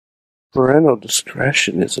Parental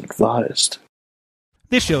discretion is advised.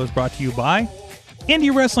 This show is brought to you by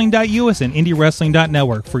IndieWrestling.us and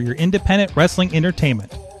IndieWrestling.network for your independent wrestling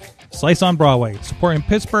entertainment. Slice on Broadway, supporting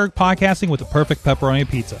Pittsburgh podcasting with the perfect pepperoni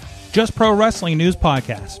pizza. Just Pro Wrestling News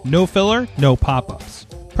Podcast. No filler, no pop-ups.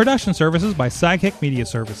 Production services by Sidekick Media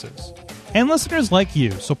Services. And listeners like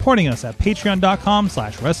you, supporting us at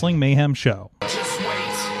patreon.com/Wrestling Mayhem Show. Just wait,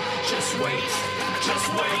 just wait,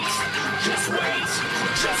 just wait, just wait,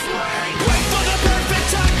 just wait. Wait for the perfect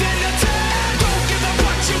time, then attack. Don't give up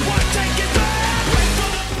what you want, take it back. Wait for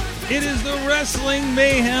the perfect. It is the Wrestling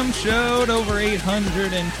Mayhem Show. Over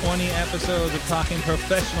 820 episodes of talking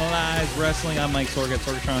professionalized wrestling. I'm Mike Sorg at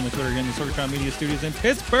Sorgatron on the Twitter, in the Sorgatron Media Studios in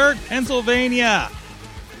Pittsburgh, Pennsylvania.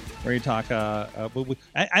 Where you talk,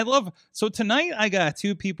 I love, so tonight I got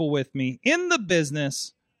two people with me in the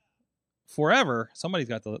business forever. Somebody's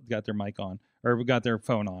got their mic on, or we got their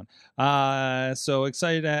phone on. So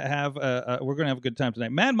excited to have, we're going to have a good time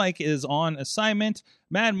tonight. Mad Mike is on assignment.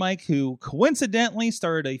 Mad Mike, who coincidentally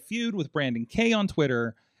started a feud with Brandon K on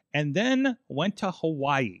Twitter, and then went to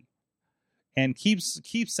Hawaii and keeps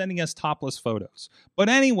sending us topless photos. But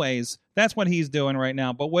anyways, that's what he's doing right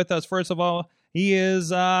now. But with us, first of all, he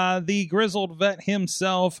is the grizzled vet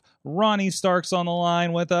himself. Ronnie Starks on the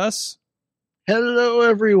line with us. Hello,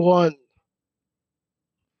 everyone.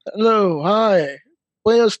 Hello, hi.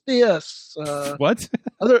 Buenos dias. What?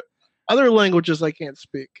 other languages I can't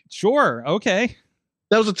speak. Sure. Okay.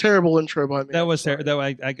 That was a terrible intro by me. That was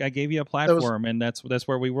I gave you a platform, and that's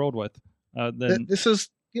where we rolled with. This is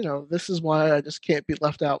why I just can't be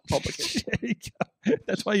left out in public. There you go.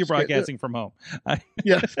 That's why you're broadcasting from home.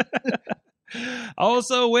 Yes.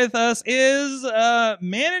 Also with us is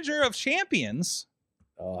manager of champions.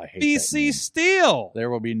 Oh, I hate BC Steel. There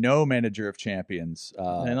will be no manager of champions.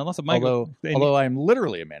 And unless a although I'm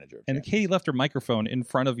literally a manager of champions. And Katie left her microphone in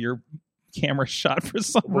front of your camera shot for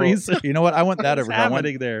some reason. You know what? I want that What's over.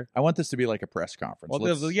 happening there? I want this to be like a press conference.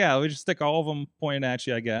 Well, yeah, we just stick all of them pointed at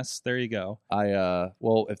you, I guess. There you go.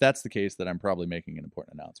 Well, if that's the case, then I'm probably making an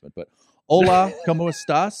important announcement. But hola, ¿cómo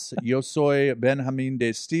estás? Yo soy Benjamin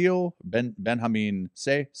de Steel. Benjamin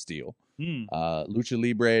C. Steel. Lucha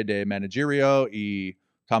Libre de Managerio y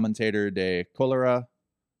commentator de Cólera,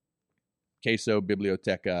 Queso,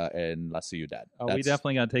 Biblioteca, and La Ciudad. Oh, we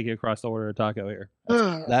definitely got to take you across the order of taco here.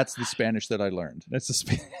 That's the Spanish that I learned. That's the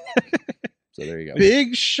Spanish. So there you go.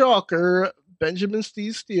 Big shocker. Benjamin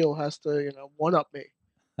Steve Steele has to, one up me.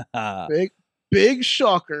 Big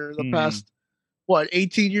shocker. The past,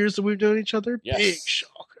 18 years that we've known each other? Yes. Big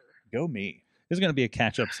shocker. Go me. This is going to be a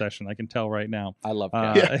catch-up session. I can tell right now. I love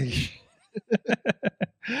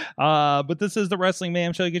but this is the Wrestling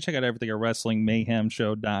Mayhem Show. You can check out everything at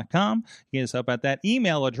WrestlingMayhemShow.com. You can just help out that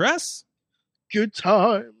email address. Good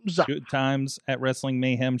times at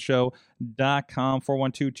WrestlingMayhemShow.com.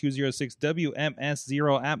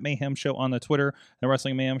 412-206-WMS0 at Mayhem Show on the Twitter. The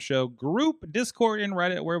Wrestling Mayhem Show group, Discord, and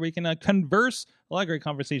Reddit, where we can converse. A lot of great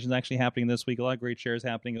conversations actually happening this week. A lot of great shares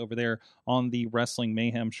happening over there on the Wrestling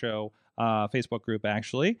Mayhem Show Facebook group,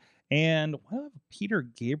 actually. And I have Peter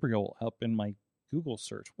Gabriel up in my Google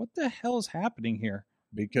search. What the hell is happening here?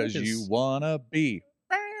 Because you want to be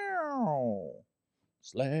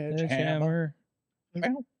Sledgehammer.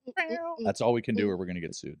 That's all we can do or we're going to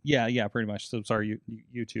get sued. Yeah, pretty much. So sorry,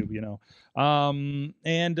 YouTube,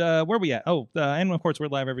 And where are we at? And of course, we're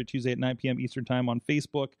live every Tuesday at 9 p.m. Eastern Time on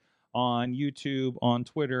Facebook, on YouTube, on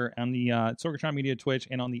Twitter, on the Sorgatron Media Twitch,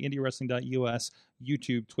 and on the IndieWrestling.us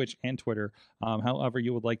YouTube, Twitch, and Twitter. However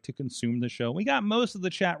you would like to consume the show. We got most of the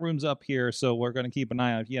chat rooms up here, so we're going to keep an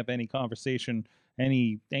eye out. If you have any conversation,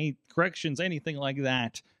 any corrections, anything like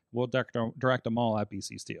that, we'll direct them all at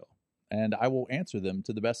BC Steel. And I will answer them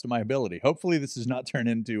to the best of my ability. Hopefully this does not turn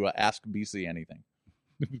into Ask BC Anything.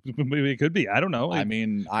 Maybe it could be. I don't know. I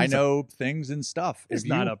mean, I know things and stuff. There's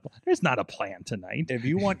not a plan tonight. If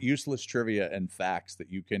you want useless trivia and facts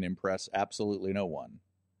that you can impress absolutely no one,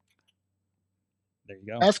 there you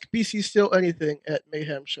go. Ask BC Steel anything at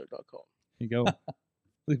mayhemshow.com. There you go.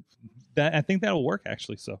 I think that'll work,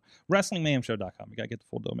 actually. So, WrestlingMayhemShow.com. You got to get the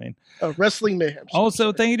full domain. Wrestling Mayhem Show.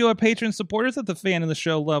 Also, thank you to our patron supporters at the Fan of the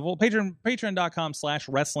Show level.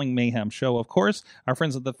 Patreon.com/Wrestling Mayhem Show, of course. Our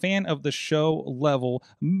friends at the Fan of the Show level,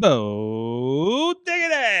 Bo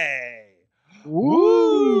Diggity!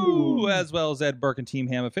 Woo! As well as Ed Burke and Team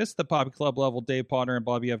Hammerfist, the Poppy Club level, Dave Potter and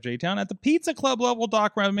Bobby F.J. Town. At the Pizza Club level,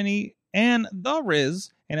 Doc Remini and The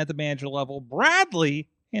Riz. And at the manager level, Bradley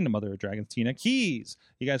and the Mother of Dragons, Tina Keys.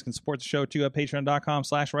 You guys can support the show too at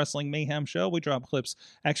patreon.com/Wrestling Mayhem Show. We drop clips,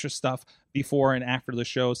 extra stuff before and after the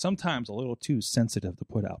show, sometimes a little too sensitive to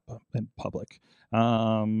put out in public,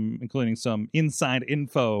 including some inside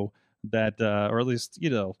info that, or at least,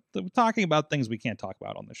 talking about things we can't talk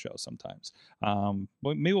about on the show sometimes.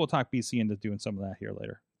 But maybe we'll talk BC into doing some of that here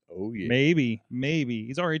later. Oh, yeah. Maybe.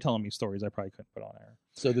 He's already telling me stories I probably couldn't put on air.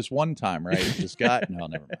 So this one time, right? This guy, no,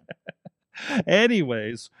 never mind.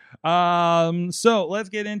 Anyways, so let's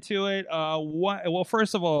get into it. Well,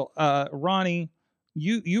 first of all, Ronnie,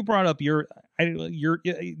 you brought up your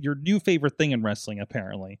new favorite thing in wrestling,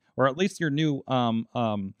 apparently, or at least your new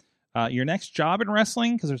your next job in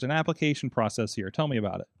wrestling, because there's an application process here. Tell me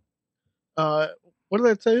about it. What did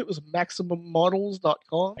I tell you? It was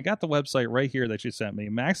MaximumModels.com. I got the website right here that you sent me.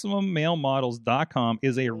 MaximumMaleModels.com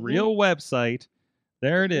is a real website.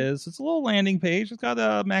 There it is. It's a little landing page. It's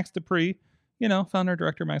got Max Dupree, founder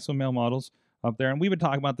director, Maximum Male Models, up there. And we've been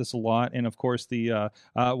talking about this a lot. And of course,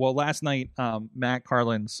 last night, Matt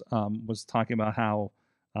Carlins was talking about how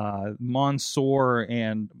Mansoor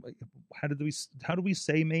and how do we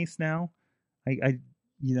say Mace now?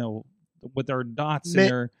 With our dots in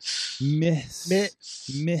there, miss.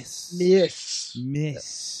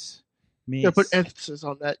 Yeah, put emphasis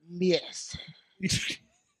on that. Miss.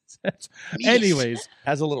 Anyways,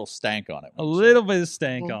 has a little stank on it. A little bit of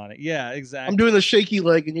stank on it. Yeah, exactly. I'm doing the shaky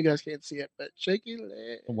leg, and you guys can't see it, but shaky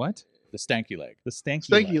leg. What? The stanky leg. The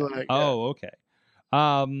stanky leg. Yeah. Oh, okay.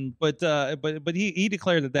 But he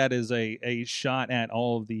declared that is a shot at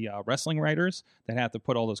all of the wrestling writers that have to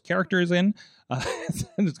put all those characters in.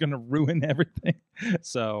 And it's going to ruin everything.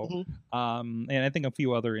 So, and I think a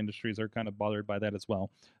few other industries are kind of bothered by that as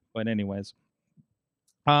well. But anyways,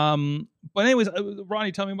 Ronnie,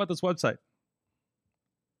 tell me about this website.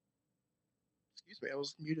 Excuse me, I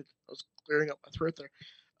was muted. I was clearing up my throat there.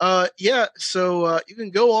 So you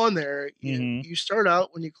can go on there. You start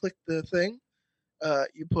out when you click the thing.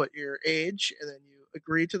 You put your age, and then you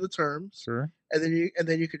agree to the terms. Sure. And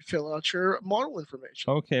then you could fill out your model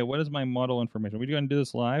information. Okay, what is my model information? Are we going to do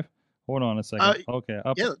this live? Hold on a second. Okay.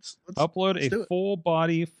 Let's upload let's a full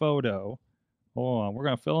body photo. Hold on. We're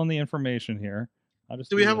going to fill in the information here.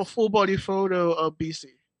 Do we have a full body photo of BC?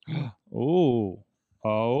 Oh.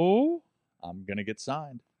 I'm gonna get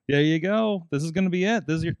signed. There you go. This is going to be it.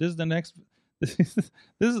 This is the next. This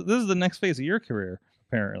is the next phase of your career.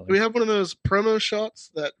 Apparently. Do we have one of those promo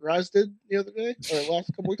shots that Raz did the other day or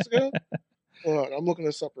last couple weeks ago? Hold on, I'm looking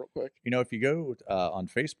this up real quick. If you go on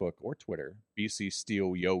Facebook or Twitter, BC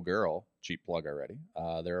Steel Yo Girl, cheap plug already,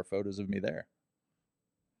 there are photos of me there.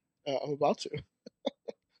 I'm about to.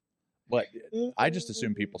 But I just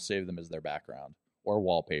assume people save them as their background or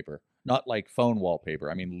wallpaper. Not like phone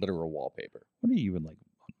wallpaper. I mean literal wallpaper. What are you, like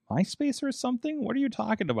MySpace or something? What are you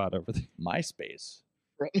talking about over there? MySpace.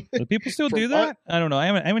 Do people still do that? I don't know. I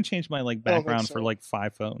haven't changed my background for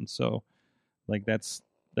 5 phones, so that's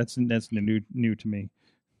new to me.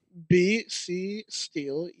 BC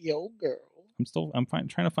Steel Yo Girl. I'm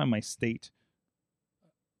trying to find my state.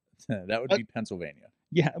 That would be Pennsylvania.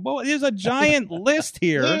 Yeah, well, there's a giant list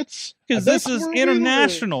here because this is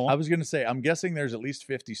international. I was going to say, I'm guessing there's at least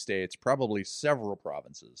 50 states, probably several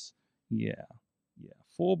provinces. Yeah,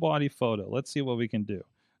 full body photo. Let's see what we can do.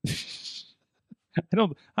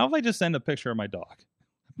 How if I just send a picture of my dog?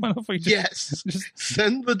 Just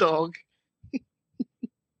send the dog.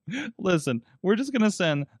 Listen, we're just gonna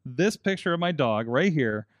send this picture of my dog right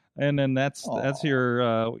here, and then that's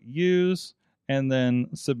your use, and then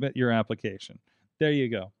submit your application. There you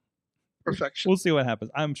go. Perfection. We'll see what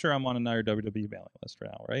happens. I'm sure I'm on another WWE mailing list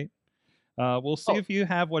now, right? We'll see if you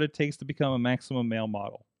have what it takes to become a maximum male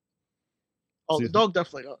model. The dog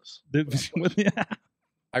definitely does.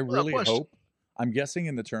 I really hope. I'm guessing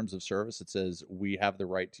in the terms of service, it says we have the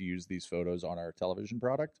right to use these photos on our television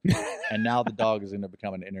product. And now the dog is going to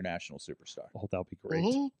become an international superstar. Oh, that'll be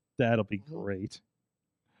great. That'll be great.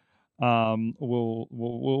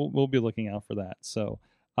 We'll be looking out for that. So,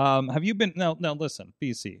 have you been now? Listen,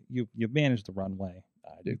 BC, you've managed the runway.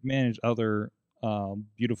 You've managed other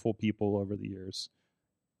beautiful people over the years.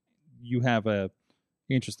 You have a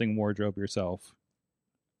interesting wardrobe yourself.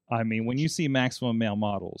 I mean, when you see maximum male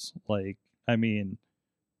models, what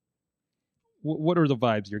are the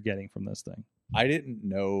vibes you're getting from this thing? I didn't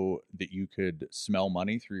know that you could smell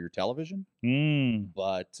money through your television,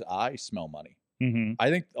 but I smell money. Mm-hmm. I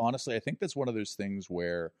think that's one of those things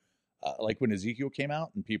where, like when Ezekiel came out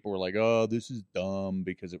and people were like, "Oh, this is dumb,"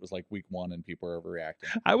 because it was like week 1 and people are overreacting.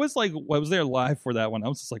 I was there live for that one. I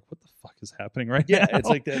was just like, "What the fuck is happening right now?" Yeah, it's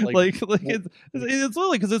like that. It's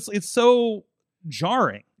literally because it's so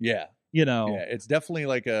jarring. Yeah, Yeah, it's definitely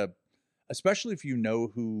especially if you know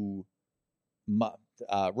who.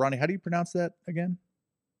 Ronnie, how do you pronounce that again?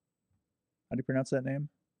 How do you pronounce that name?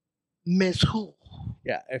 Miss Who.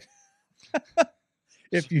 Yeah.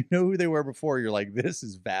 if you know who they were before, you're like, this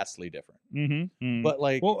is vastly different. But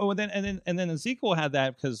like, well, then Ezekiel had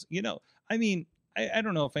that because I mean, I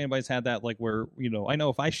don't know if anybody's had that like where I know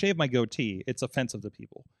if I shave my goatee, it's offensive to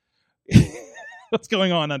people. What's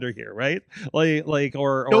going on under here, right? Like,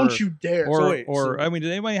 or don't you dare. I mean,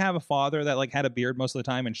 did anybody have a father that like had a beard most of the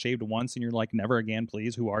time and shaved once, and you're like, never again,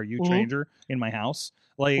 please? Who are you, stranger in my house?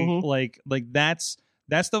 Like that's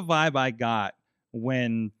the vibe I got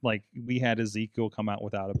when like we had Ezekiel come out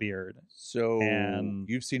without a beard. So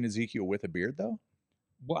you've seen Ezekiel with a beard though?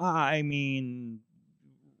 Well, I mean,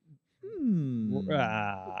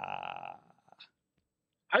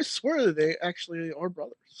 I swear that they actually are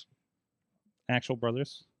brothers. Actual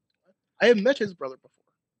brothers? I have met his brother before.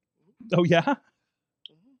 Oh yeah?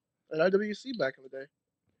 At IWC back in the day.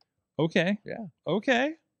 Okay. Yeah.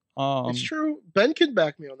 Okay. It's true. Ben can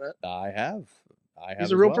back me on that. I have.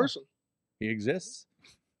 He's a real person. He exists.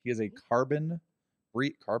 He is a carbon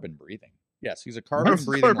breathing. Yes, he's a carbon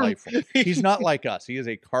breathing life form. He's not like us. He is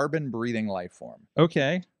a carbon breathing life form.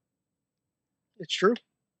 Okay. It's true.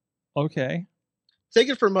 Okay. Take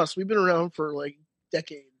it from us. We've been around for like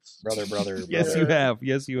decades. Brother. Yes, you have.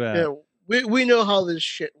 Yes, you have. Yeah, we know how this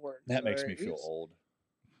shit works. That makes me feel old.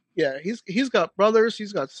 Yeah, he's got brothers.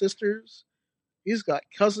 He's got sisters. He's got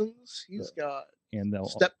cousins. He's got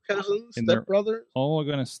step cousins, step brothers. All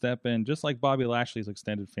going to step in, just like Bobby Lashley's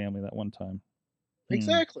extended family that one time.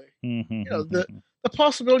 Exactly. The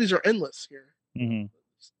possibilities are endless here.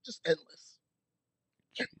 It's just endless.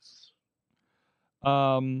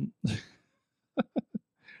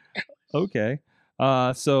 Okay.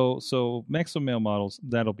 So maximum male models,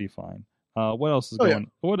 that'll be fine. What else is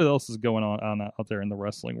What else is going on out there in the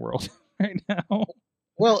wrestling world right now?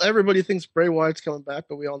 Well, everybody thinks Bray Wyatt's coming back,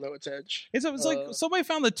 but we all know it's Edge. It's like somebody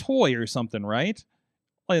found the toy or something, right?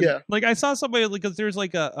 Like I saw somebody because there's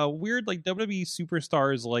like a weird like WWE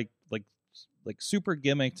superstars like super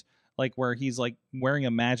gimmicked like where he's like wearing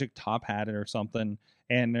a magic top hat or something,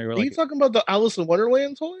 and they're like, are you talking about the Alice in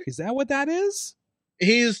Wonderland toy? Is that what that is?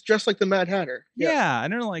 He's dressed like the Mad Hatter. Yeah,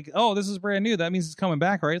 and they're like, oh, this is brand new. That means it's coming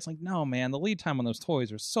back, right? It's like, no, man, the lead time on those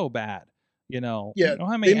toys are so bad. Yeah,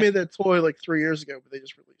 how many they made that toy like 3 years ago, but they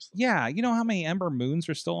just released them. Yeah, you know how many Ember Moons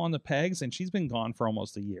are still on the pegs, and she's been gone for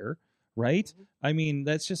almost a year, right? I mean,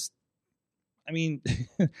 that's just. I mean,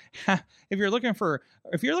 if you're looking for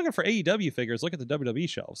AEW figures, look at the WWE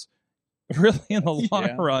shelves. Really, in the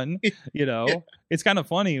long run, it's kind of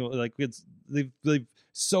funny. Like they've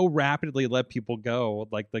so rapidly let people go.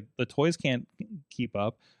 Like the toys can't keep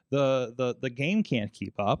up. The game can't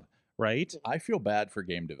keep up. Right. I feel bad for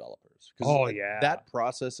game developers. That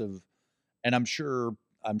process of, and I'm sure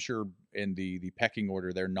in the pecking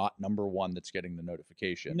order, they're not number one that's getting the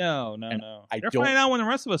notification. No. They're finding out when the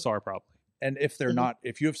rest of us are probably. And if they're not,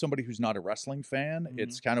 if you have somebody who's not a wrestling fan,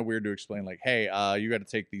 it's kind of weird to explain like, hey, you got to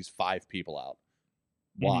take these 5 people out.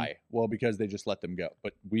 Why? Well, because they just let them go.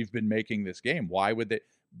 But we've been making this game. Why would they?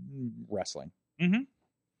 Wrestling.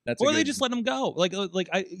 Or they just let them go. Like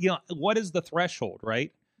what is the threshold,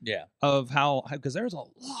 right? Yeah. Of how, because there's a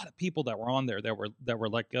lot of people that were on there that were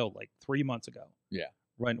let go like 3 months ago. Yeah.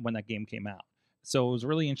 Right when that game came out. So it was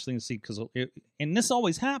really interesting to see because, and this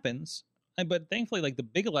always happens. But thankfully, like the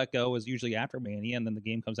big let go is usually after Mania, and then the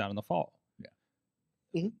game comes out in the fall.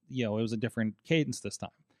 Yeah, it was a different cadence this time.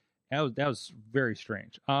 That was very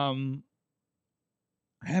strange. Have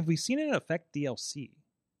we seen it affect DLC?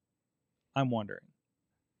 I'm wondering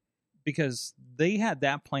because they had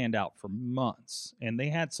that planned out for months, and they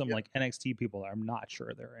had some like NXT people that I'm not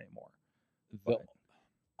sure there anymore. But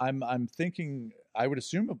I'm thinking I would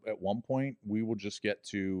assume at one point we will just get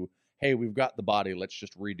to. Hey, we've got the body. Let's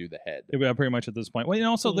just redo the head. Yeah, pretty much at this point. Well, and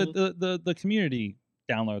also the community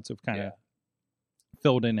downloads have kind of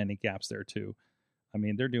filled in any gaps there too. I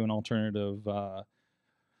mean, they're doing alternative.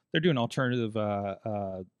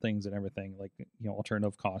 Things and everything, like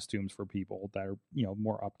alternative costumes for people that are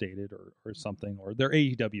more updated or something, or their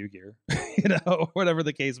AEW gear, whatever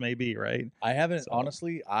the case may be. Right. I haven't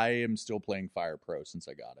honestly. I am still playing Fire Pro since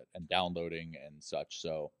I got it and downloading and such.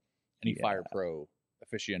 So any Fire Pro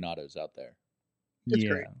aficionados out there. It's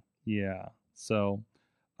great. Yeah. So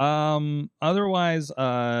otherwise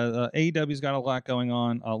AEW's got a lot going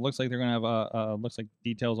on. Looks like they're gonna have looks like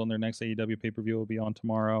details on their next AEW pay-per-view will be on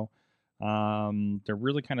tomorrow. They're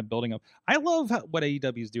really kind of building up. I love what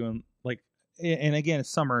AEW's doing, like, and again it's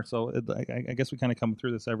summer, so I guess we kind of come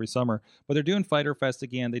through this every summer, but they're doing Fyter Fest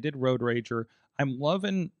again. They did Road Rager. I'm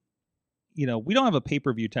loving, we don't have a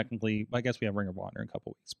pay-per-view technically. I guess we have Ring of Honor in a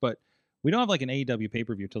couple weeks, but we don't have like an AEW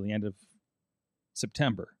pay-per-view till the end of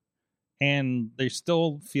September. and they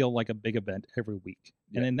still feel like a big event every week.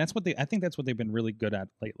 And then I think that's what they've been really good at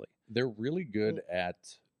lately. They're really good at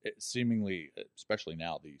seemingly, especially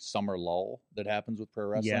now, the summer lull that happens with pro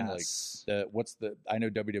wrestling. Yes. Like I know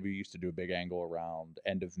WWE used to do a big angle around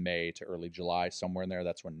end of May to early July, somewhere in there.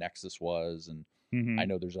 That's when Nexus was, and I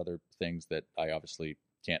know there's other things that I obviously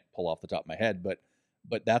can't pull off the top of my head,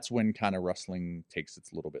 but that's when kind of wrestling takes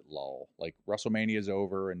its little bit lull. Like WrestleMania is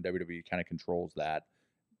over and WWE kind of controls that.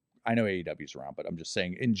 I know AEW's around, but I'm just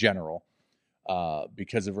saying in general,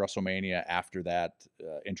 because of WrestleMania, after that,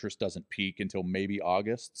 interest doesn't peak until maybe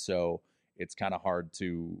August. So it's kind of hard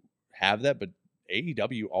to have that, but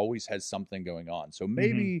AEW always has something going on. So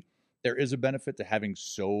maybe there is a benefit to having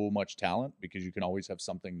so much talent, because you can always have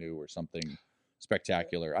something new or something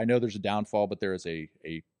spectacular. I know there's a downfall, but there is a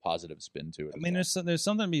positive spin to it. I mean, there's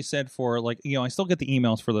something to be said for, like, I still get the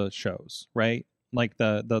emails for the shows, right? Like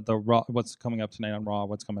the Raw, what's coming up tonight on Raw,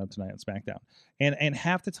 what's coming up tonight on SmackDown, and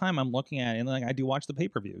half the time I'm looking at it, and like I do watch the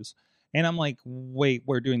pay-per-views, and I'm like, wait,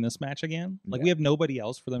 we're doing this match again? Like we have nobody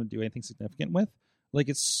else for them to do anything significant with. Like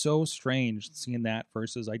it's so strange seeing that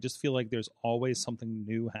versus I just feel like there's always something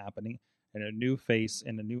new happening and a new face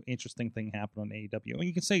and a new interesting thing happen on AEW. And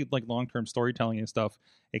you can say like long-term storytelling and stuff,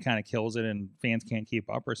 it kind of kills it and fans can't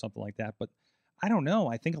keep up or something like that. But I don't know.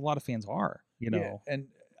 I think a lot of fans are, Yeah, and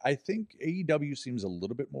I think AEW seems a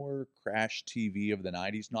little bit more Crash TV of the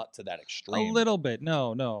 90s, not to that extreme. A little bit.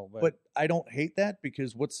 No. But I don't hate that,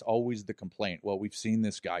 because what's always the complaint? Well, we've seen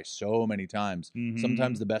this guy so many times.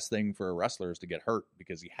 Sometimes the best thing for a wrestler is to get hurt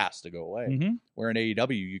because he has to go away. Where in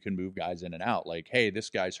AEW, you can move guys in and out. Like, hey, this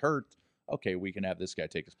guy's hurt. Okay, we can have this guy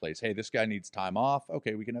take his place. Hey, this guy needs time off.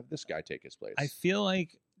 Okay, we can have this guy take his place. I feel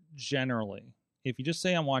like generally, if you just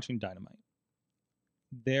say I'm watching Dynamite,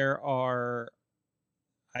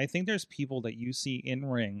 I think there's people that you see in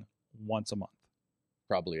ring once a month.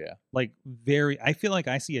 Probably, yeah. Like I feel like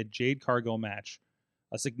I see a Jade Cargill match,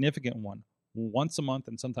 a significant one, once a month,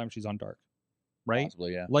 and sometimes she's on Dark, right?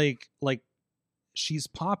 Possibly, yeah. Like she's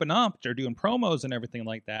popping up. They're doing promos and everything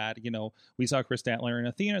like that. We saw Chris Statler and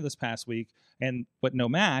Athena this past week, but no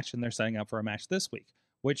match, and they're setting up for a match this week.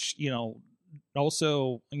 Which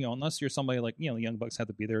also unless you're somebody like the Young Bucks have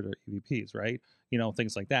to be there to EVPs, right?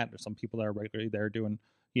 Things like that. There's some people that are regularly there doing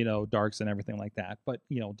darks and everything like that. But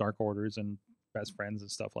Dark Orders and Best Friends and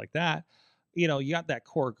stuff like that. You got that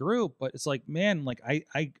core group, but it's like, man, like I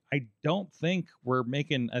don't think we're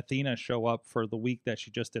making Athena show up for the week that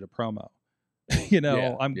she just did a promo.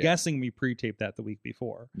 I'm guessing we pre-taped that the week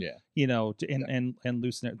before. Yeah. And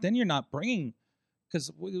loosen it. Then you're not bringing, because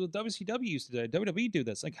WCW used to do it, WWE do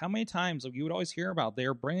this. Like how many times you would always hear about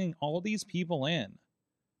they're bringing all these people in,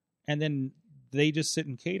 and then they just sit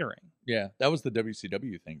in catering. Yeah, that was the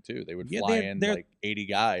WCW thing too. They would fly in like 80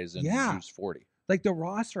 guys and use 40. Like the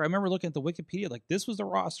roster, I remember looking at the Wikipedia, like this was the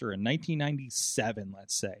roster in 1997,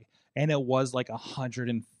 let's say, and it was like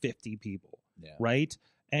 150 people, right?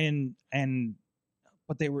 But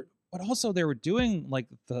also they were doing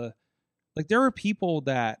there were people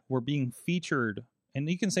that were being featured, and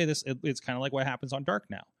you can say this, it's kind of like what happens on Dark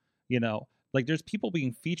now, like there's people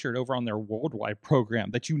being featured over on their worldwide program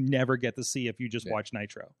that you never get to see if you just watch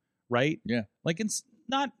Nitro, right? Yeah. Like it's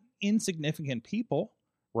not insignificant people,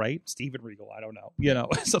 right? Steven Regal, I don't know,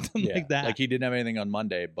 something like that. Like he didn't have anything on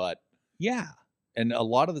Monday, but and a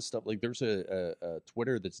lot of the stuff, like there's a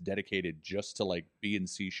Twitter that's dedicated just to like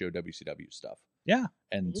BNC show WCW stuff. Yeah.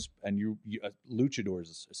 And you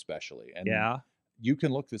luchadors especially. And you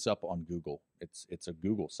can look this up on Google. It's a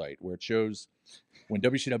Google site where it shows when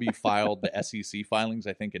WCW filed the SEC filings,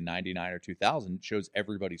 I think in 99 or 2000, it shows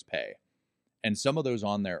everybody's pay. And some of those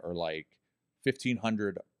on there are like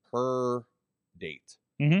 $1,500 per date.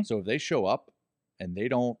 So if they show up and they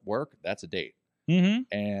don't work, that's a date.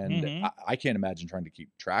 And I can't imagine trying to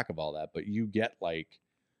keep track of all that, but you get like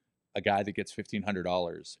a guy that gets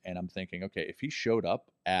 $1,500, and I'm thinking, okay, if he showed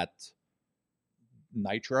up at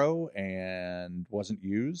Nitro and wasn't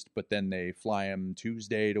used, but then they fly him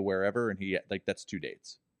Tuesday to wherever, and he like that's 2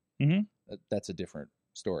 dates. That's a different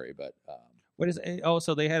story. But what is it? Oh,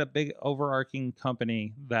 so they had a big overarching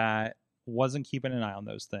company that wasn't keeping an eye on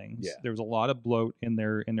those things. There was a lot of bloat in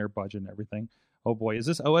their budget and everything. Oh boy, is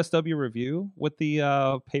this OSW review with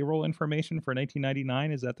the payroll information for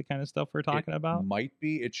 1999? Is that the kind of stuff we're talking about? Might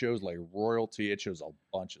be. It shows like royalty. It shows a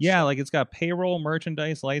bunch of stuff. Like it's got payroll,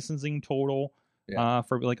 merchandise, licensing total.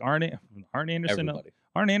 For like Arn Anderson. Everybody.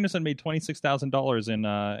 Arn Anderson made $26,000 in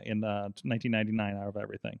 1999 out of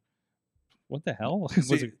everything. What the hell?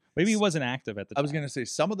 Maybe he wasn't active at the time. I was going to say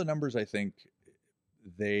some of the numbers. I think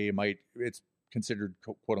it's considered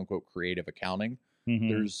quote unquote creative accounting.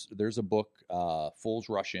 There's a book, Fools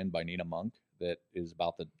Rush In by Nina Monk, that is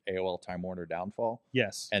about the AOL Time Warner downfall.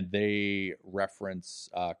 Yes. And they reference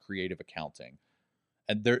creative accounting.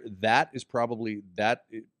 And that is probably,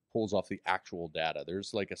 it pulls off the actual data.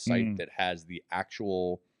 There's like a site that has the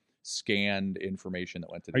actual scanned information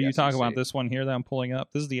that went to the Are you SEC. talking about this one here that I'm pulling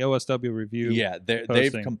up? This is the OSW review. Yeah,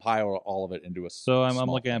 they've compiled all of it into a So I'm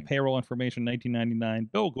looking at payroll information, 1999.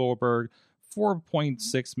 Bill Goldberg,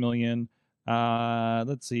 4.6 million.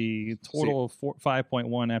 Let's see, total of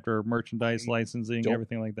 5.1 after merchandise licensing,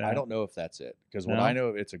 everything like that. I don't know if that's it, because when I know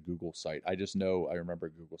it's a Google site, I just know I remember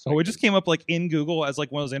Google site. Oh, it just came up like in Google as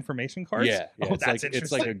like one of those information cards. Yeah, oh, that's interesting.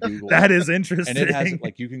 It's like a Google. That is interesting. And it has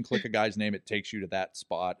like you can click a guy's name, it takes you to that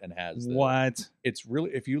spot and has what? It's really,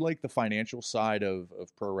 if you like the financial side of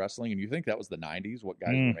pro wrestling and you think that was the 90s, what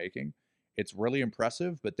guys were making, it's really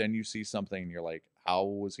impressive. But then you see something and you're like, how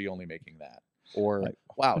was he only making that? Or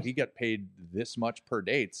wow, he got paid this much per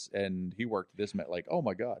dates and he worked this much. Like, oh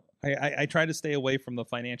my god. I try to stay away from the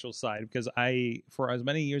financial side because for as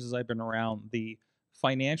many years as I've been around, the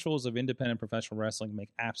financials of independent professional wrestling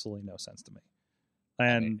make absolutely no sense to me.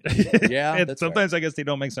 And yeah, sometimes right. I guess they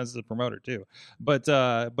don't make sense as a promoter too. But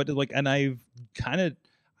like, and I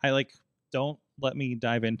don't let me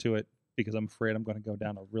dive into it because I'm afraid I'm going to go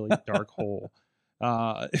down a really dark hole.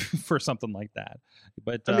 For something like that.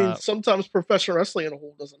 But I mean, sometimes professional wrestling in a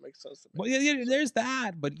whole doesn't make sense to me. Well, yeah, there's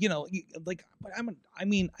that. But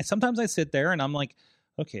sometimes I sit there and I'm like,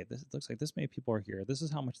 okay, this looks like this many people are here. This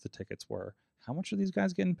is how much the tickets were. How much are these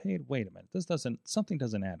guys getting paid? Wait a minute, something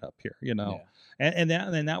doesn't add up here, Yeah. And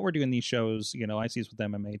now we're doing these shows. I see this with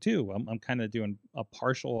MMA too. I'm kind of doing a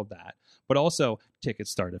partial of that, but also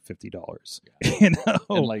tickets start at $50. Yeah. And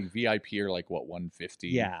like VIP are like what, $150?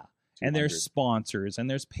 Yeah. And there's sponsors, and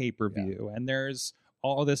there's pay-per-view, and there's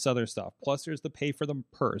all this other stuff. Plus, there's the pay for the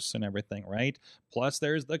purse and everything, right? Plus,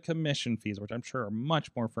 there's the commission fees, which I'm sure are much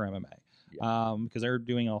more for MMA, because they're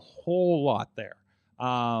doing a whole lot there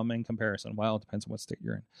in comparison. Well, it depends on what state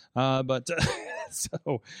you're in. But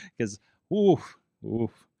so, because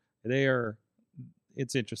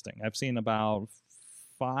it's interesting. I've seen about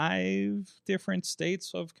 5 different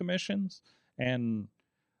states of commissions, and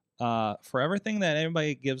for everything that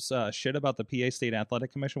anybody gives shit about the PA State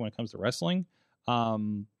Athletic Commission when it comes to wrestling,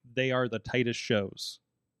 they are the tightest shows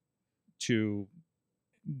to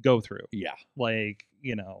go through. Yeah. Like,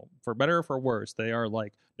 for better or for worse, they are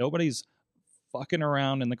like, nobody's fucking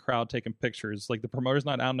around in the crowd taking pictures. Like, the promoter's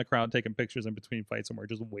not out in the crowd taking pictures in between fights and we're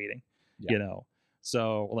just waiting,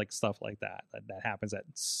 So, like, stuff like that happens at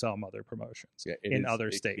some other promotions in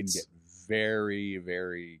other states. It can get very,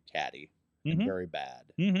 very catty. And very bad.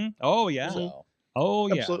 Oh yeah. So,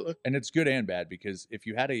 absolutely. And it's good and bad, because if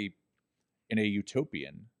you had in a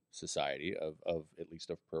utopian society of at least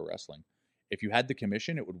of pro wrestling, if you had the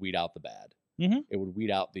commission, it would weed out the bad. It would weed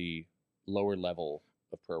out the lower level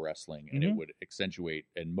of pro wrestling, and it would accentuate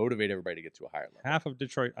and motivate everybody to get to a higher level. Half of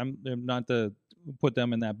Detroit, I'm not to put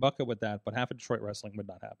them in that bucket with that, but half of Detroit wrestling would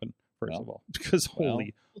not happen first of all, because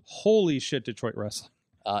holy shit, Detroit wrestling.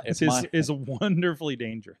 Is wonderfully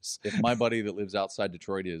dangerous. If my buddy that lives outside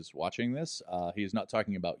Detroit is watching this, he's not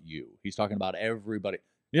talking about you. He's talking about everybody.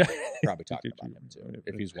 Yeah, probably talking about him too.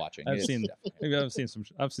 If he's watching, I've seen some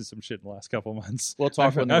shit in the last couple of months. We'll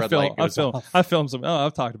talk when the red light goes off. I filmed some. Oh,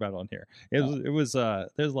 I've talked about it on here. It was.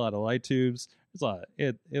 There's a lot of light tubes. There's a lot.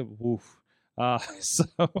 Woof. So,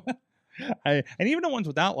 and even the ones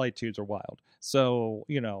without light tubes are wild. So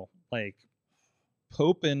like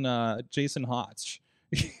Pope and Jason Hotch.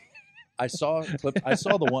 I saw a clip. I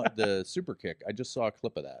saw the super kick. I just saw a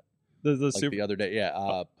clip of that. The other day.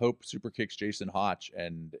 Yeah. Pope super kicks Jason Hotch,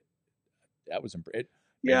 and that was impressive.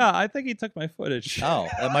 Yeah, I think he took my footage. Oh,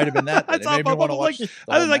 that might have been that. It made me want to watch.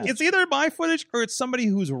 I was like, it's either my footage or it's somebody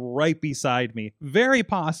who's right beside me. Very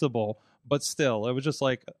possible, but still, it was just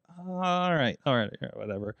like, all right,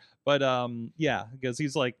 whatever. But yeah, because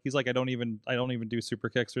he's like, I don't even do super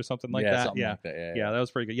kicks or something like that. Something yeah. Like that. Yeah, that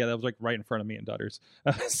was pretty good. Yeah, that was like right in front of me and Dutters.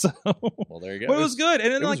 So, well, there you go. But it was good,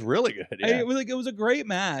 and it was really good. Yeah. It was a great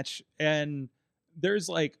match, and there's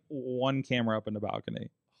like one camera up in the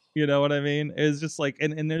balcony. You know what I mean? It's just like,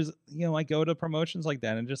 and there's, I go to promotions like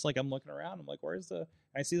that, and just like I'm looking around, I'm like,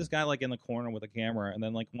 I see this guy like in the corner with a camera, and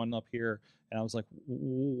then like one up here, and I was like,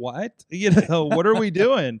 what? What are we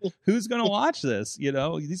doing? Who's gonna watch this?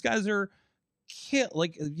 These guys are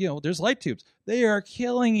there's light tubes. They are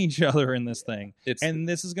killing each other in this thing, and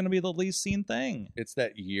this is gonna be the least seen thing. It's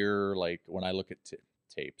that year, like when I look at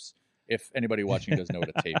tapes. If anybody watching doesn't know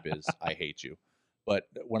what a tape is, I hate you. But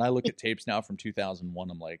when I look at tapes now from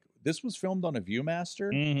 2001, I'm like, this was filmed on a ViewMaster,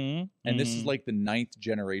 and this is like the 9th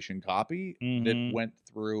generation copy that went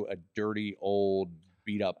through a dirty old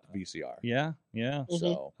beat up VCR. Yeah.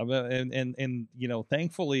 So And you know,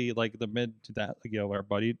 thankfully, like the mid to that, you know, our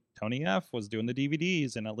buddy Tony F was doing the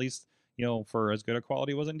DVDs, and at least, you know, for as good a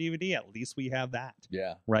quality was in DVD, at least we have that.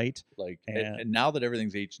 yeah, Right. like and now that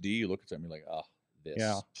everything's HD, you look at something, you're like, oh, this.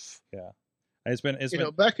 Yeah. It's been you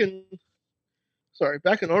know, back in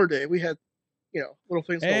our day, we had, you know, little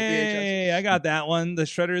things called VHS. Hey, I got that one. The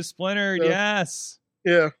shredder is splintered. So, yes.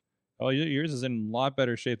 Yeah. Oh, yours is in a lot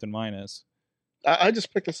better shape than mine is. I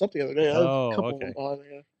just picked this up the other day. I had Oh, a couple okay. on,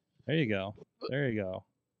 yeah. There you go.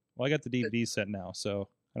 Well, I got the DVD set now, so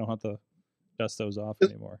I don't have to dust those off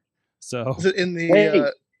anymore. So Is it in the?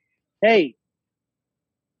 hey.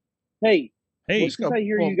 What's What's this got I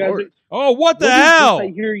hear Paul you guys? Blart? Oh, what the What is hell? this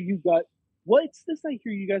I hear you got. What's this I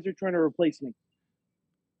hear you guys are trying to replace me?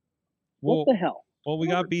 What the hell? Well, we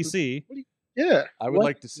got BC. Yeah. I would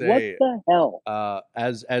like to say, what the hell?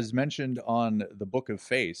 as mentioned on the Book of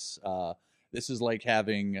Face, this is like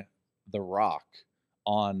having The Rock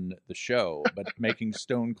on the show, but making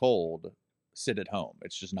Stone Cold sit at home.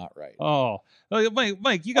 It's just not right. Oh,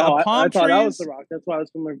 Mike, you got palm I thought trees. that was The Rock. That's why I was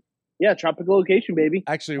coming. Yeah, tropical location, baby.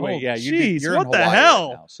 Actually, Oh, wait, yeah, jeez, you're what in the Hawaii hell?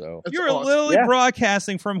 right now, so That's You're awesome. literally Yeah.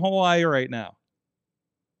 broadcasting from Hawaii right now.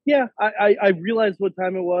 Yeah, I realized what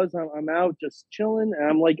time it was. I'm out just chilling, and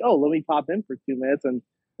I'm like, oh, let me pop in for 2 minutes and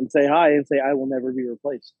say hi and say I will never be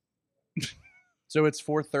replaced. so it's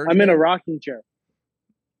 4:30. I'm in a rocking chair.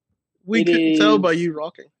 We It couldn't tell by is- you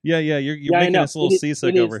rocking. Yeah, you're Yeah, I making know. us a little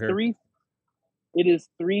seasick over here. It is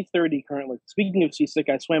 3:30 currently. Speaking of seasick,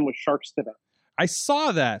 I swam with sharks today. I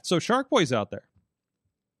saw that. So Shark Boy's out there.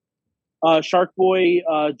 Shark Boy,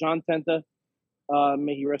 John Tenta,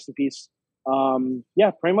 may he rest in peace.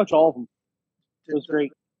 Yeah, pretty much all of them. It was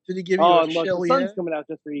great. Did he give you Oh, a and look, shell the sun's yet? coming out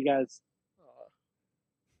just for you guys.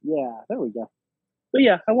 Yeah, there we go. But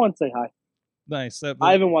yeah, I want to say hi. Nice.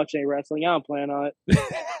 I haven't watched any wrestling. I don't plan on it. But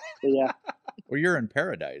yeah, Well, you're in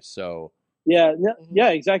paradise, so yeah,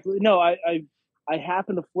 exactly. No, I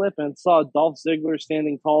happened to flip and saw Dolph Ziggler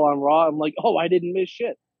standing tall on Raw. I'm like, oh, I didn't miss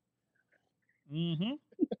shit. Mm-hmm.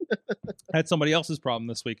 Had somebody else's problem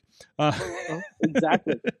this week.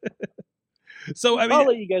 Exactly. So I I'll mean,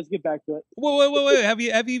 let you guys get back to it. wait. Have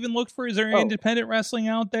you even looked for? Is there any Oh. independent wrestling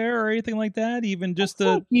out there or anything like that? Even just to.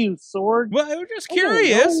 Fuck you, Sword. Well, I was just I don't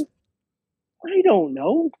curious. know. I don't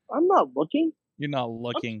know. I'm not looking. You're not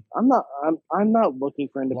looking. I'm not looking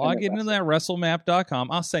for independent. Log into that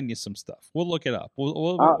WrestleMap.com. I'll send you some stuff. We'll look it up.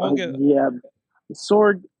 We'll get. Yeah,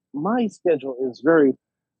 Sword. My schedule is very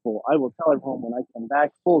full. I will tell everyone when I come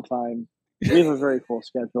back full time. We have a very full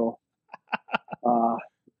schedule.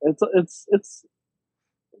 It's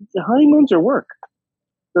the honeymoons are work.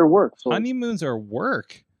 They're work. So Honeymoons are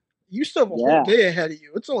work. You still have a Yeah. whole day ahead of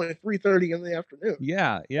you. It's only 3:30 in the afternoon.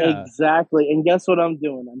 Yeah. exactly. And guess what I'm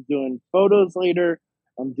doing? I'm doing photos later.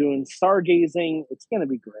 I'm doing stargazing. It's gonna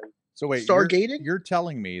be great. so wait, Stargating? You're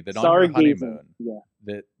telling me that on your Stargazing. honeymoon Yeah.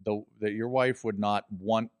 that your wife would not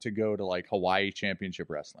want to go to like Hawaii Championship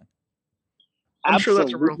Wrestling. I'm sure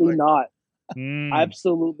that's a real Absolutely thing. not. Mm.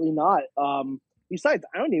 Absolutely not. Besides,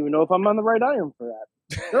 I don't even know if I'm on the right island for that.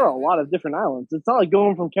 There are a lot of different islands. It's not like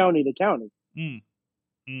going from county to county. Mm.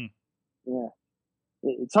 Mm. Yeah,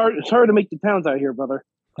 it's hard. It's hard to make the towns out here, brother.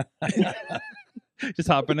 Just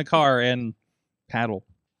hop in a car and paddle.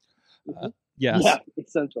 Yes. Yeah,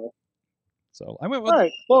 essentially. So I went All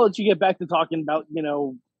right. Well, let's you get back to talking about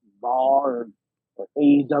Raw or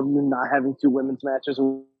AEW not having 2 women's matches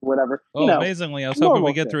or whatever. Oh, amazingly, I was hoping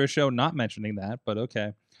we get shit. through a show not mentioning that, but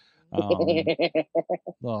okay.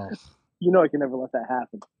 Oh, I can never let that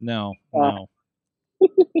happen. no.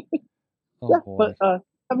 Yeah, Boy. but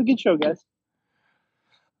have a good show, guys.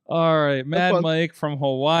 All right, Mad fun. Mike from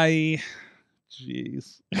Hawaii.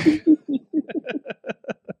 Jeez.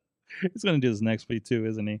 He's going to do this next week too,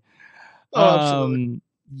 isn't he? Oh, absolutely.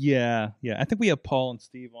 Yeah. I think we have Paul and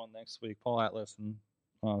Steve on next week. Paul Atlas and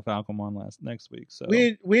Falcom on next week. So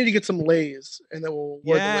We need to get some lays, and then we'll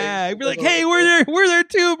wear the yeah, lays. I'd be like, hey, we're there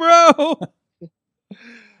too, bro.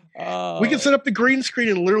 We can set up the green screen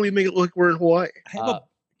and literally make it look like we're in Hawaii. I have a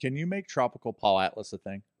Can you make Tropical Paul Atlas a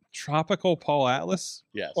thing? tropical Paul Atlas.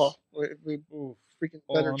 Yes. Well, we freaking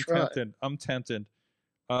better try. I'm tempted.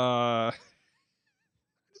 I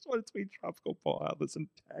just want to tweet tropical Paul Atlas and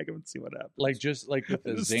tag him and see what happens. Like just like with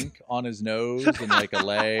the zinc on his nose and like a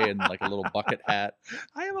lei and like a little bucket hat.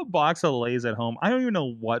 I have a box of Lays at home. I don't even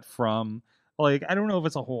know what from. Like, I don't know if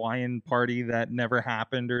it's a Hawaiian party that never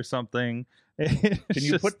happened or something. Can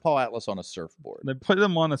you put Paul Atlas on a surfboard? They put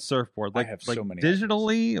them on a surfboard. I have so many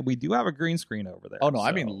digitally. Ideas. We do have a green screen over there. Oh no,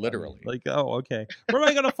 I mean literally. Okay. Where am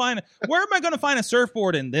I going to find a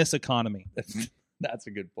surfboard in this economy? That's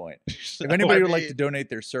a good point. If anybody would like to donate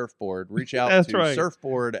their surfboard, reach out to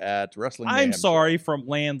surfboard at Wrestling Mayhem. I'm sorry, from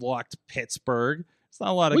landlocked Pittsburgh. It's not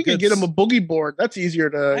a lot of. We could get them a boogie board. That's easier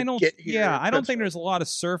to get here. Yeah, I don't think there's a lot of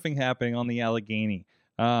surfing happening on the Allegheny.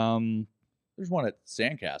 There's one at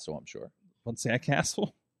Sandcastle, I'm sure. On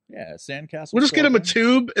Sandcastle? Yeah, Sandcastle. We'll just get him a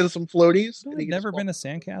tube and some floaties. I've never been to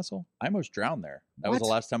Sandcastle. I almost drowned there. That was the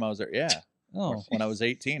last time I was there. Yeah. Oh. When I was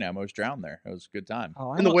 18, I almost drowned there. It was a good time.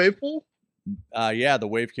 Oh, in the wave pool? Yeah, the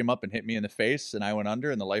wave came up and hit me in the face, and I went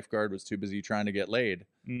under, and the lifeguard was too busy trying to get laid,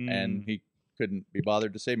 and he couldn't be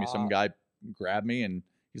bothered to save me. Some guy grabbed me, and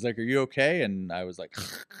he's like, "Are you okay?" And I was like,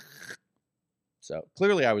 so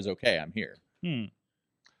clearly I was okay. I'm here.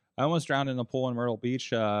 I almost drowned in a pool in Myrtle Beach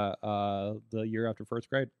the year after first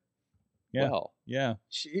grade. Yeah. Well, yeah.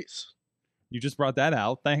 Jeez. You just brought that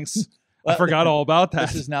out. Thanks. I forgot all about that.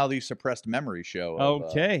 This is now the suppressed memory show.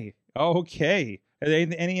 Okay.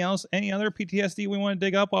 Any other PTSD we want to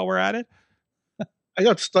dig up while we're at it? I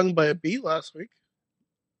got stung by a bee last week.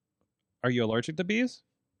 Are you allergic to bees?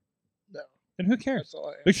 No. Then who cares? That's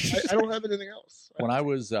all I don't have anything else. When I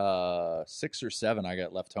was 6 or 7, I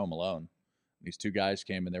got left home alone. These two guys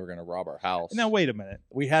came and they were going to rob our house. Now, wait a minute.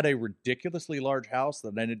 We had a ridiculously large house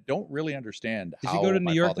that I don't really understand. Did you go to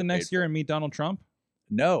New York the next year and meet Donald Trump?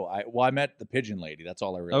 No. I met the pigeon lady. That's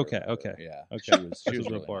all I really remember. Okay. Yeah. Okay. She was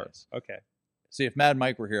really nice. Okay. See, if Mad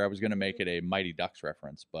Mike were here, I was going to make it a Mighty Ducks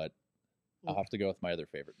reference, but I'll have to go with my other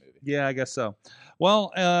favorite movie. Yeah, I guess so.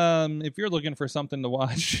 Well, if you're looking for something to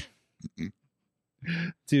watch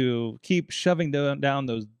to keep shoving down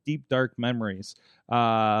those deep, dark memories,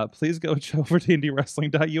 please go over to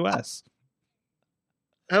IndieWrestling.us.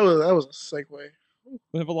 That was a segue.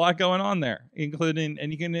 We have a lot going on there, including,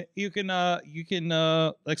 and you can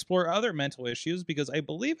explore other mental issues, because I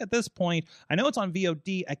believe at this point, I know it's on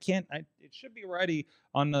VOD. It should be ready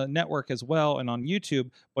on the network as well and on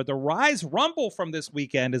YouTube. But the Rise Rumble from this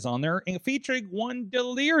weekend is on there, featuring one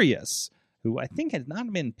Delirious, who I think has not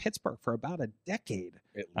been in Pittsburgh for about a decade,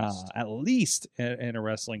 at least in a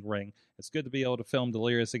wrestling ring. It's good to be able to film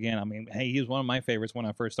Delirious again. I mean, hey, he was one of my favorites when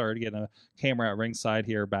I first started getting a camera at ringside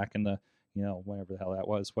here back in the, whatever the hell that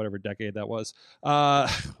was, whatever decade that was. Oh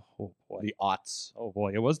boy, the aughts. Oh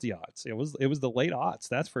boy, it was the aughts. It was the late aughts,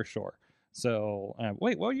 that's for sure. So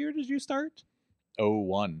wait, what year did you start?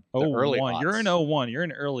 01. Early aughts. You're in 01. You're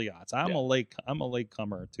in early aughts. I'm a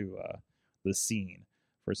latecomer to the scene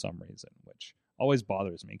for some reason, which always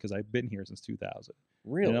bothers me because I've been here since 2000.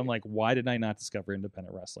 Really? And I'm like, why did I not discover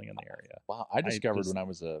independent wrestling in the area? Wow, I discovered when I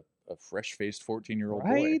was a fresh-faced 14-year-old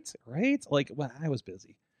boy. Right? Like, well, I was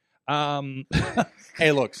busy.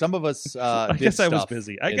 Hey, look, some of us I guess I was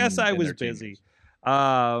busy.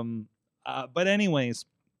 But anyways,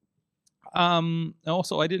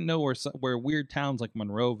 also I didn't know where weird towns like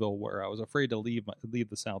Monroeville were. I was afraid to leave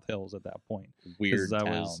the South Hills at that point. Weird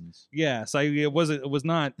towns. It was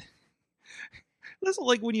not. Listen,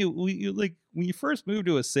 like when you first move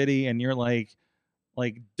to a city and you're like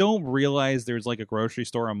don't realize there's like a grocery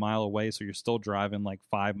store a mile away, so you're still driving like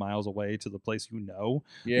 5 miles away to the place that's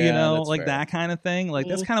like fair. That kind of thing. Like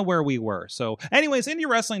that's kind of where we were. So anyways,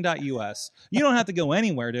 IndieWrestling.us. You don't have to go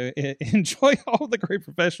anywhere to enjoy all the great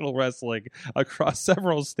professional wrestling across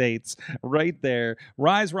several states right there.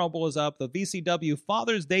 Rise Rumble is up. The VCW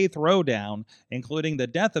Father's Day Throwdown, including the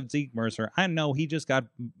death of Zeke Mercer. I know he just got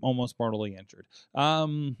almost mortally injured.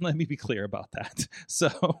 Let me be clear about that.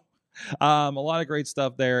 So a lot of great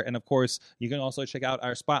stuff there. And of course, you can also check out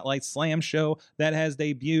our Spotlight Slam show that has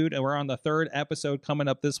debuted, and we're on the 3rd episode coming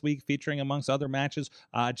up this week, featuring amongst other matches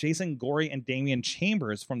Jason Gorey and Damian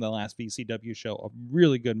Chambers from the last VCW show. A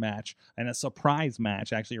really good match and a surprise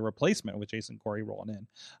match, actually a replacement with Jason Gorey rolling in.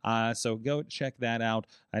 So go check that out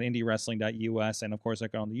at IndieWrestling.us, and of course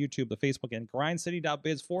check out on the YouTube, the Facebook, and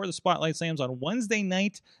GrindCity.biz for the Spotlight Slams on Wednesday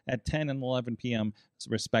night at 10 and 11 p.m.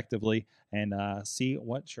 respectively, and see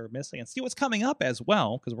what you're missing and see what's coming up as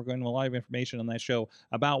well, because we're going to a lot of information on that show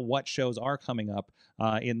about what shows are coming up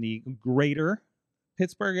in the greater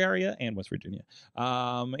Pittsburgh area and West Virginia.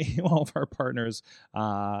 All of our partners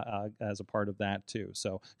as a part of that too.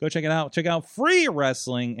 So go check it out. Check out Free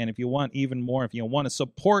Wrestling, and if you want even more, if you want to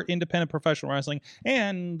support independent professional wrestling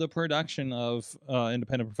and the production of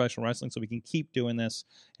independent professional wrestling, so we can keep doing this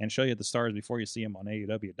and show you the stars before you see them on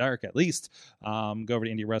AEW Dark, at least, go over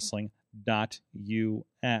to IndieWrestling.us.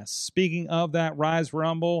 Speaking of that Rise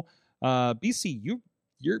Rumble, BC,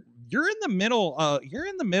 you're in the middle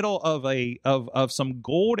of some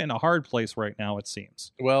gold and a hard place right now, it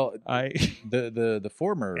seems. Well, the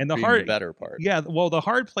former and the being hard the better part. Yeah, well, the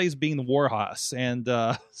hard place being the Warhorse, and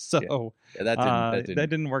so that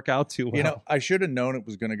didn't work out too well. You know, I should have known it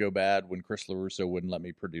was going to go bad when Chris LaRusso wouldn't let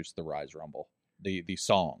me produce the Rise Rumble, the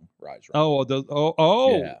song Rise Rumble.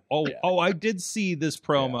 I did see this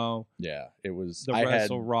promo. Yeah, it was the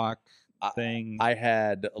Wrestle Rock thing. I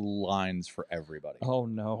had lines for everybody. Oh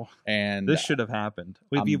no! And this should have happened.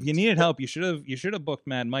 If you needed help, you should have booked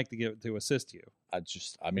Mad Mike to assist you.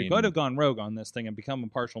 You could have gone rogue on this thing and become a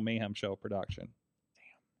partial Mayhem Show production.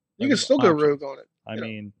 Damn, you can still go rogue on it.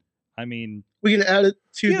 I mean, we can add it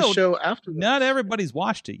to the show after. Not everybody's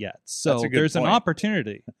watched it yet, so there's an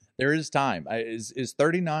opportunity. There is time. Is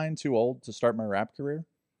 39 too old to start my rap career?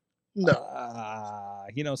 No.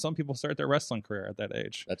 Some people start their wrestling career at that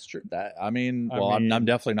age. That's true. I'm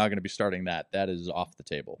definitely not going to be starting that. That is off the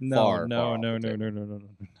table. No. I'm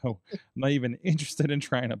not even interested in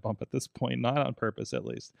trying to bump at this point. Not on purpose, at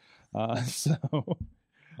least. Knowing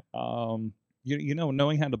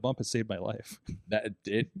how to bump has saved my life. I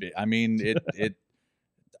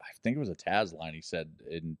think it was a Taz line he said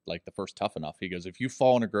in like the first Tough Enough. He goes, "If you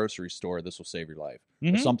fall in a grocery store, this will save your life,"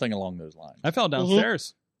 or something along those lines. I fell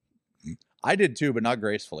downstairs. I did too, but not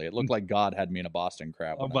gracefully. It looked like God had me in a Boston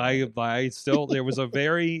Crab. There was a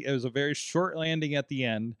very short landing at the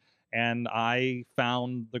end, and I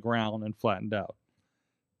found the ground and flattened out.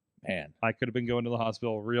 Man, I could have been going to the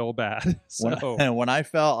hospital real bad. So when I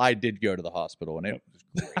fell, I did go to the hospital, and it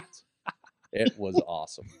was great. It was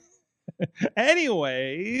awesome.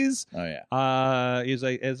 Anyways,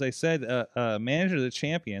 as I said, manager of the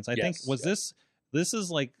champions. I think this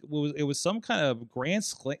is like it was some kind of grand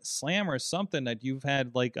slam or something that you've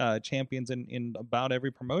had like champions in about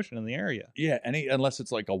every promotion in the area. Yeah, unless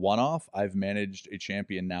it's like a one-off, I've managed a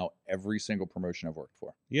champion now every single promotion I've worked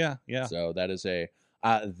for. Yeah. So that is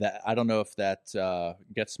I don't know if that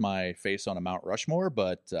gets my face on a Mount Rushmore,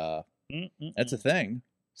 but that's a thing.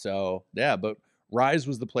 So yeah, but Rise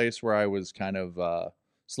was the place where I was kind of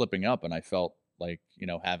slipping up, and I felt like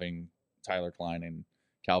having Tyler Klein and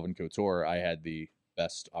Calvin Couture, I had the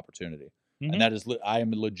best opportunity. And that is, I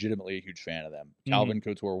am legitimately a huge fan of them. Calvin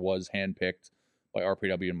Couture was handpicked by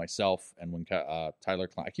RPW and myself, and when Tyler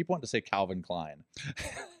Klein, I keep wanting to say Calvin Klein.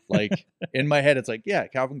 Like, in my head, it's like, yeah,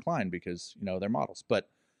 Calvin Klein, because, they're models. But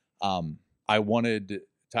I wanted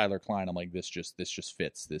Tyler Klein. I'm like, this just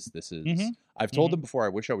fits. This is, I've told them before, I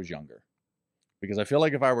wish I was younger. Because I feel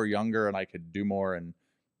like if I were younger and I could do more and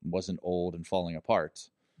wasn't old and falling apart,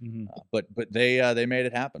 but they made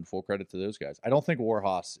it happen. Full credit to those guys. I don't think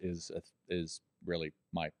Warhorse is really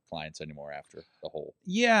my clients anymore after the whole.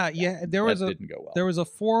 Yeah. Didn't go well. There was a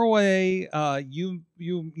 4-way. You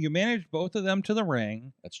managed both of them to the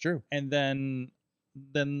ring. That's true. And then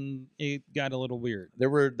it got a little weird. There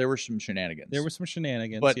were some shenanigans. But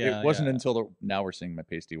it wasn't until now we're seeing my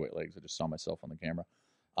pasty white legs. I just saw myself on the camera.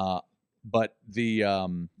 But the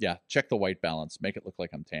check the white balance, make it look like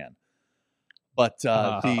I'm tan. But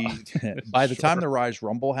by the time the Rise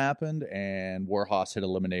Rumble happened and Warhorse had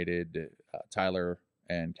eliminated Tyler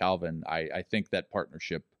and Calvin, I think that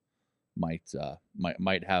partnership might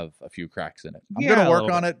have a few cracks in it. I'm going to work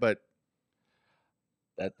on it, but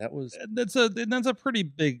that's a pretty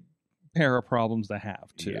big pair of problems to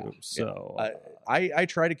have too. Yeah, so I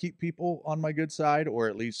try to keep people on my good side, or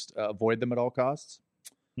at least avoid them at all costs.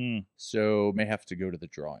 So may have to go to the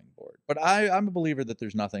drawing board. But I'm a believer that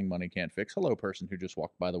there's nothing money can't fix. Hello, person who just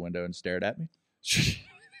walked by the window and stared at me.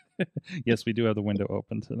 Yes, we do have the window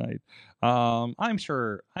open tonight. I'm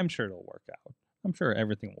sure it'll work out. I'm sure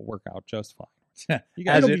everything will work out just fine.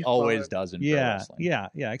 As it always does in pro wrestling. Yeah,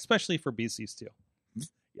 especially for BC Steel.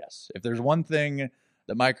 Yes. If there's one thing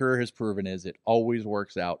that my career has proven is it always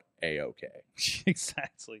works out A-okay.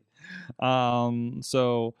 Exactly.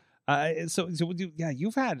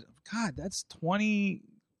 You've had, God, that's 20,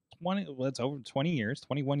 well, that's over 20 years,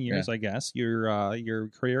 21 years, I guess. Your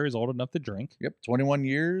career is old enough to drink. Yep. 21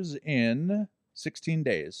 years in 16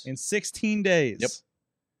 days. In 16 days. Yep.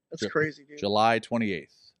 That's crazy, dude. July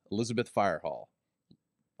 28th, Elizabeth Fire Hall.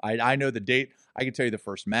 I know the date. I can tell you the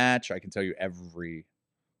first match. I can tell you every.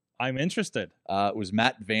 I'm interested. It was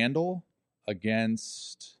Matt Vandal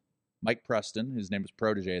against Mike Preston. His name was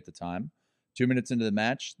Protege at the time. 2 minutes into the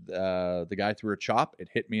match, the guy threw a chop. It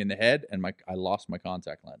hit me in the head, and I lost my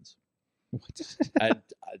contact lens.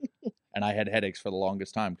 And I had headaches for the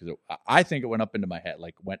longest time because I think it went up into my head,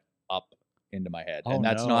 went up into my head. And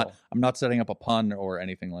that's not. I'm not setting up a pun or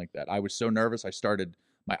anything like that. I was so nervous.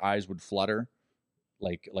 My eyes would flutter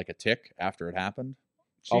like a tick after it happened.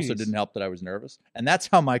 Also didn't help that I was nervous. And that's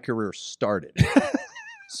how my career started.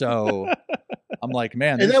 So I'm like,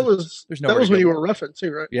 man, And that was when you were roughing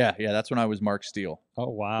too, right? Yeah, that's when I was Mark Steele. Oh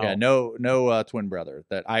wow. Yeah, no twin brother.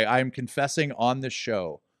 That I'm confessing on this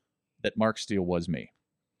show that Mark Steele was me.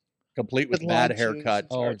 Complete with bad haircut.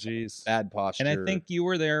 Oh jeez. Bad posture. And I think you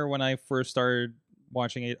were there when I first started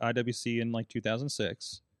watching IWC in like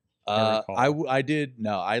 2006. I did.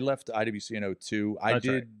 No, I left IWC in 2002. I That's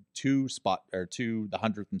did right. two the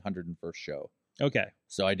 100th and 101st show. Okay.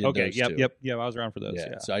 So I did those two. Yep. I was around for those.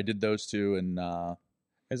 Yeah. So I did those two, and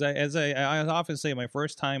As I often say, my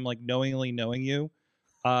first time like knowingly knowing you,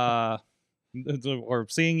 or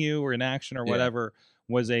seeing you or in action or whatever,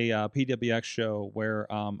 was a PWX show where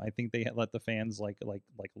I think they had let the fans like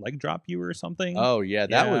leg drop you or something. Oh yeah,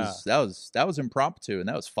 that was impromptu, and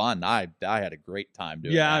that was fun. I had a great time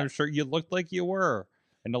doing that. I'm sure you looked like you were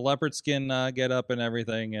in the leopard skin get up and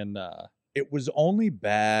everything, and it was only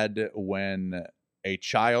bad when a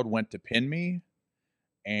child went to pin me,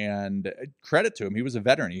 and credit to him, he was a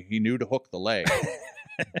veteran. He knew to hook the leg,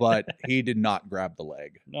 but he did not grab the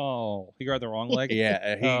leg. No, he grabbed the wrong leg.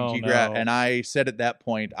 Yeah, he grabbed, and I said at that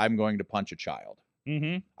point, I'm going to punch a child.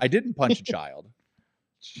 Mm-hmm. I didn't punch a child,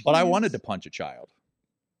 but I wanted to punch a child,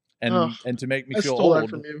 and to make me feel stole old. that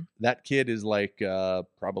from you. That kid is like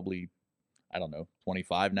probably, I don't know,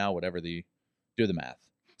 25 now. Whatever do the math.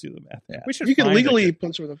 Yeah. We should. You can find legally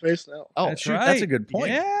punch him in the face now. Oh, That's shoot, right. that's a good point.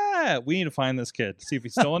 Yeah, we need to find this kid, see if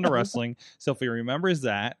he's still into wrestling, so if he remembers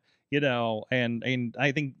that, and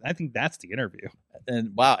I think that's the interview.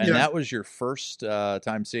 And wow, and that was your first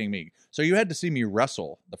time seeing me. So you had to see me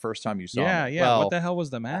wrestle the first time you saw me. Yeah. Well, What the hell was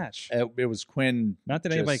the match? It was Quinn. Not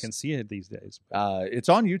that anybody can see it these days. It's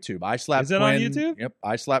on YouTube. I slapped. Is it Quinn. on YouTube? Yep.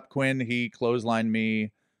 I slapped Quinn. He clotheslined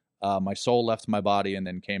me. My soul left my body and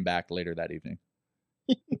then came back later that evening.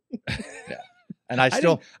 Yeah. And I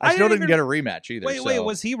still didn't get a rematch either. Wait,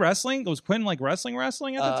 was he wrestling? Was Quinn like wrestling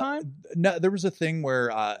at the time? No, there was a thing where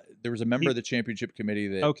there was a member of the championship committee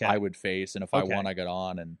that I would face, and if I won, I got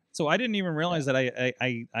on. And so I didn't even realize that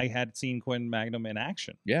I had seen Quinn Magnum in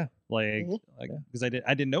action. Yeah, because I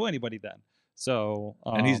didn't know anybody then. So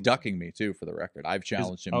and he's ducking me too, for the record. I've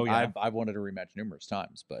challenged him. Oh, yeah. I've wanted a rematch numerous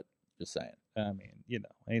times, but just saying. I mean,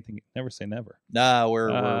 anything. Never say never. Nah, we're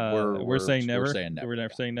saying never. We're saying never. We're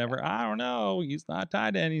never saying never. I don't know. He's not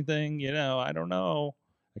tied to anything. I don't know.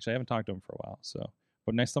 Actually, I haven't talked to him for a while. So,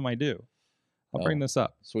 but next time I do, I'll bring this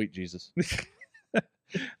up. Sweet Jesus.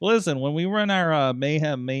 Listen, when we run our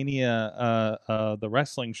Mayhem Mania, the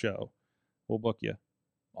wrestling show, we'll book you.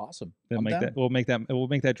 Awesome. We'll make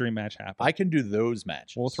that dream match happen. I can do those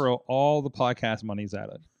matches. We'll throw all the podcast monies at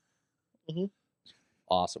it. Mm-hmm.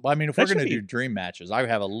 Awesome. Well, I mean, if we're going to do dream matches, I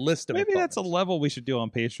have a list of maybe opponents. That's a level we should do on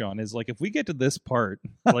Patreon, is like if we get to this part,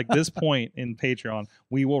 like this point in Patreon,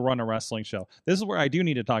 we will run a wrestling show. This is where I do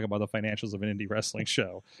need to talk about the financials of an indie wrestling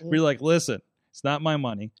show. We're like, listen, it's not my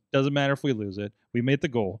money. Doesn't matter if we lose it. We made the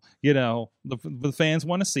goal. The fans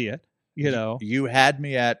want to see it. You had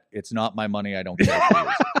me at, it's not my money. I don't care if you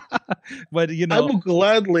lose it. But I will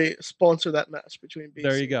gladly sponsor that match between BC.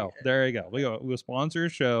 There you go. We'll sponsor a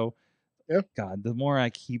show. Yeah. God, the more I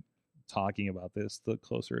keep talking about this, the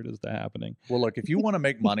closer it is to happening. Well, look, if you want to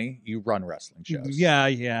make money, you run wrestling shows.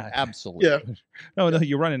 Yeah. Absolutely. Yeah. No,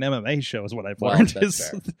 you run an MMA show is what I've Well, learned.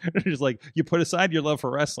 that's It's like you put aside your love for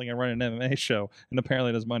wrestling and run an MMA show, and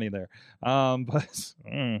apparently there's money there.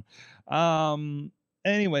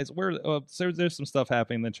 Anyways, there's some stuff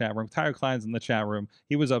happening in the chat room. Tyler Klein's in the chat room.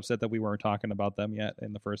 He was upset that we weren't talking about them yet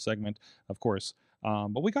in the first segment, of course.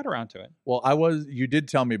 But we got around to it. Well, you did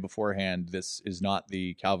tell me beforehand this is not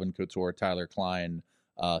the Calvin Couture, Tyler Klein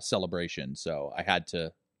celebration, so I had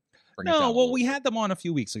to bring it down. No, well, we had them on a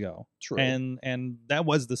few weeks ago. True. And that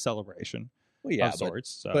was the celebration. Well, yeah, of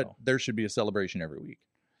sorts. but there should be a celebration every week.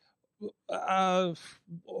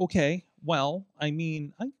 Okay. Well, I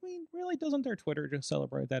mean, really, doesn't their Twitter just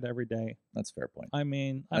celebrate that every day? That's a fair point.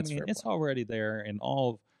 It's already there in all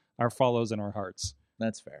of our follows in our hearts.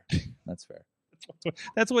 That's fair. That's fair.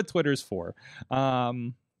 That's what Twitter's for.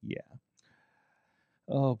 Yeah.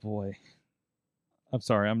 Oh boy. I'm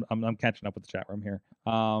sorry. I'm catching up with the chat room here.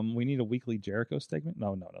 We need a weekly Jericho segment.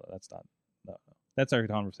 No, that's not. No. That's our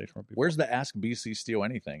conversation with people. Where's the Ask BC Steele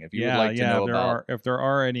anything? If you would like to know if there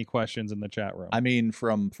are any questions in the chat room. I mean,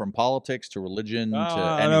 from politics to religion to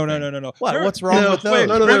anything. No. What's wrong with those?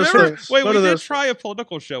 None of those things. Wait, None we of did those try a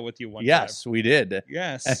political show with you one time. Yes, we did.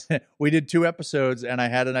 Yes. We did 2 episodes, and I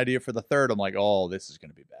had an idea for the third. I'm like, oh, this is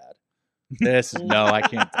going to be bad. No, I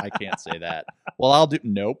can't say that. Well,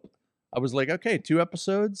 nope. I was like, okay, 2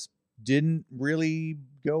 episodes didn't really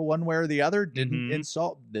go one way or the other. Didn't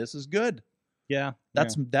insult. This is good. Yeah,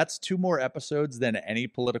 That's 2 more episodes than any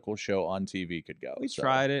political show on TV could go. We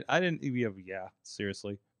tried it. I didn't. Yeah,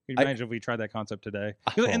 seriously. Can you imagine if we tried that concept today?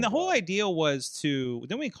 And the whole idea was to.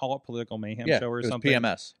 Didn't we call it Political Mayhem Show or something?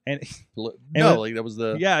 PMS. And that was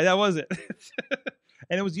the. Yeah, that was it.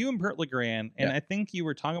 And it was you and Bert LeGrand, and I think you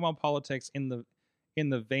were talking about politics in the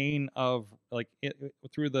vein of like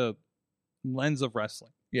through the lens of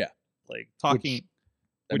wrestling. Yeah, like talking.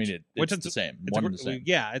 It's the same. One and the same.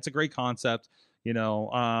 Yeah, it's a great concept, and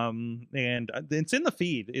it's in the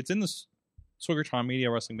feed. It's in the Sorgatron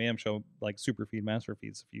Media Wrestling Mayhem Show, like super feed, master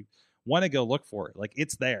feeds. If you want to go look for it, like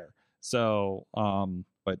it's there. So,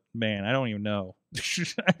 but man, I don't even know.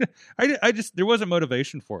 I just there wasn't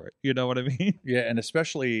motivation for it. You know what I mean? Yeah, and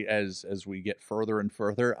especially as we get further and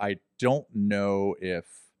further, I don't know if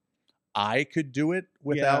I could do it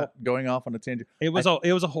without going off on a tangent. It was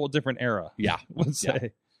a whole different era. Yeah, let's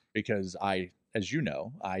say, because as you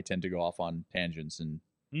know, I tend to go off on tangents and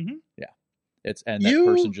mm-hmm. That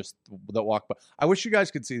person just that walked by. I wish you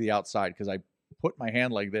guys could see the outside because I put my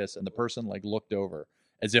hand like this and the person like looked over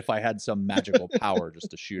as if I had some magical power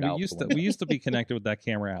just to shoot out. We used to be connected with that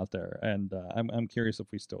camera out there, and I'm curious if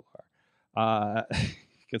we still are,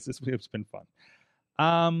 because it's been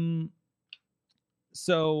fun.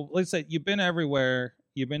 So let's say you've been everywhere.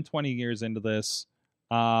 You've been 20 years into this.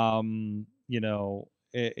 You know,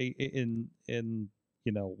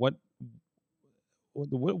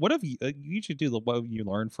 what have you should do what you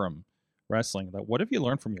learned from wrestling? What have you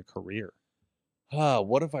learned from your career?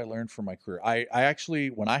 What have I learned from my career? I actually,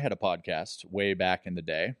 when I had a podcast way back in the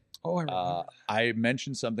day, I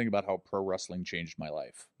mentioned something about how pro wrestling changed my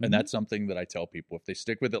life. Mm-hmm. And that's something that I tell people. If they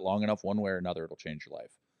stick with it long enough, one way or another, it'll change your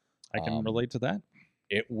life. I can relate to that.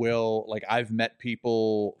 It will. Like, I've met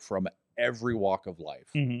people from every walk of life.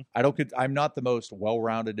 Mm-hmm. I'm not the most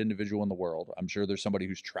well-rounded individual in the world. I'm sure there's somebody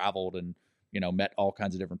who's traveled and, met all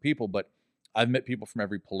kinds of different people, but I've met people from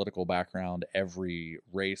every political background, every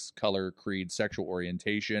race, color, creed, sexual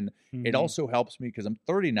orientation. Mm-hmm. It also helps me because I'm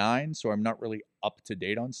 39, so I'm not really up to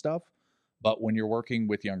date on stuff. But when you're working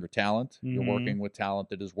with younger talent, mm-hmm. you're working with talent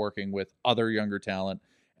that is working with other younger talent,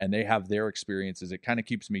 and they have their experiences. It kind of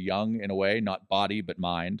keeps me young in a way, not body, but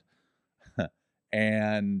mind.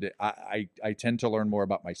 And I tend to learn more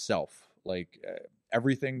about myself. Like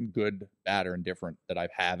everything good, bad, or indifferent that I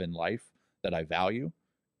have in life that I value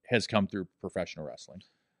has come through professional wrestling.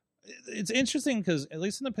 It's interesting because at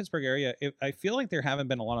least in the Pittsburgh area, I feel like there haven't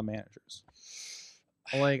been a lot of managers,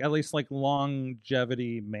 like at least like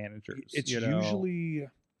longevity managers. It's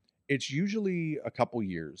usually a couple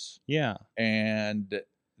years. Yeah, and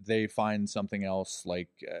they find something else like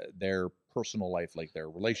their personal life, like their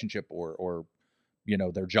relationship or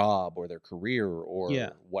their job or their career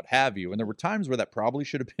or what have you. And there were times where that probably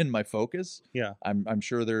should have been my focus. Yeah, I'm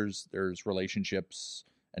sure there's relationships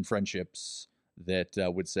and friendships that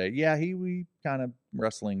would say, we kind of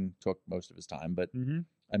wrestling took most of his time, but mm-hmm.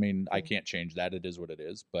 I mean, I can't change that. It is what it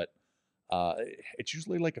is. But it's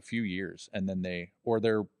usually like a few years, and then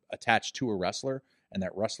they're attached to a wrestler, and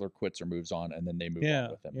that wrestler quits or moves on, and then they move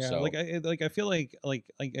on with them. Yeah, so I feel like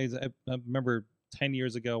I remember 10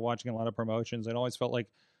 years ago watching a lot of promotions, it always felt like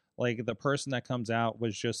the person that comes out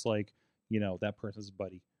was just like, that person's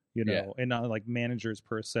buddy, and not like managers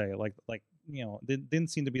per se. They didn't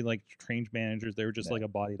seem to be like trained managers. They were just like a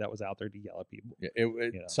body that was out there to yell at people.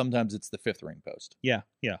 Yeah, sometimes it's the fifth ring post. Yeah.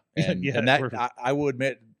 And, and that I will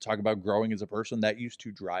admit, talk about growing as a person, that used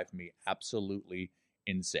to drive me absolutely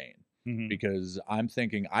insane. Mm-hmm. Because I'm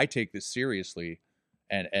thinking I take this seriously,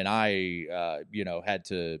 and I had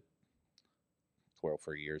to twirl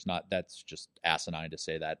for years. Not that's just asinine to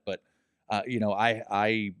say that, but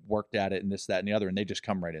I worked at it and this, that, and the other, and they just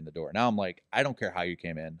come right in the door. Now I'm like, I don't care how you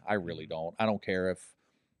came in. I really don't. I don't care if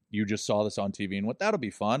you just saw this on TV and what that'll be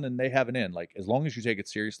fun and they have an in. Like, as long as you take it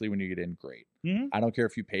seriously when you get in, great. Mm-hmm. I don't care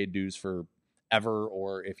if you paid dues for ever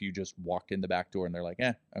or if you just walked in the back door and they're like,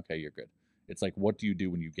 okay, you're good. It's like, what do you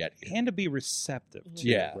do when you get here? And to be receptive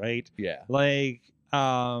to right? Yeah. Like,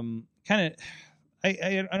 kind of,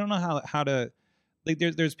 I don't know how to, like,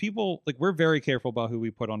 there's people, like, we're very careful about who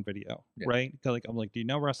we put on video, right? Like, I'm like, do you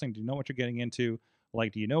know wrestling? Do you know what you're getting into?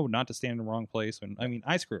 Like, do you know not to stand in the wrong place? And I mean,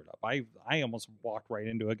 I screwed up. I almost walked right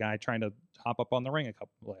into a guy trying to hop up on the ring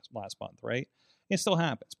last month, right? It still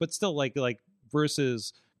happens, but still, like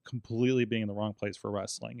versus completely being in the wrong place for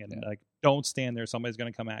wrestling and like, don't stand there, somebody's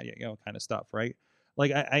going to come at you, kind of stuff, right?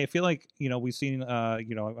 Like, I feel like, we've seen,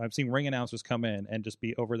 I've seen ring announcers come in and just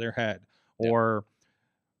be over their head or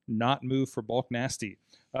not move for bulk nasty.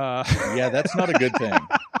 Yeah, that's not a good thing.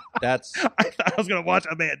 That's I thought I was gonna watch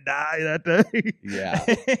a man die that day. Yeah.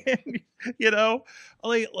 And, you know,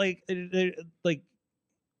 like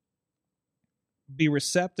be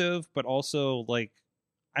receptive, but also like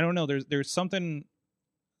I don't know. There's something.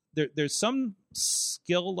 There's some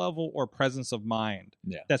skill level or presence of mind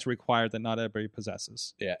that's required that not everybody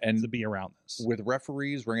possesses. Yeah, and to be around this with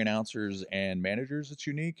referees, ring announcers, and managers, it's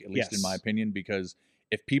unique, at least in my opinion, because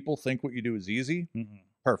if people think what you do is easy,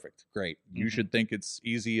 perfect, great. You should think it's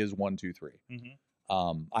easy as 1, 2, 3.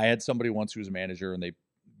 I had somebody once who was a manager, and they,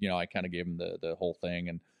 I kind of gave them the whole thing,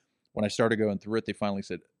 and when I started going through it, they finally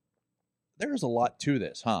said, "There's a lot to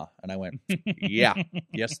this, huh?" And I went, "Yeah,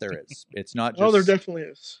 yes, there is. It's not just." Oh, there definitely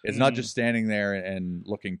is. It's not just standing there and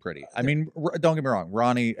looking pretty. I mean, don't get me wrong.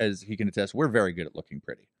 Ronnie, as he can attest, we're very good at looking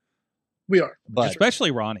pretty. We are, but especially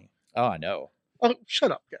Ronnie. Oh, I know. Oh,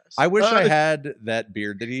 shut up, guys! I wish I had that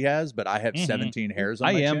beard that he has, but I have 17 hairs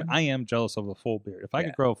on my chin. I am jealous of the full beard. If I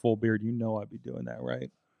could grow a full beard, I'd be doing that, right?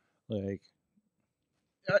 Like,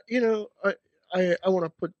 I want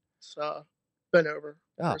to put Ben over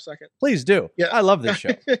for a second. Please do. Yeah, I love this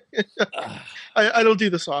show. I don't do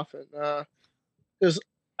this often because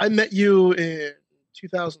I met you in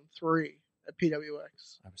 2003 at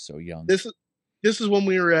PWX. I was so young. This is when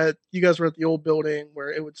you guys were at the old building where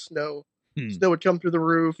it would snow. Snow would come through the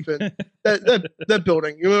roof, and that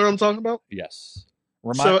building. You know what I'm talking about? Yes.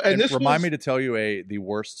 Remind me to tell you the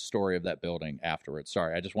worst story of that building afterwards.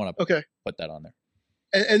 Sorry, I just want to put that on there.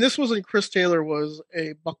 And this was when Chris Taylor was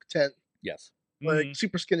a $110. Yes. Like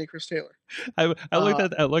super skinny Chris Taylor. I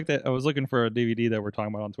was looking for a DVD that we're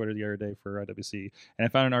talking about on Twitter the other day for IWC, and I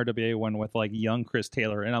found an RWA one with like young Chris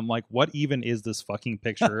Taylor, and I'm like, what even is this fucking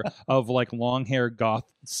picture of like long hair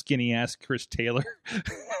goth skinny ass Chris Taylor?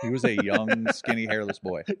 He was a young skinny hairless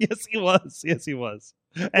boy. Yes, he was. Anyways,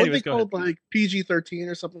 what they called like PG-13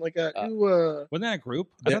 or something like that. Wasn't that a group?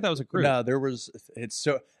 I thought that was a group. No, there was.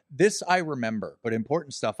 This I remember, but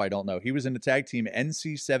important stuff I don't know. He was in the tag team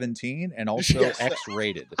NC-17 and also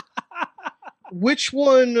X-rated. Which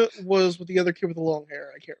one was with the other kid with the long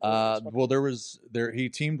hair? I can't remember. Well, he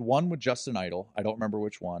teamed one with Justin Idol. I don't remember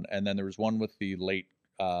which one. And then there was one with the late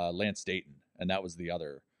Lance Dayton, and that was the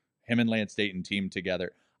other. Him and Lance Dayton teamed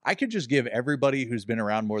together. I could just give everybody who's been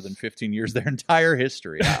around more than 15 years their entire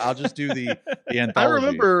history. I'll just do the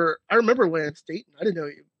anthology. I remember Lance Dayton. I didn't know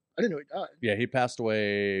he died. Yeah, he passed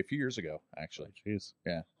away a few years ago, actually. Jeez.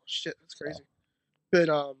 Yeah. Shit, that's crazy. So.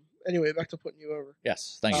 But anyway, back to putting you over.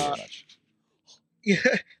 Yes, thank you very much. Yeah,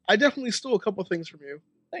 I definitely stole a couple things from you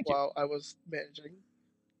while I was managing.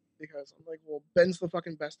 Because I'm like, well, Ben's the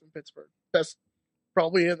fucking best in Pittsburgh. Best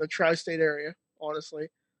probably in the tri-state area, honestly.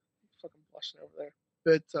 I'm fucking blushing over there.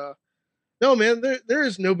 But no, man, there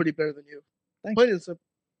is nobody better than you. Plain and simple.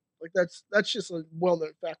 Like that's just a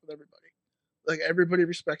well-known fact with everybody. Like everybody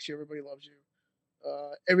respects you, everybody loves you.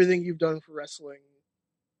 Everything you've done for wrestling,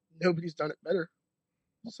 nobody's done it better.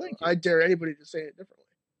 Well, so I dare anybody to say it differently.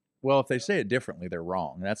 Well, if they say it differently, they're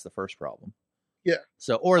wrong. That's the first problem. Yeah.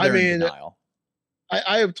 So, or they're in denial.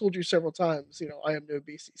 I have told you several times, I am no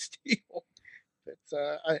BC Steel.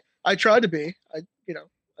 But I tried to be. I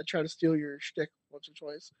tried to steal your shtick once or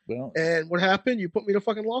twice. Well, and what happened? You put me in a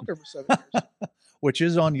fucking locker for 7 years. Which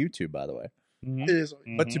is on YouTube, by the way. Mm-hmm. It is on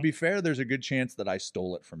YouTube. But to be fair, there's a good chance that I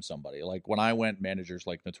stole it from somebody. Like when I went, managers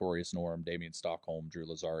like Notorious Norm, Damian Stockholm, Drew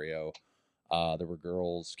Lazario. There were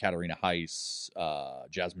girls, Katarina Heiss,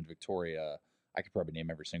 Jasmine Victoria. I could probably name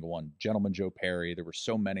every single one. Gentleman Joe Perry. There were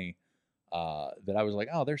so many that I was like,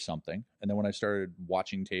 oh, there's something. And then when I started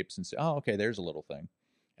watching tapes and say, oh, okay, there's a little thing.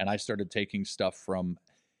 And I started taking stuff from,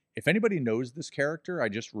 if anybody knows this character, I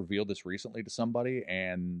just revealed this recently to somebody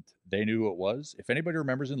and they knew who it was. If anybody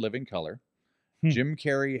remembers in Living Color, Jim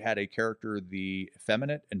Carrey had a character, the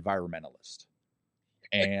effeminate environmentalist.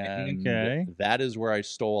 And that is where I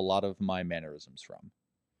stole a lot of my mannerisms from.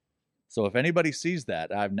 So if anybody sees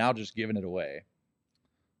that, I've now just given it away.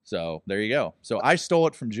 So there you go. So I stole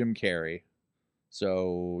it from Jim Carrey.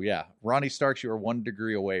 So yeah, Ronnie Starks, you are 1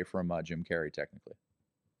 degree away from Jim Carrey, technically.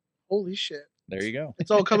 Holy shit. There you go. It's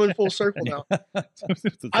all coming full circle now.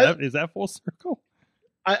 Is that full circle?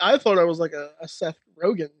 I thought I was like a Seth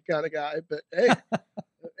Rogen kind of guy, but hey,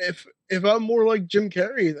 if I'm more like Jim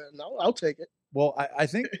Carrey, then I'll take it. Well, I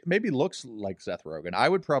think maybe looks like Seth Rogen.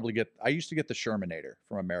 I used to get the Shermanator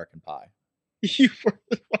from American Pie. You were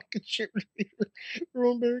the fucking Shermanator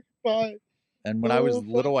from American Pie. And when I was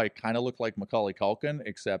little, I kind of looked like Macaulay Culkin,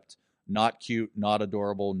 except not cute, not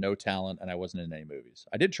adorable, no talent, and I wasn't in any movies.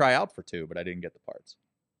 I did try out for 2, but I didn't get the parts.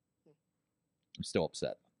 I'm still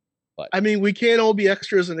upset. But I mean, we can't all be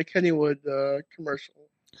extras in a Kennywood commercial.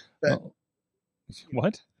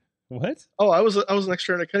 What? What? Oh, I was an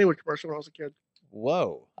extra in a Kennywood commercial when I was a kid.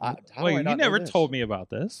 Whoa! How do Wait, I you not know never this? told me about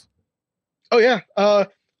this. Oh yeah.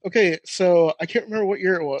 Okay, so I can't remember what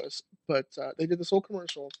year it was, but they did this whole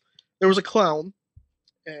commercial. There was a clown,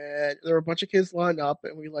 and there were a bunch of kids lined up,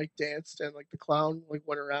 and we like danced, and like the clown like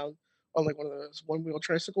went around on like one of those one wheel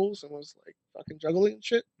tricycles and was like fucking juggling and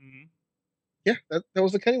shit. Mm-hmm. Yeah, that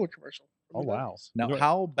was the Kennywood commercial. Oh wow! Now,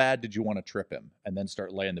 how bad did you want to trip him and then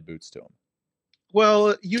start laying the boots to him?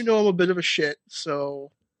 Well, you know I'm a bit of a shit,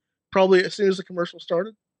 so probably as soon as the commercial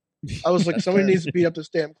started, I was like, somebody needs to beat up this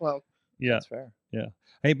damn clown. Yeah, That's fair. Yeah.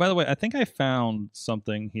 Hey, by the way, I think I found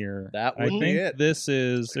something here. That I would be think it.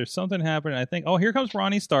 there's something happening. I think, here comes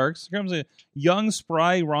Ronnie Starks. Here comes a young,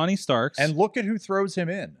 spry Ronnie Starks. And look at who throws him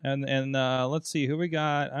in. And let's see who we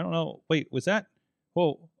got. I don't know. Wait, was that?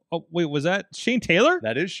 Whoa. Oh, wait, was that Shane Taylor?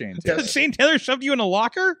 That is Shane Taylor. Shane Taylor shoved you in a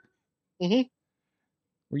locker? Mm-hmm.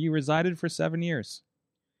 Where you resided for 7 years.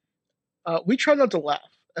 We try not to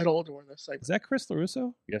laugh at all during this segment. Is that Chris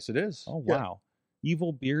LaRusso? Yes, it is. Oh, Yeah. wow.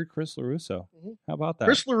 Evil beard Chris LaRusso. Mhm. How about that?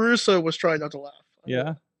 Chris LaRusso was trying not to laugh.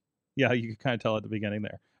 Yeah. Yeah, you can kind of tell at the beginning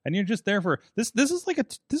there. And you're just there for this is like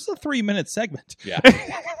this is a 3-minute segment. Yeah.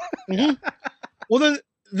 Mhm. Well, then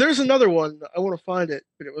there's another one. I want to find it,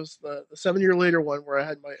 but it was the 7 year later one where I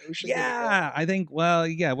had my ocean. Yeah, I think. Well,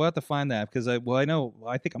 yeah, we'll have to find that because I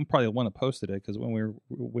think I'm probably the one that posted it because when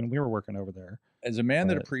we were working over there. As a man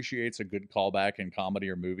that But- appreciates a good callback in comedy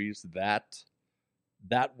or movies, that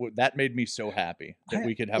made me so happy that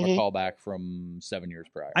we could have a callback from 7 years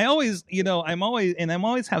prior. I always, I'm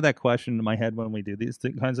always have that question in my head when we do these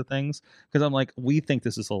kinds of things because I'm like, we think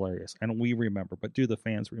this is hilarious and we remember, but do the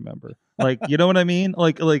fans remember? Like, you know what I mean?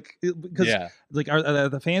 Because yeah. like, are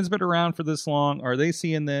the fans been around for this long? Are they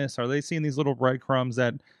seeing this? Are they seeing these little breadcrumbs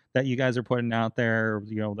that you guys are putting out there?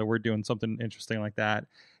 That we're doing something interesting like that.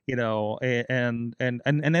 And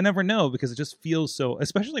I never know because it just feels so,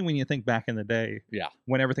 especially when you think back in the day,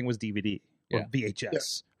 when everything was DVD or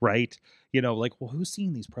VHS, right? Like, well, who's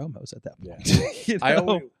seeing these promos at that point? I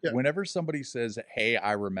always, whenever somebody says, "Hey,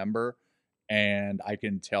 I remember," and I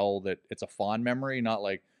can tell that it's a fond memory, not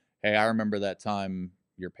like, "Hey, I remember that time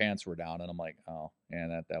your pants were down," and I'm like, "Oh,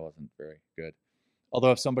 yeah, that wasn't very good."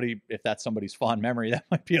 Although if that's somebody's fond memory, that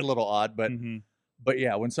might be a little odd, but. Mm-hmm. But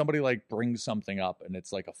yeah, when somebody like brings something up and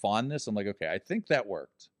it's like a fondness, I'm like, okay, I think that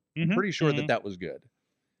worked. I'm pretty sure that was good.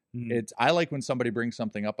 Mm-hmm. I like when somebody brings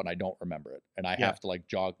something up and I don't remember it, and I have to like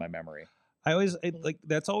jog my memory. I always like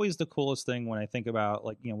that's always the coolest thing when I think about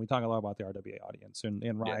we talk a lot about the RWA audience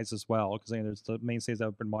and Rise as well because there's the mainstays that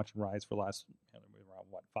have been watching Rise for the last around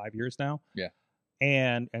 5 years now. Yeah.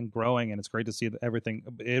 And growing, and it's great to see everything.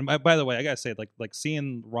 And by the way, I gotta say, like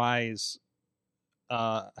seeing Rise.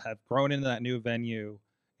 Have grown into that new venue,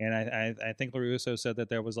 and I think LaRusso said that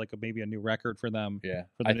there was like maybe a new record for them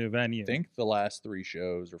for the new venue. I think the last 3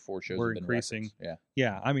 shows or 4 shows were have been increasing. Records.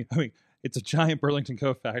 Yeah. I mean, it's a giant Burlington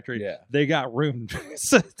Coat factory. Yeah, they got room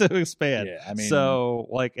to expand. Yeah, I mean, so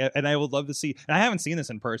like, and I would love to see. And I haven't seen this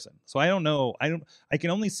in person, so I don't know. I can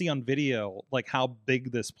only see on video like how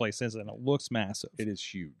big this place is, and it looks massive. It is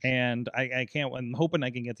huge, and I can't. I'm hoping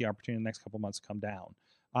I can get the opportunity in the next couple months to come down.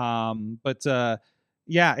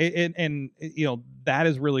 Yeah, that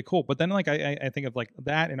is really cool. But then, like, I think of like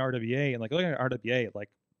that in RWA, and like looking at RWA, like,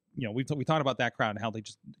 we talked about that crowd and how they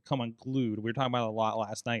just come unglued. We were talking about it a lot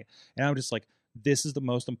last night, and I'm just like, this is the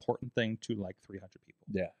most important thing to like 300 people.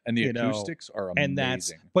 Yeah, and the acoustics are amazing. And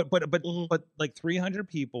that's but like 300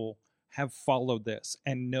 people have followed this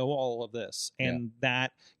and know all of this, and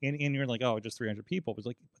that, and you're like, oh, just 300 people. It's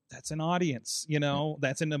like, that's an audience,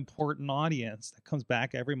 that's an important audience that comes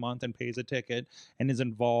back every month and pays a ticket and is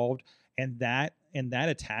involved, and that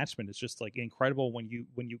attachment is just like incredible when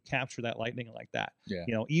you capture that lightning like that.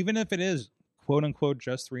 Even if it is quote unquote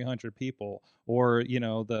just 300 people, or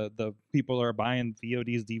the people that are buying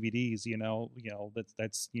VODs, DVDs,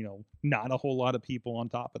 that's not a whole lot of people on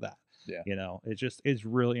top of that. It's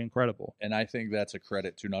really incredible. And I think that's a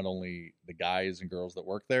credit to not only the guys and girls that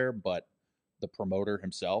work there, but the promoter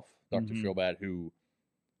himself, Dr. Feelbad, who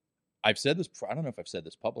I've said this before. I don't know if I've said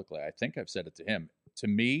this publicly. I think I've said it to him. To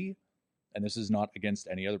me, and this is not against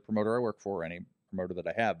any other promoter I work for or any promoter that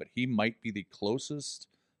I have, but he might be the closest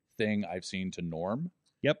thing I've seen to Norm.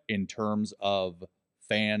 Yep. In terms of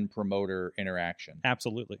fan promoter interaction.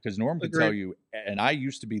 Absolutely. Because Norm could tell you, and I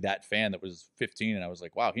used to be that fan that was 15, and I was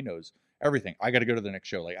like, wow, he knows everything. I got to go to the next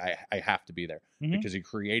show. Like I have to be there because he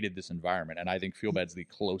created this environment, and I think Feelbad's the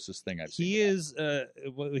closest thing I've seen. He is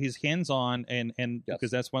he's hands-on, and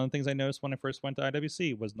because that's one of the things I noticed when I first went to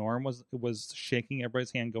IWC was Norm was shaking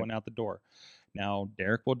everybody's hand going out the door. Now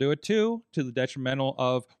Derek will do it too, to the detrimental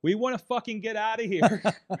of, we want to fucking get out of here.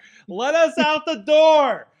 Let us out the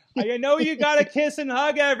door. I know you got to kiss and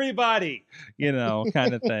hug everybody,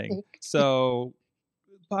 kind of thing. So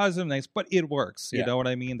positive, nice, but it works. You know what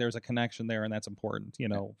I mean? There's a connection there, and that's important.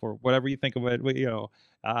 For whatever you think of it,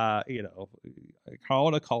 call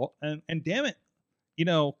it a cult, and damn it,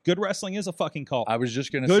 good wrestling is a fucking cult. I was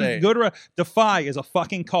just gonna say, Defy is a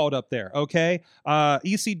fucking cult up there. Okay,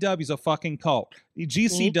 ECW is a fucking cult.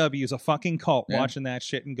 GCW is a fucking cult. Watching that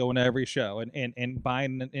shit and going to every show and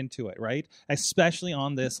buying into it, right? Especially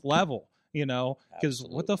on this level. Because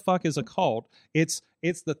what the fuck is a cult? It's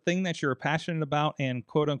the thing that you're passionate about and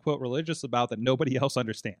quote unquote religious about that nobody else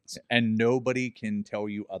understands, and nobody can tell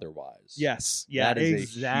you otherwise. Yes, yeah,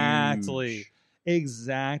 exactly.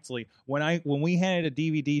 When we handed a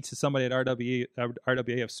DVD to somebody at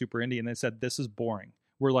RWAF Super Indie and they said, "This is boring,"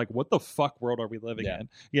 we're like, "What the fuck world are we living in?"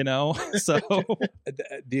 So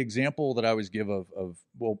the example that I always give of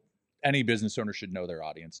any business owner should know their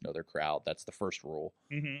audience, know their crowd. That's the first rule.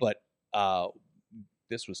 But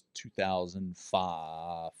this was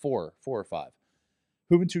 2004 or 5.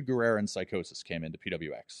 Juventud Guerrera and Psychosis came into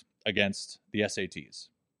PWX against the SATs.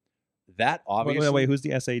 That obviously. Wait, who's the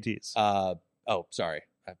SATs? Sorry,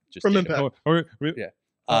 I just from Impact.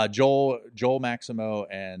 Joel Maximo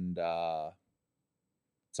and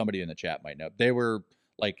somebody in the chat might know. They were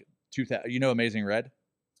like 2000. Amazing Red?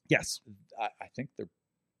 Yes, I think they're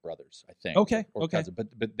brothers, I think. Okay. Cousins, but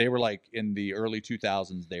they were like in the early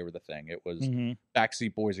 2000s. They were the thing. It was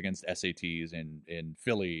Backseat Boys against SATs in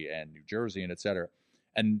Philly and New Jersey and etc.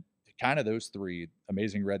 And kind of those three,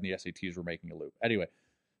 Amazing Red and the SATs, were making a loop. Anyway,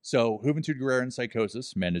 so Juventud Guerrera and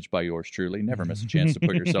Psychosis, managed by yours truly. Never miss a chance to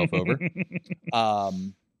put yourself over.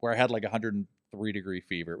 Where I had like 103-degree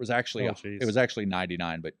fever. It was actually it was actually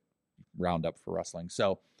 99, but round up for wrestling.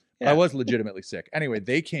 So I was legitimately sick. Anyway,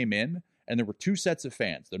 they came in. And there were two sets of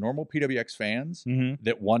fans, the normal PWX fans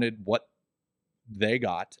that wanted what they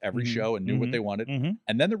got every show and knew what they wanted.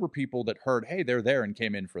 And then there were people that heard, hey, they're there, and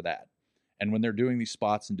came in for that. And when they're doing these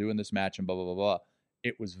spots and doing this match and blah, blah, blah, blah,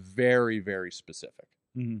 it was very, very specific.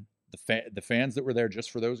 The fans that were there just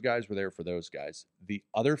for those guys were there for those guys. The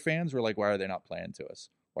other fans were like, why are they not playing to us?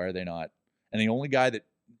 Why are they not? And the only guy that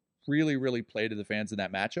really, really played to the fans in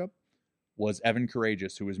that matchup was Evan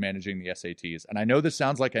Courageous, who was managing the SATs. And I know this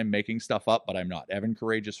sounds like I'm making stuff up, but I'm not. Evan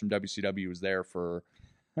Courageous from WCW was there for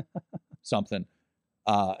something.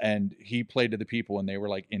 And he played to the people, and they were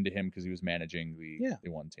like into him because he was managing the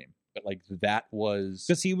one team. But like that was...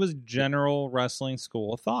 Because he was general wrestling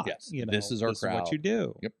school of thought. Yes, this is our crowd. This is what you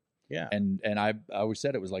do. Yep. Yeah. And I always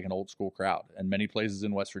said it was like an old school crowd. And many places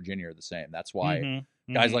in West Virginia are the same. That's why...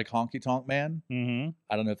 Guys like Honky Tonk Man, I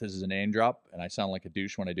don't know if this is a name drop, and I sound like a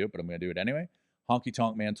douche when I do it, but I'm going to do it anyway. Honky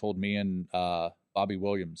Tonk Man told me and Bobby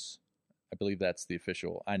Williams, I believe that's the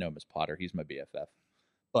official, I know him as Potter, he's my BFF,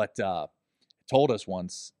 but told us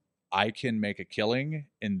once, I can make a killing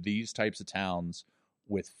in these types of towns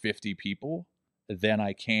with 50 people than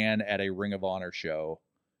I can at a Ring of Honor show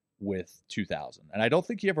with 2,000. And I don't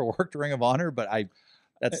think he ever worked Ring of Honor, but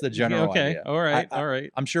that's the general idea. All right.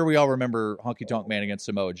 I'm sure we all remember Honky Tonk Man against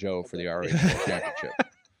Samoa Joe for the ROH Championship.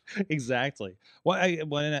 Exactly. Well,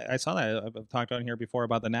 when I saw that, I've talked on here before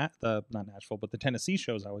about not Nashville, but the Tennessee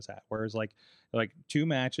shows I was at, where it was like 2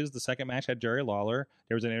 matches. The second match had Jerry Lawler.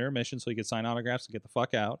 There was an intermission so he could sign autographs and get the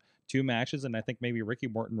fuck out. 2 matches, and I think maybe Ricky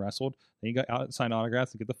Morton wrestled. Then he got out, signed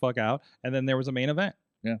autographs and get the fuck out. And then there was a main event.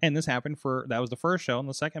 Yeah. And this happened that was the first show, and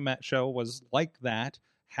the second show was like that.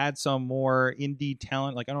 Had some more indie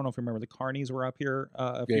talent. Like, I don't know if you remember, the Carnies were up here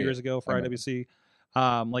a few years ago for IWC.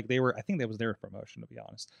 Like they were, I think that was their promotion, to be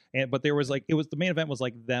honest. But there was the main event was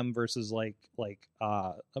like them versus like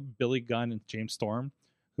Billy Gunn and James Storm,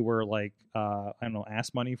 who were like, I don't know,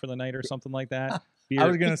 ass money for the night or something like that. I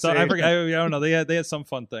was going to say, I don't know. They had some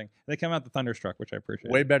fun thing. They came out the Thunderstruck, which I appreciate.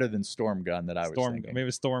 Way better than Storm Gun that I was thinking.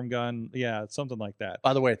 Maybe Storm Gun. Yeah, something like that.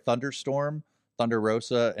 By the way, Thunderstorm, Thunder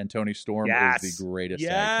Rosa, and Tony Storm is the greatest.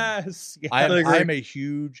 Yes. I'm a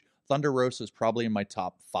huge... Thunder Rosa is probably in my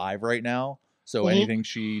top 5 right now. So anything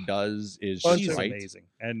she does is she's right. amazing.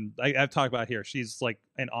 And I've talked about here. She's like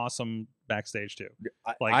an awesome backstage too.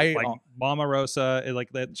 Like Mama Rosa,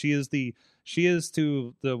 like that. She is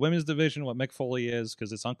to the women's division what Mick Foley is,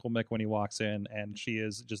 because it's Uncle Mick when he walks in, and she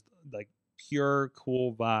is just like pure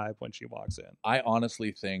cool vibe when she walks in. I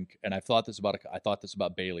honestly think, and I thought this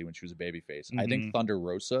about Bailey when she was a babyface. I think Thunder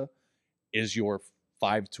Rosa is your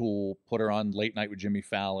 5-tool, put her on Late Night with Jimmy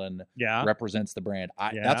Fallon, represents the brand.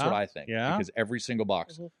 That's what I think. Yeah. Because every single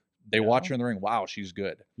box, they watch her in the ring. Wow, she's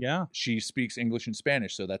good. Yeah. She speaks English and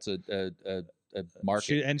Spanish, so that's a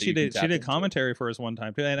market. She did commentary for us one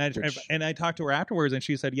time too. And I talked to her afterwards, and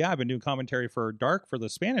she said, "Yeah, I've been doing commentary for Dark for the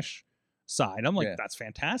Spanish side." I'm like, "That's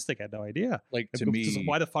fantastic. I had no idea." Like, to me,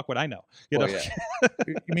 why the fuck would I know? You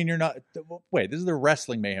mean, you're not? Wait, this is the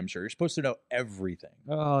Wrestling Mayhem show. You're supposed to know everything.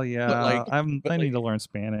 Oh yeah, I need to learn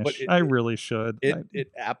Spanish. I really should.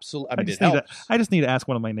 It absolutely. I mean, it helps. I just need to ask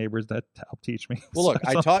one of my neighbors to help teach me. Well, look,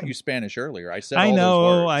 I taught you Spanish earlier. I said I know.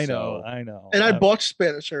 those words, I know. And I bought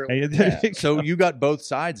Spanish earlier. Yeah. So you got both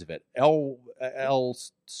sides of it. El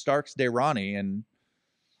Starks de Ronnie, and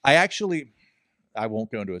I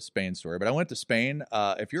won't go into a Spain story, but I went to Spain.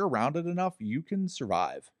 If you're around it enough, you can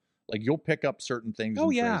survive. Like, you'll pick up certain things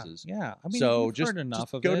and phrases. Yeah. I mean, so just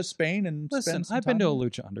enough of go it. to Spain and listen. spend some I've been to time. a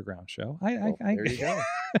Lucha Underground show. There you go.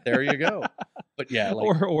 There you go. But yeah,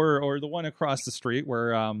 like, or the one across the street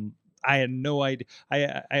where I had no idea.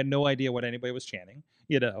 I had no idea what anybody was chanting.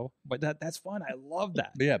 But that's fun. I love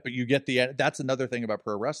that. Yeah, but you get that's another thing about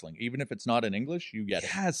pro wrestling. Even if it's not in English, you get it.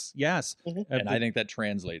 Yes. And I think that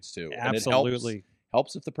translates too. Absolutely. And it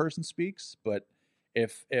helps if the person speaks, but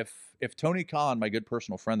if Tony Khan, my good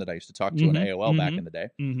personal friend that I used to talk to on AOL back in the day,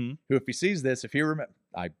 who, if he sees this, if he remember,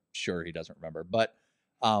 I'm sure he doesn't remember, but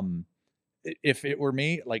if it were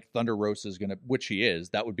me, like, Thunder Rosa is gonna, which he is,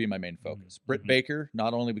 that would be my main focus. Britt Baker,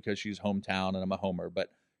 not only because she's hometown and I'm a homer, but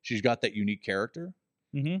she's got that unique character.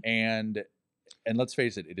 And let's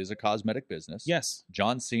face it, it is a cosmetic business. Yes.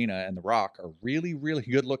 John Cena and The Rock are really, really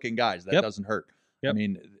good looking guys. That doesn't hurt. I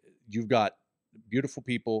mean, you've got beautiful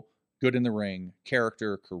people, good in the ring,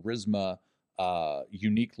 character, charisma,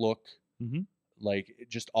 unique look, like,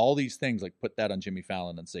 just all these things. Like, put that on Jimmy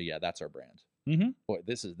Fallon and say, yeah, that's our brand. Boy,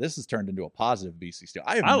 this is turned into a positive BC Steel.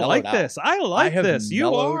 I like this. I like this.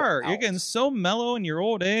 You're getting so mellow in your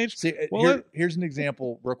old age. See, here's an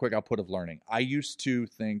example real quick I'll put of learning. I used to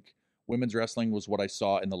think women's wrestling was what I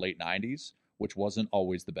saw in the late 90s, which wasn't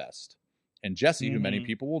always the best. And Jesse, who many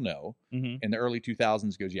people will know, in the early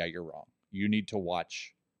 2000s goes, yeah, you're wrong. You need to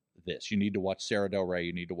watch this. You need to watch Sarah Del Rey.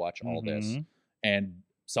 You need to watch all this. And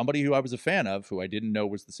somebody who I was a fan of, who I didn't know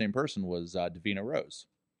was the same person, was Davina Rose,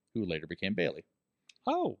 who later became Bailey.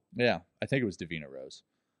 Oh. Yeah, I think it was Davina Rose.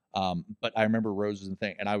 But I remember Rose was the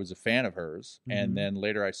thing, and I was a fan of hers. And then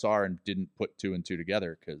later I saw her and didn't put two and two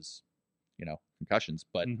together because, concussions.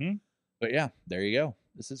 But yeah, there you go.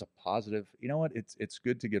 This is a positive. You know what? It's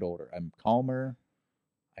good to get older. I'm calmer.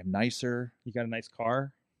 I'm nicer. You got a nice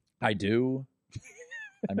car? I do.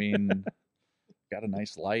 I mean, got a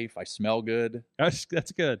nice life. I smell good. That's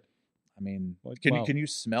good. I mean, can you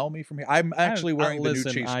smell me from here? I'm actually wearing the new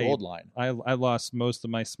Chase Gold line. I lost most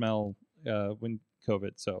of my smell when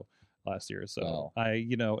COVID, so last year. So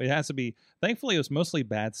it has to be. Thankfully, it was mostly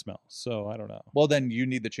bad smell. So I don't know. Well, then you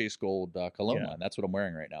need the Chase Gold cologne line. That's what I'm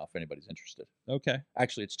wearing right now. If anybody's interested. Okay.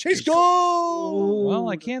 Actually, it's Chase Gold. Well,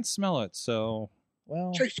 I can't smell it, so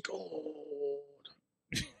Chase Gold.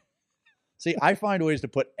 See, I find ways to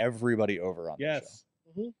put everybody over on this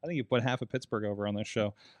show. I think you put half of Pittsburgh over on this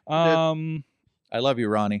show. I love you,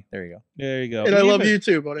 Ronnie. There you go. There you go. And I love you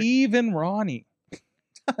too, buddy. Even Ronnie.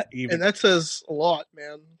 And that says a lot,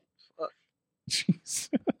 man. Jeez.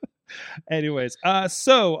 Anyways,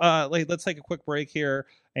 let's take a quick break here.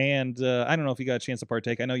 And I don't know if you got a chance to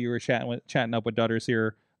partake. I know you were chatting up with Dutters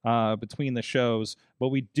here between the shows, but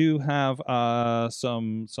we do have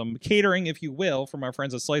some catering, if you will, from our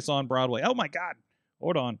friends at Slice on Broadway. Oh my God.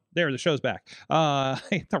 Hold on. There, the show's back. I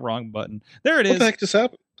hit the wrong button. There it is. What the heck just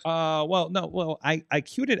happened? I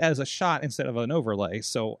cued it as a shot instead of an overlay,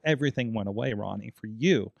 so everything went away, Ronnie, for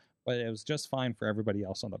you. But it was just fine for everybody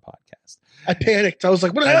else on the podcast. I panicked. I was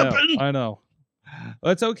like, what happened? I know.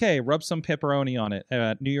 Well, it's okay. Rub some pepperoni on it.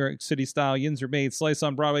 New York City style yins are made. Slice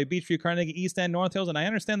on Broadway, Beachview, Carnegie, East End, North Hills, and I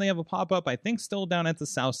understand they have a pop-up, I think, still down at the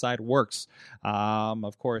South Side Works.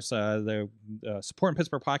 Of course, they're supporting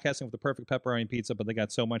Pittsburgh podcasting with the perfect pepperoni pizza, but they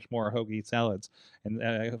got so much more hoagie salads.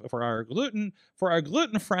 And for our gluten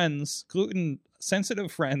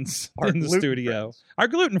sensitive friends in the studio, our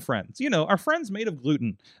gluten friends, our friends made of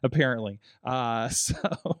gluten, apparently. But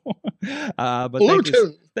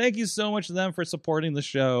thank you so much to them for supporting the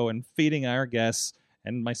show and feeding our guests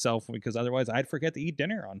and myself, because otherwise I'd forget to eat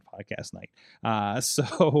dinner on podcast night.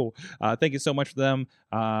 Thank you so much for them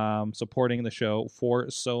supporting the show for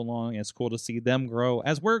so long. It's cool to see them grow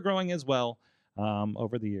as we're growing as well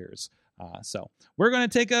over the years. So we're going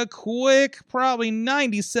to take a quick, probably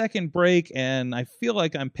 90-second break, and I feel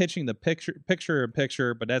like I'm pitching the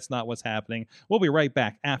picture, but that's not what's happening. We'll be right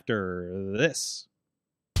back after this.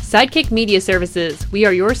 Sidekick Media Services. We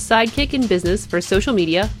are your sidekick in business for social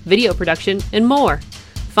media, video production, and more.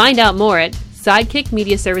 Find out more at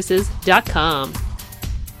sidekickmediaservices.com.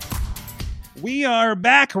 We are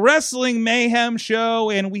back, Wrestling Mayhem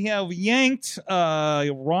Show, and we have yanked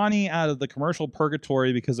Ronnie out of the commercial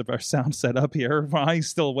purgatory because of our sound setup here. Ronnie's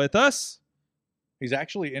still with us. He's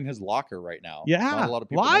actually in his locker right now. Yeah, Not a lot of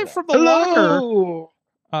people know live that. from the Hello.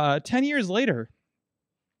 locker. 10 years later,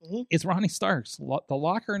 Mhm. it's Ronnie Starks, the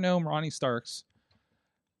locker gnome Ronnie Starks.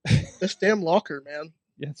 This damn locker, man.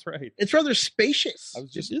 Yeah, that's right. It's rather spacious. I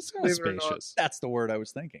was just It is kind of believe it or not. spacious. That's the word I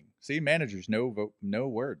was thinking. See, managers know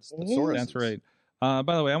words. Mhm. Thesauruses. That's right.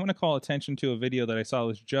 By the way, I want to call attention to a video that I saw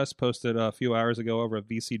was just posted a few hours ago over at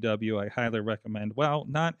VCW. I highly recommend. Well,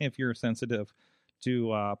 not if you're sensitive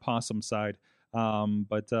to Possum Side,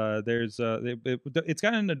 but there's it's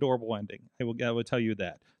got an adorable ending. I will tell you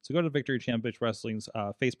that. So go to Victory Championship Wrestling's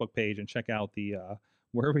Facebook page and check out the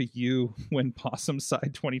 "Where Were You When Possum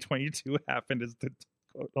Side 2022 Happened" is the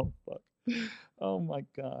quote. Oh fuck! Oh my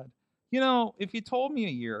god! You know, if you told me a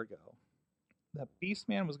year ago that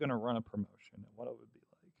Beastman was going to run a promotion and what it would be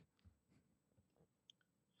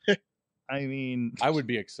like. I mean, I would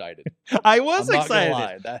be excited. I was I'm not gonna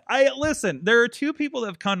excited. lie. I listen, there are two people that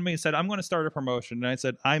have come to me and said, I'm going to start a promotion. And I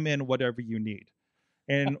said, I'm in whatever you need.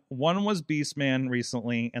 And one was Beastman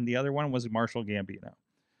recently, and the other one was Marshall Gambino.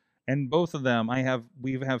 And both of them,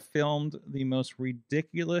 we have filmed the most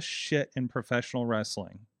ridiculous shit in professional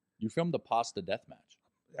wrestling. You filmed the pasta death match.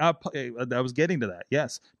 I was getting to that.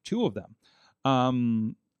 Yes, two of them.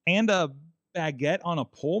 And a baguette on a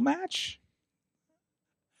pole match.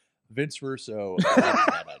 Vince Russo loves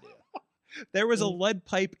that idea. There was a lead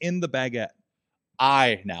pipe in the baguette.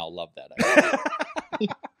 I now love that idea.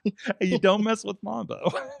 You don't mess with Mambo.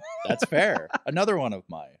 That's fair. Another one of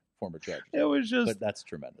my former charges. It was just But that's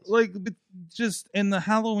tremendous. like just in the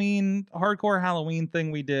hardcore Halloween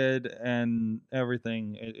thing we did and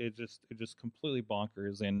everything. It just completely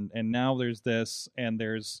bonkers. And now there's this and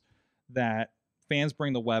there's that. Fans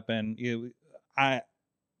bring the weapon. I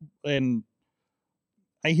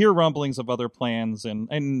hear rumblings of other plans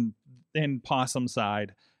and Possum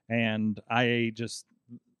Side, and I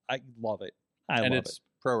love it. And it's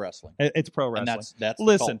pro wrestling. It's pro wrestling. And that's the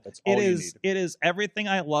listen. cult. That's all you need. It is everything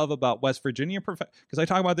I love about West Virginia because I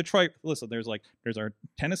talk about Detroit. Listen, there's our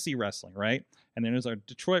Tennessee wrestling, right, and then there's our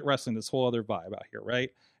Detroit wrestling. This whole other vibe out here,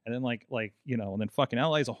 right. And then and then fucking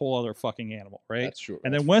LA is a whole other fucking animal, right? That's true.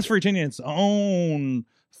 And then West Virginia is its own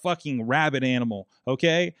fucking rabid animal,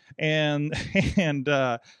 okay? And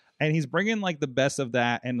he's bringing like the best of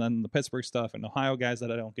that, and then the Pittsburgh stuff and Ohio guys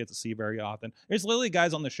that I don't get to see very often. There's literally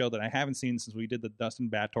guys on the show that I haven't seen since we did the Dustin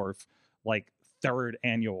Batorf like 3rd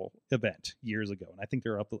annual event years ago, and I think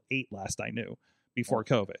they're up to 8 last I knew before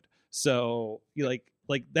COVID. So like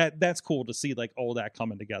that's cool to see like all that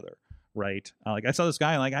coming together. Right. Like I saw this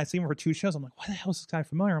guy, like I see him for 2 shows. I'm like, why the hell is this guy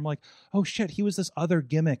familiar? I'm like, oh shit, he was this other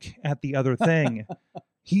gimmick at the other thing.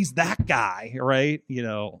 He's that guy, right? You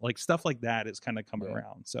know, like stuff like that is kind of coming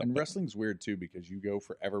around. So and wrestling's weird too because you go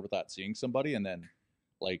forever without seeing somebody, and then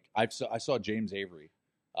like I saw James Avery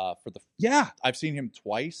I've seen him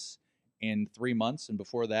twice in 3 months, and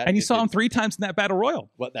before that, and you saw him 3 times in that battle royal.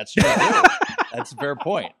 Well, that's true. That's a fair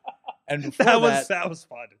point. And before that was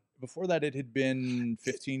fun. Before that, it had been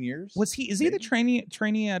 15 years. Was he? Is he the trainee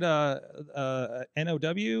at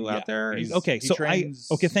NOW out there? Okay, so trains,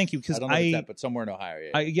 thank you because I don't know if it's that, but somewhere in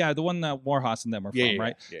Ohio. Yeah, the one that Warhorse and them are from,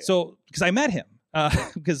 right? Yeah. So because I met him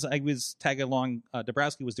because I was tagging along.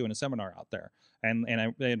 Dabrowski was doing a seminar out there, and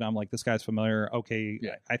I'm like, this guy's familiar. Okay,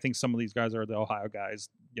 yeah. I think some of these guys are the Ohio guys,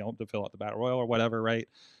 you know, to fill out the battle royal or whatever, right?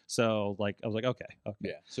 So like, I was like, okay.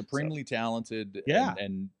 Yeah, supremely talented. Yeah,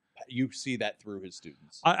 and you see that through his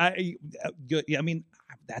students. Good. Yeah, I mean,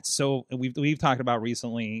 that's so we've talked about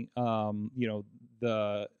recently.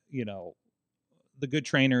 The good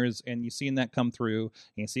trainers, and you've seen that come through.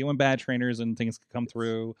 And you see when bad trainers and things come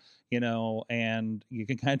through, you know, and you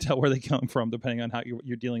can kind of tell where they come from depending on how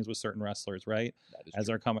you're dealing with certain wrestlers, right? As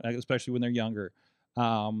they're coming, especially when they're younger.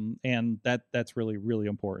 And that's really, really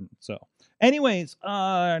important. So anyways,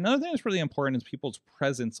 another thing that's really important is people's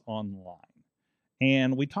presence online.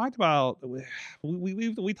 And we talked about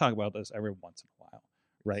we talk about this every once in a while,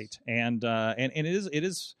 right? And it is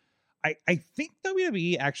I think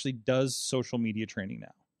WWE actually does social media training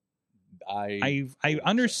now. I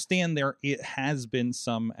understand it has been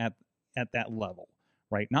some at that level,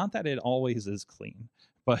 right? Not that it always is clean,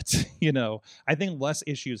 But, I think less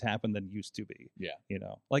issues happen than used to be. Yeah.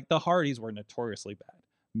 Like the Hardys were notoriously bad.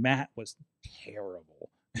 Matt was terrible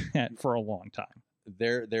for a long time.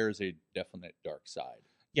 There's a definite dark side.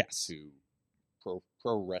 Yes. To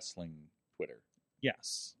pro wrestling Twitter.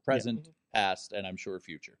 Yes. Present, past, and I'm sure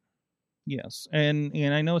future. Yes. And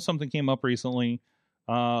I know something came up recently,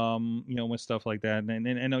 with stuff like that. And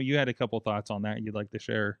I know you had a couple thoughts on that you'd like to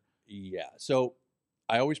share. Yeah. So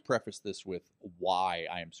I always preface this with why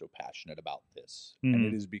I am so passionate about this. And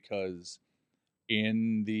it is because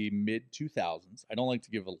in the mid 2000s, I don't like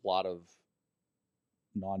to give a lot of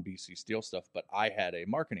non-BC Steel stuff, but I had a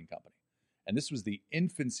marketing company. And this was the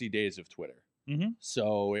infancy days of Twitter.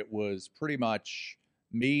 So it was pretty much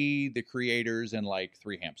me, the creators, and like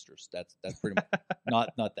 3 hamsters. That's pretty much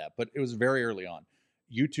not that, but it was very early on.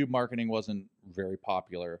 YouTube marketing wasn't very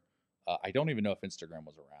popular. I don't even know if Instagram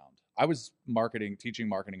was around. I was teaching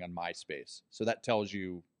marketing on MySpace. So that tells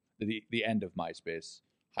you the end of MySpace,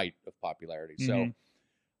 height of popularity. So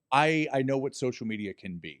I know what social media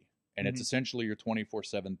can be. And it's essentially your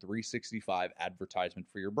 24/7, 365 advertisement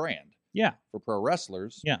for your brand. Yeah. For pro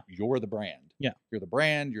wrestlers, you're the brand. Yeah. You're the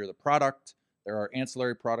brand, you're the product. There are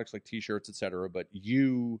ancillary products like t-shirts, etc., but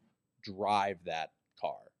you drive that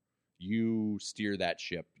car. You steer that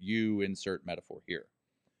ship. You insert metaphor here.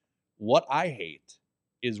 What I hate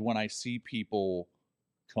is when I see people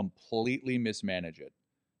completely mismanage it.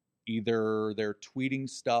 Either they're tweeting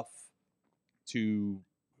stuff to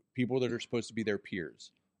people that are supposed to be their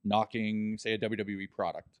peers, knocking, say, a WWE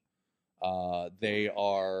product. They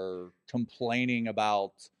are complaining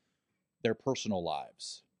about their personal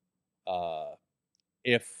lives.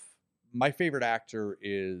 If my favorite actor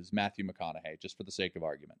is Matthew McConaughey, just for the sake of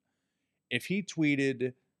argument, if he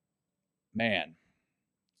tweeted, "Man,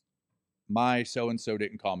 my so-and-so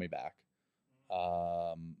didn't call me back.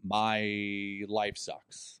 My life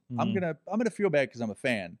sucks. I'm gonna feel bad because I'm a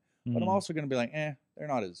fan, but I'm also gonna be like, they're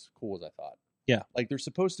not as cool as I thought." Yeah. Like they're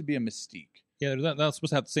supposed to be a mystique. Yeah, they're not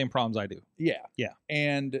supposed to have the same problems I do. Yeah. Yeah.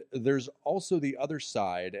 And there's also the other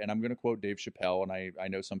side, and I'm going to quote Dave Chappelle, and I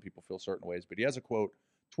know some people feel certain ways, but he has a quote,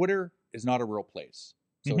 "Twitter is not a real place."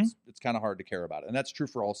 So it's kind of hard to care about it. And that's true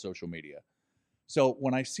for all social media. So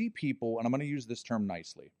when I see people, and I'm going to use this term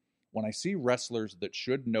nicely, when I see wrestlers that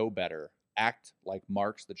should know better act like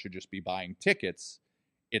marks that should just be buying tickets,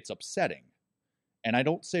 it's upsetting. And I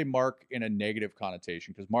don't say mark in a negative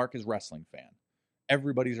connotation because Mark is a wrestling fan.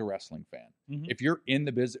 Everybody's a wrestling fan. If you're in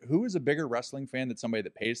the business, who is a bigger wrestling fan than somebody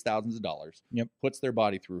that pays thousands of dollars, puts their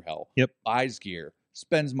body through hell, buys gear,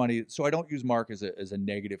 spends money? So I don't use mark as a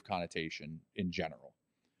negative connotation in general.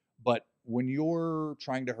 But when you're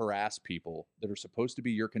trying to harass people that are supposed to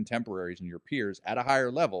be your contemporaries and your peers at a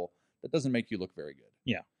higher level, that doesn't make you look very good.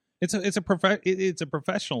 Yeah. It's a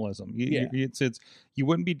professionalism. You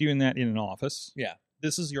wouldn't be doing that in an office. Yeah.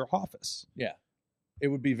 This is your office. Yeah. It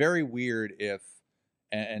would be very weird if,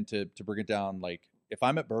 and to bring it down, like if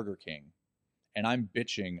I'm at Burger King and I'm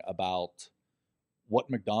bitching about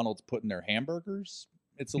what McDonald's put in their hamburgers,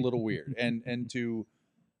 it's a little weird. And to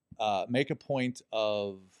make a point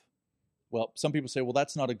of, well, some people say, well,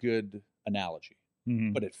 that's not a good analogy,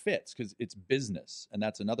 but it fits because it's business, and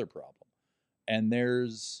that's another problem. And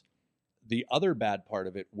there's the other bad part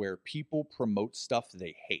of it where people promote stuff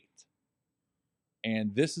they hate.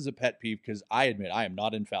 And this is a pet peeve because I admit I am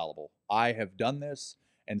not infallible. I have done this,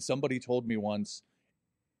 and somebody told me once,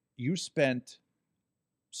 you spent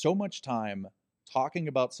so much time talking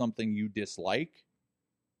about something you dislike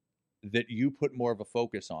that you put more of a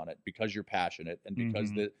focus on it because you're passionate and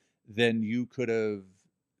because than you could have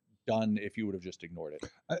done if you would have just ignored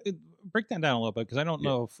it. Break that down a little bit because I don't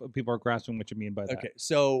know if people are grasping what you mean by that. Okay,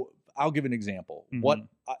 so I'll give an example. What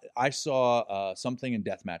I saw something in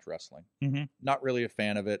deathmatch wrestling. Not really a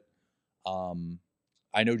fan of it.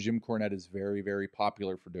 I know Jim Cornette is very, very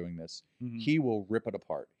popular for doing this. He will rip it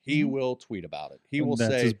apart. He will tweet about it. He will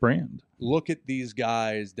that's say, his brand. "Look at these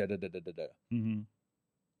guys." Da da da da da da.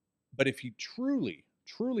 But if he truly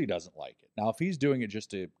doesn't like it, now if he's doing it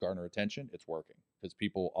just to garner attention, it's working because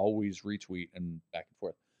people always retweet and back and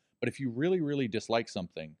forth. But if you really, really dislike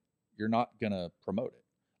something, you're not gonna promote it.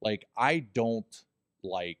 Like I don't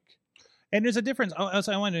like. And there's a difference.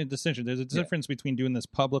 I wanted a distinction. There's a difference between doing this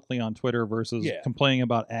publicly on Twitter versus complaining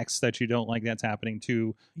about X that you don't like that's happening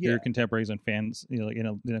to your contemporaries and fans,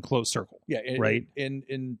 in a closed circle. Yeah, right.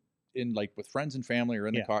 In like with friends and family or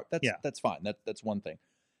in the car, that's fine. That's one thing.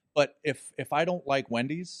 But if I don't like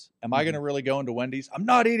Wendy's, am I going to really go into Wendy's? I'm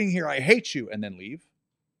not eating here. I hate you, and then leave.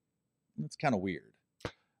 That's kind of weird,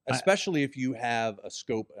 especially if you have a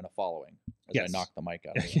scope and a following. As I knock the mic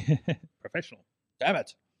out of you. Professional. Damn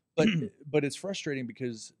it. But it's frustrating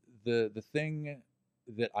because the thing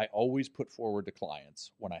that I always put forward to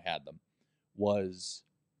clients when I had them was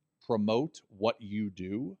promote what you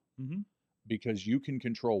do, because you can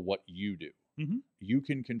control what you do. You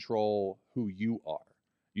can control who you are.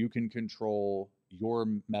 You can control your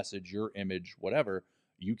message, your image, whatever.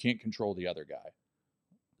 You can't control the other guy.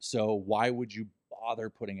 So why would you bother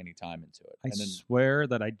putting any time into it? I swear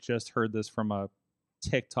that I just heard this from a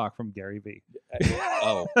TikTok from Gary Vee.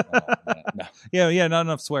 No. Yeah, not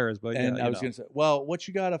enough swears, but and I was going to say, well, what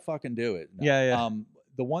you got to fucking do it. No. Yeah.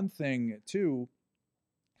 The one thing too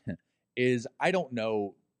is I don't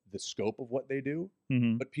know the scope of what they do,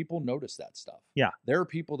 but people notice that stuff. Yeah. There are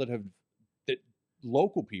people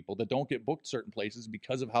local people that don't get booked certain places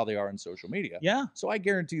because of how they are in social media. Yeah. So I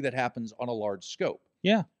guarantee that happens on a large scope.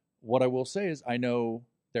 Yeah. What I will say is I know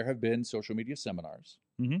there have been social media seminars.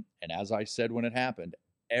 And as I said when it happened,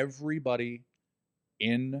 everybody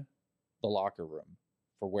in the locker room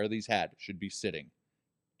for where these had should be sitting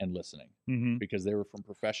and listening because they were from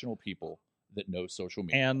professional people that know social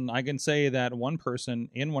media. And I can say that one person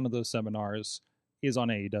in one of those seminars is on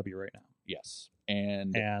AEW right now. Yes.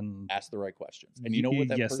 And ask the right questions. And you know what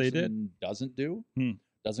that person doesn't do?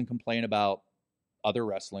 Doesn't complain about other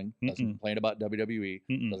wrestling, doesn't complain about WWE,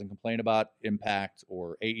 doesn't complain about Impact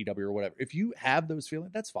or AEW or whatever. If you have those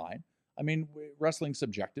feelings, that's fine. I mean, wrestling's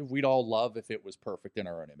subjective. We'd all love if it was perfect in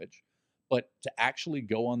our own image. But to actually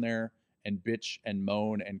go on there and bitch and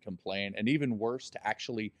moan and complain, and even worse, to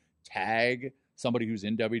actually tag somebody who's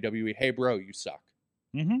in WWE, hey, bro, you suck.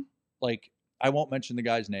 Like, I won't mention the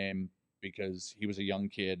guy's name because he was a young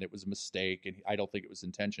kid. It was a mistake, and I don't think it was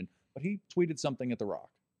intention. But he tweeted something at The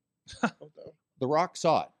Rock. The Rock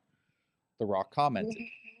saw it. The Rock commented.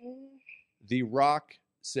 The Rock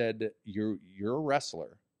said, you're a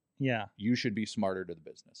wrestler. Yeah. You should be smarter to the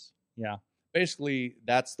business. Yeah. Basically,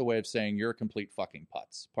 that's the way of saying you're a complete fucking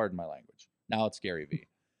putz. Pardon my language. Now it's Gary Vee.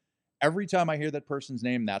 Every time I hear that person's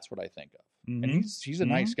name, that's what I think of. And he's a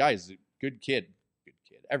nice guy. He's a good kid. Good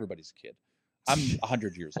kid. Everybody's a kid. I'm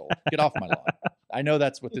 100 years old. Get off my lawn. I know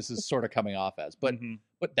that's what this is sort of coming off as, but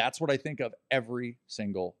that's what I think of every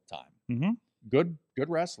single time. Good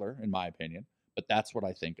wrestler, in my opinion, but that's what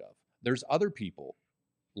I think of. There's other people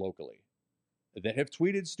locally that have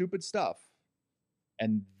tweeted stupid stuff,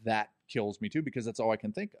 and that kills me too, because that's all I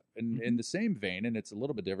can think of. And in the same vein, and it's a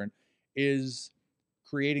little bit different, is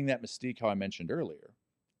creating that mystique, how I mentioned earlier.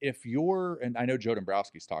 If you're, and I know Joe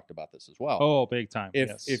Dombrowski's talked about this as well. Oh, big time.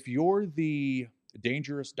 If you're the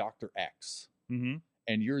dangerous Dr. X, and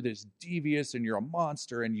you're this devious and you're a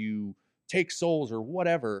monster and you take souls or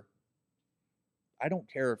whatever, I don't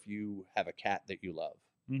care if you have a cat that you love.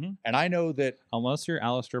 And I know that... Unless you're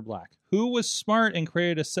Aleister Black, who was smart and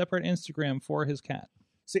created a separate Instagram for his cat.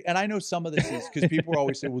 See, and I know some of this is because people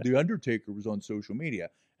always say, well, The Undertaker was on social media.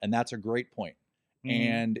 And that's a great point.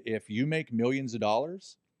 And if you make millions of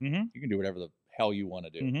dollars, you can do whatever the hell you want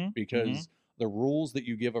to do. Because the rules that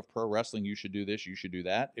you give of pro wrestling, you should do this, you should do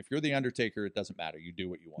that. If you're The Undertaker, it doesn't matter. You do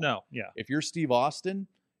what you want. No, yeah. If you're Steve Austin,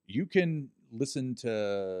 you can listen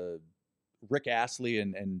to Rick Astley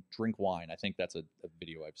and drink wine. I think that's a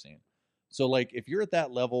video I've seen. So, like, if you're at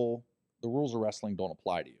that level, the rules of wrestling don't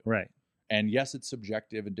apply to you. Right. And yes, it's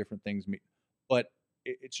subjective and different things, but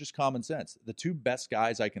it's just common sense. The two best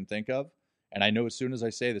guys I can think of, and I know as soon as I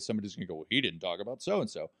say this, somebody's going to go, well, he didn't talk about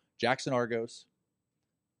so-and-so. Jackson Argos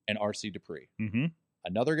and RC Dupree.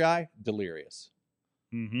 Another guy, Delirious.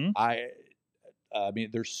 I mean,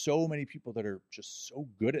 there's so many people that are just so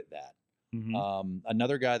good at that.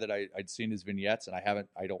 Another guy that I'd seen his vignettes, and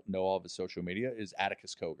I don't know all of his social media, is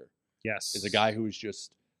Atticus Cogar. Yes. Is a guy who is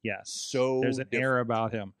just so there's an different. air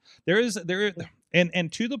about him. There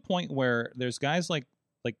and to the point where there's guys like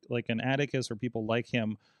an Atticus or people like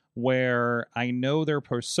him where I know their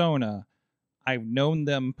persona, I've known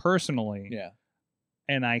them personally,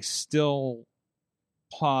 and I still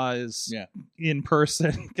pause in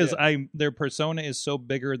person because their persona is so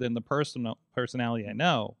bigger than the personality I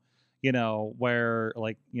know. You know, where,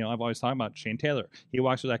 like, you know, I've always talked about Shane Taylor. He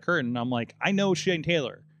walks through that curtain, and I'm like, I know Shane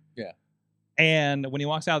Taylor. Yeah. And when he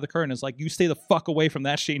walks out of the curtain, it's like, you stay the fuck away from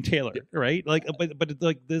that Shane Taylor, right? Like, but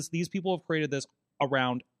like these people have created this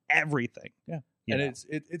around everything. Yeah. And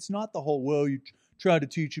it's not the whole, well, you try to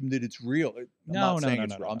teach him that it's real. I'm not saying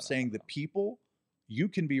it's real. I'm saying the people, you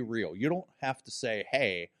can be real. You don't have to say,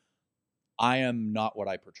 hey, I am not what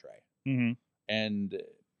I portray. And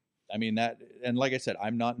I mean that, and like I said,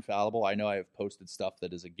 I'm not infallible. I know I have posted stuff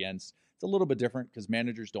that is against. It's a little bit different because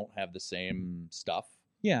managers don't have the same stuff.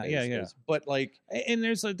 Yeah. But like, and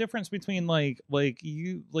there's a difference between like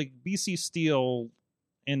BC Steel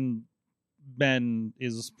and Ben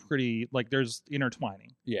is pretty like there's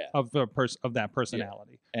intertwining Yeah. of the of that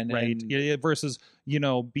personality, And right? and- Versus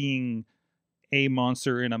being a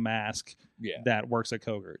monster in a mask yeah. that works at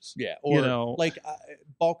Koger's. Yeah, or like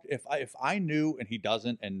Bulk. If I knew and he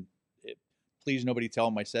doesn't, and please nobody tell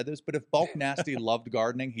him I said this, but if Bulk Nasty loved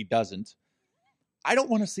gardening, he doesn't. I don't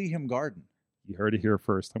want to see him garden. You heard it here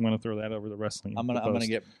first. I'm going to throw that over the wrestling. I'm gonna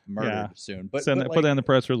get murdered soon. But, put that in the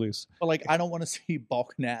press release. But like, I don't want to see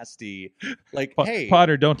Bulk Nasty. Like, hey,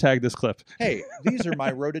 Potter, don't tag this clip. Hey, these are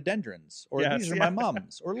my rhododendrons, or Yes, these are my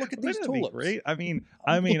mums, or look at these That'd be tulips. great. I mean,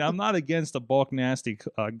 I'm not against a Bulk Nasty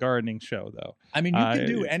gardening show though. I mean, you can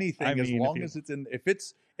do anything as mean, long as it's in. If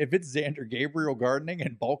it's Xander Gabriel gardening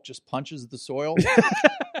and Bulk just punches the soil,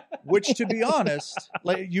 which, to be honest,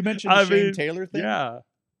 like you mentioned the Shane Taylor thing. Yeah.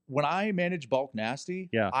 When I managed Bulk Nasty,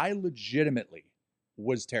 I legitimately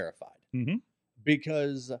was terrified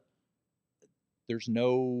because there's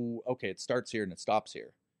no it starts here and it stops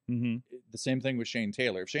here. Mm-hmm. The same thing with Shane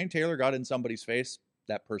Taylor. If Shane Taylor got in somebody's face,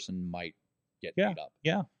 that person might get beat up.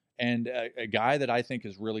 Yeah. And a guy that I think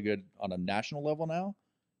is really good on a national level now,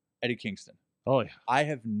 Eddie Kingston. Oh yeah. I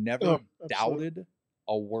have never doubted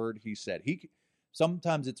a word he said.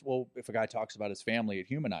 Sometimes it's, if a guy talks about his family, it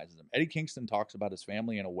humanizes him. Eddie Kingston talks about his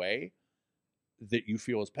family in a way that you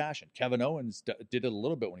feel his passion. Kevin Owens did it a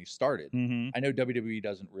little bit when he started. Mm-hmm. I know WWE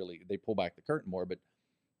doesn't really, they pull back the curtain more, but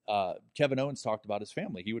Kevin Owens talked about his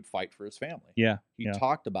family. He would fight for his family. Yeah. He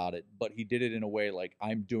talked about it, but he did it in a way like,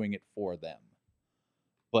 I'm doing it for them.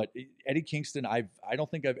 But Eddie Kingston, I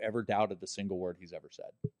don't think I've ever doubted a single word he's ever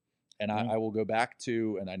said. And I will go back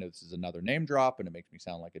to, and I know this is another name drop, and it makes me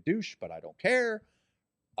sound like a douche, but I don't care.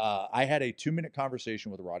 I had a 2-minute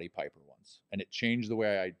conversation with Roddy Piper once, and it changed the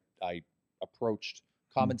way I approached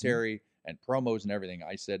commentary and promos and everything.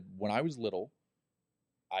 I said, when I was little,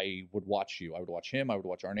 I would watch you. I would watch him. I would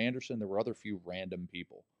watch Arn Anderson. There were other few random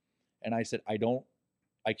people. And I said, I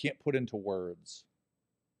can't put into words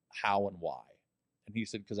how and why. And he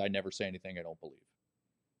said, because I never say anything I don't believe.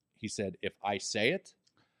 He said, if I say it,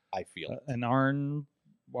 I feel it. And Arn's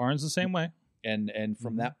the same way. And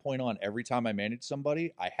from that point on, every time I manage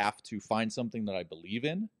somebody, I have to find something that I believe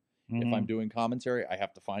in. If I'm doing commentary, I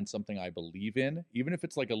have to find something I believe in, even if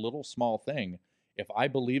it's like a little small thing. If I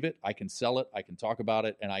believe it, I can sell it, I can talk about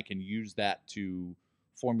it, and I can use that to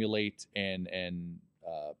formulate and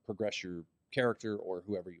progress your character or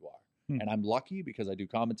whoever you are. And I'm lucky because I do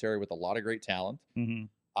commentary with a lot of great talent.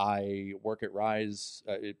 I work at Rise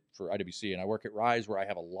for IWC, and I work at Rise where I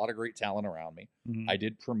have a lot of great talent around me. I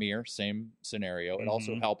did Premiere, same scenario. It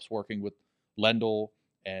also helps working with Lendl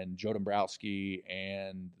and Joe Dombrowski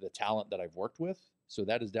and the talent that I've worked with. So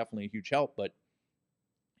that is definitely a huge help. But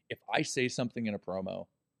if I say something in a promo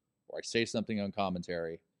or I say something on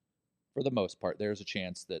commentary, for the most part, there's a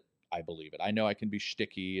chance that I believe it. I know I can be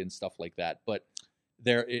shticky and stuff like that, but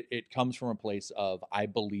it comes from a place of I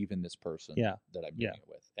believe in this person that I'm doing it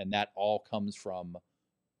with. And that all comes from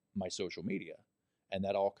my social media. And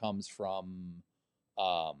that all comes from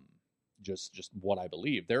just what I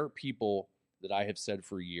believe. There are people that I have said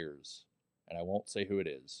for years, and I won't say who it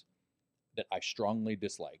is, that I strongly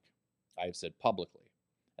dislike. I have said publicly.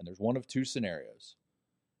 And there's one of two scenarios.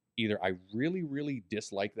 Either I really, really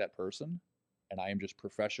dislike that person, and I am just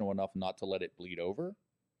professional enough not to let it bleed over,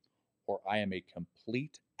 or I am a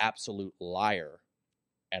complete, absolute liar,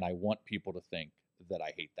 and I want people to think that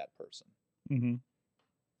I hate that person.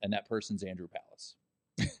 And that person's Andrew Palace.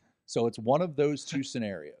 So it's one of those two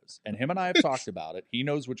scenarios. And him and I have talked about it. He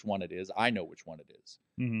knows which one it is. I know which one it is.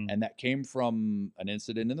 And that came from an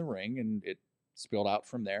incident in the ring, and it spilled out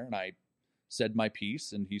from there. And I said my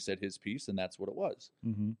piece, and he said his piece, and that's what it was.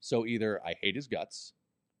 So either I hate his guts,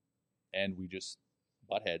 and we just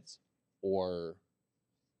butt heads, or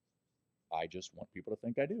I just want people to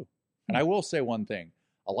think I do. And I will say one thing.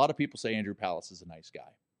 A lot of people say Andrew Palace is a nice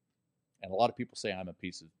guy. And a lot of people say I'm a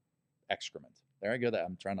piece of excrement. There I go. That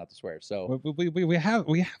I'm trying not to swear. So we have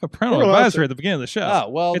a parental advisory at the beginning of the show. Oh,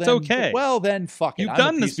 well, it's then, okay. Well, then fuck it. You've I'm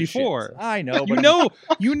done a this piece of before. shit. I know. But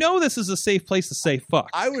But you know this is a safe place to say fuck.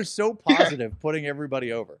 I was so positive putting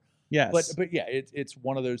everybody over. Yes. But yeah, it's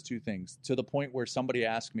one of those two things, to the point where somebody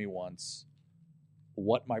asked me once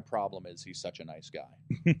what my problem is. He's such a nice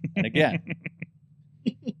guy. And again,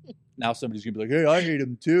 now somebody's going to be like, hey, I hate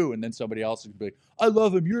him too. And then somebody else is going to be like, I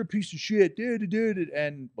love him. You're a piece of shit.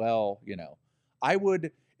 And, well, you know, I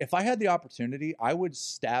would, if I had the opportunity, I would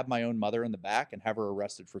stab my own mother in the back and have her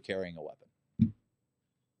arrested for carrying a weapon.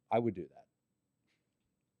 I would do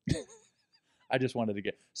that. I just wanted to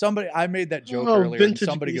get somebody. I made that joke earlier, and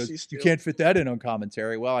somebody goes, "You can't fit that in on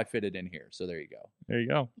commentary." Well, I fit it in here, so there you go. There you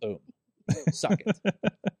go. Boom. Suck it.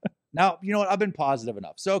 Now, you know what? I've been positive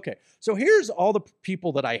enough. So, okay. So here's all the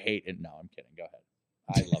people that I hate. And no, I'm kidding. Go ahead.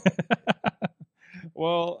 I love it.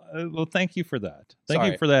 Well, thank you for that.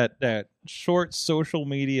 Thank you for that short social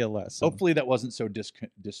media lesson. Hopefully that wasn't so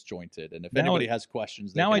disjointed. And if anybody has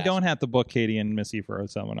questions, now I don't have to book Katie and Missy for a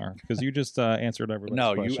seminar because you just answered everybody's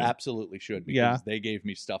question. You absolutely should, because they gave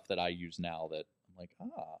me stuff that I use now that I'm like,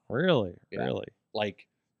 really? Yeah. Really? Like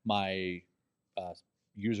my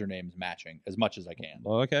usernames matching as much as I can.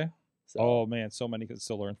 Okay. So, oh man, so many could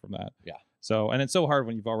still learn from that. Yeah. So, and it's so hard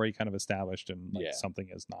when you've already kind of established and Yeah. something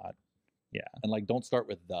is not. Yeah. And like, don't start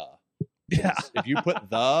with the. Yeah. If you put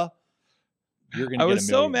the, you're going to I get was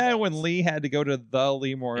so mad when Lee had to go to the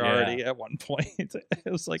Lee Moriarty at one point.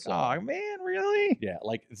 It was like, oh man, really? Yeah.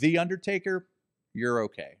 Like The Undertaker, you're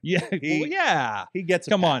okay. Yeah. He gets a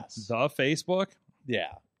Come pass. on. The Facebook?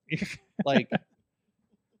 Yeah. Like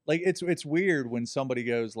it's weird when somebody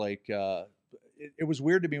goes like, it was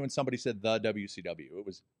weird to me when somebody said the WCW. It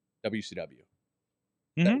was WCW.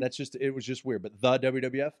 Mhm. It was just weird. But the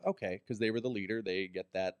WWF, okay, because they were the leader, they get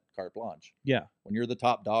that carte blanche. Yeah. When you're the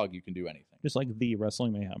top dog, you can do anything. Just like the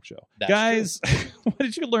Wrestling Mayhem Show. That's Guys, what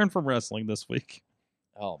did you learn from wrestling this week?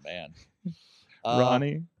 Oh man,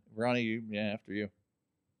 Ronnie, after you.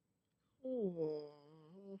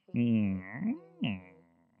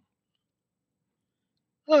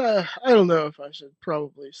 I don't know if I should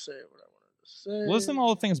probably say what I wanted to say. Listen to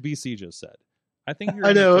all the things BC just said. I think you're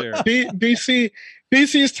I know. clear. BC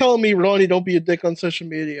is telling me, Ronnie, don't be a dick on social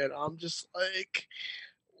media, and I'm just like,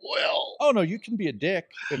 well. Oh no, you can be a dick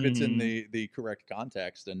if it's in the correct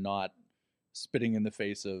context and not spitting in the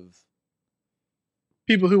face of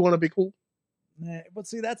people who want to be cool. But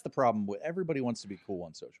see, that's the problem. Everybody wants to be cool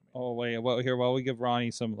on social media. Oh wait, well here while we give Ronnie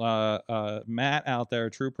some, Matt out there,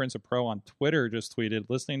 True Prince of Pro on Twitter just tweeted,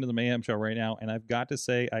 listening to the Mayhem Show right now, and I've got to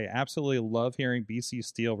say I absolutely love hearing BC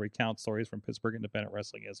Steele recount stories from Pittsburgh independent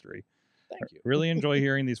wrestling history. Thank you. Really enjoy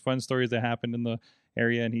hearing these fun stories that happened in the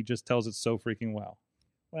area, and he just tells it so freaking well.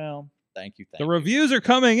 Well, thank you. The reviews are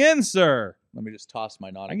coming in, sir. Let me just toss my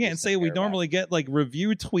non. I can't say we normally get like review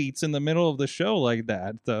tweets in the middle of the show like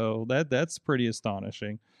that, though. That's pretty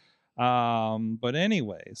astonishing. But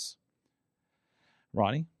anyways,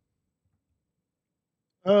 Ronnie,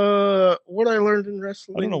 what I learned in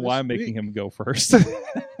wrestling. I don't know why I'm making him go first.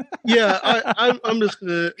 Yeah, I'm just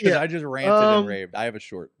gonna. Yeah, I just ranted and raved. I have a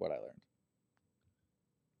short what I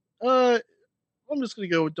learned. I'm just gonna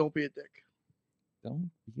go with don't be a dick.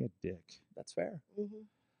 Don't be a dick. That's fair. Mm-hmm.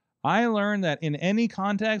 I learned that in any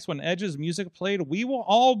context when Edge's music played, we will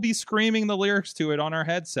all be screaming the lyrics to it on our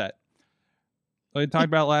headset. We talked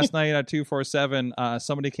about last night at 247.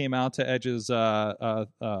 Somebody came out to Edge's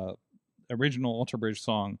original Ultra Bridge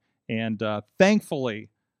song, and thankfully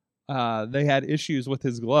they had issues with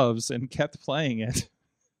his gloves and kept playing it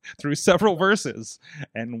through several verses,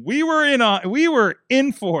 and we were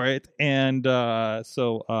in for it. And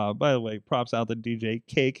so by the way, props out to DJ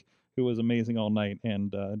Cake, who was amazing all night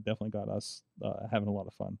and definitely got us having a lot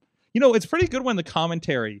of fun. You know, it's pretty good when the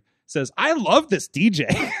commentary says, I love this DJ.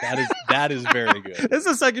 That is very good. This is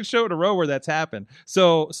the second show in a row where that's happened.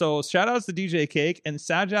 So shout outs to DJ Cake, and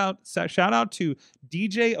shout out to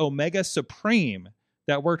DJ Omega Supreme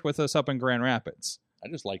that worked with us up in Grand Rapids. I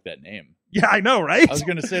just like that name. Yeah, I know, right? I was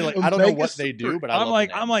going to say, like, I don't know what they do, but I'm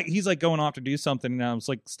like, he's like going off to do something, and I was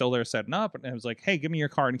like still there setting up, and I was like, hey, give me your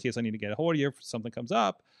card in case I need to get a hold of you if something comes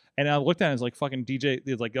up. And I looked at it, it's like fucking DJ,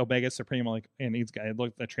 it's like Omega Supreme, like, and he's got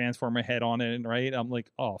the Transformer head on it, right? I'm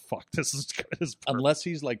like, oh fuck, this is good. Unless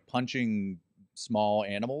he's like punching small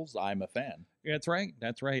animals, I'm a fan. That's right.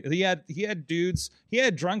 He had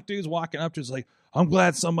drunk dudes walking up to us like, I'm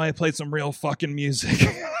glad somebody played some real fucking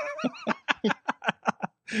music.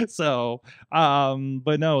 So,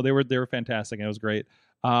 but no, they were fantastic. And it was great.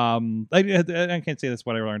 I can't say that's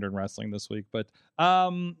what I learned in wrestling this week, but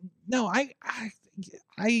no, I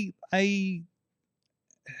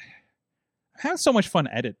have so much fun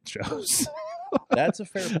edit shows. That's a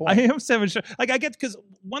fair point. I am like I get, because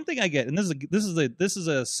one thing I get, and this is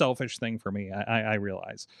a selfish thing for me, I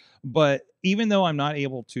realize, but even though I'm not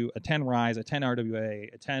able to attend Rise, attend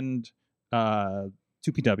RWA, attend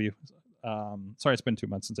 2PW, sorry, it's been 2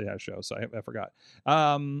 months since I had a show, so I forgot.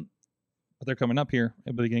 But they're coming up here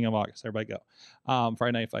at the beginning of August. Everybody go.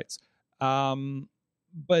 Friday Night Fights.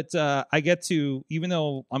 But I get to, even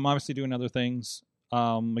though I'm obviously doing other things,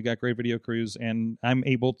 we got great video crews, and I'm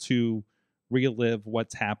able to relive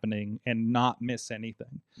what's happening and not miss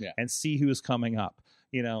anything. Yeah. And see who's coming up,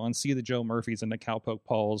 and see the Joe Murphys and the Cowpoke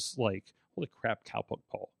Pauls. Like, holy crap, Cowpoke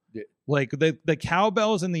Paul. Like the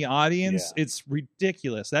cowbells in the audience, Yeah. it's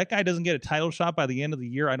ridiculous. That guy doesn't get a title shot by the end of the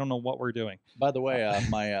year. I don't know what we're doing. By the way,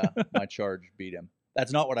 my charge beat him.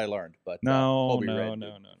 That's not what I learned, but No. Colby Red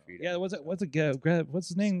did beat him. Yeah, what's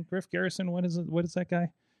his name? Griff Garrison. What is that guy?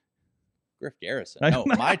 Griff Garrison. I No, don't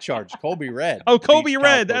know. my charge, Colby Red. Oh, Colby beat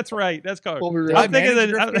Red. Kyle That's Cole. right. That's Colby. Colby Red. I I'm thinking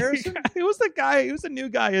managed that Griff Garrison? it was the guy. He was the new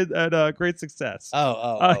guy at Great Success.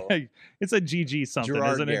 Oh. It's a GG something,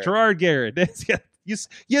 Gerard isn't it? Garrett. Gerard Garrett.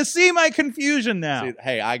 You see my confusion now. See,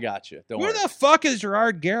 hey, I got you. Don't Where worry. the fuck is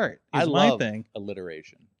Gerard Garrett? I Is my love thing.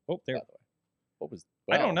 alliteration. Oh, there. By the way. What was?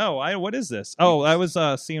 I don't know. What is this? Oh, I was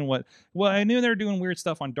seeing what. Well, I knew they were doing weird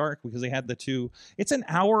stuff on Dark because they had the two. It's an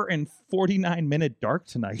hour and 49-minute Dark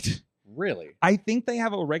tonight. Really? I think they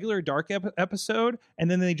have a regular Dark episode,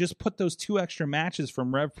 and then they just put those 2 extra matches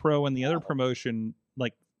from Rev Pro and the other promotion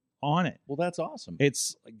like on it. Well, that's awesome.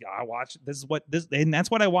 It's I watch and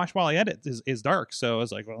that's what I watch while I edit is Dark. So I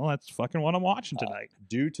was like, well, that's fucking what I'm watching tonight.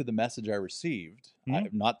 Due to the message I received,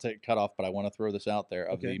 Mhm. not to cut off, but I want to throw this out there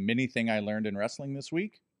of Okay. the mini thing I learned in wrestling this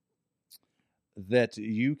week, that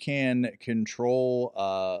you can control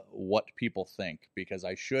what people think, because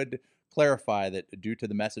I should clarify that due to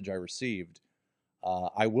the message I received,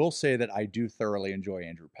 I will say that I do thoroughly enjoy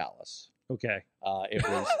Andrew Palace. Okay. It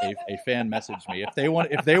was a fan messaged me. If they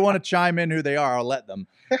want to chime in who they are, I'll let them.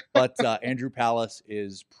 But Andrew Palace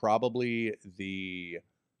is probably the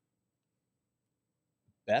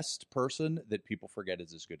best person that people forget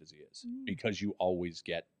is as good as he is, because you always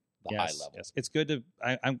get the high level. Yes, it's good to.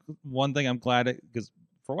 I'm one thing I'm glad because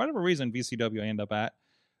for whatever reason VCW I end up at,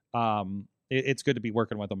 it's good to be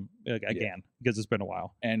working with them again because it's been a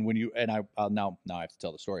while. And when you and I now I have to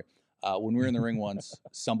tell the story. When we were in the ring once,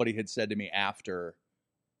 somebody had said to me after,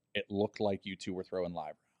 it looked like you two were throwing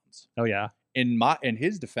live rounds. Oh yeah. In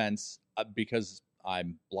his defense, because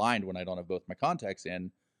I'm blind when I don't have both my contacts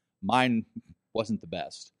in, mine wasn't the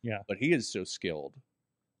best. Yeah. But he is so skilled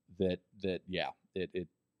that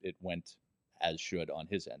it went as should on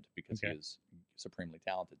his end, because he is supremely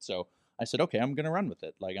talented. So I said, okay, I'm going to run with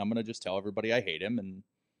it. Like, I'm going to just tell everybody I hate him, and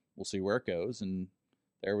we'll see where it goes. And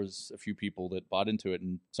there was a few people that bought into it,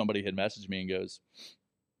 and somebody had messaged me and goes,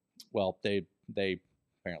 well, they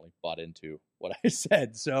apparently bought into what I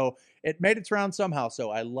said. So it made its round somehow.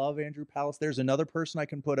 So I love Andrew Palace. There's another person I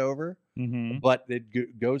can put over, but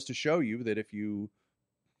it goes to show you that if you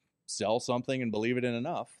sell something and believe it in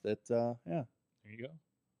enough, that, there you go.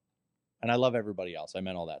 And I love everybody else. I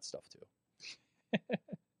meant all that stuff too.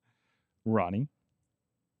 Ronnie.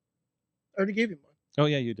 I already gave you mine. Oh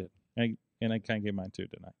yeah, you did. I kind of gave mine too,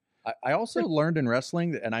 didn't I? I also learned in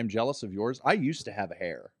wrestling, and I'm jealous of yours. I used to have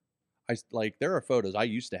hair. There are photos. I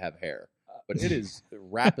used to have hair, but it is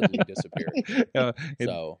rapidly disappearing.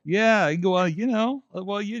 Yeah.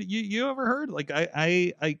 Well, you ever heard? Like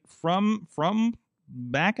I from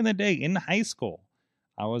back in the day in high school,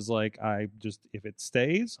 I was like, if it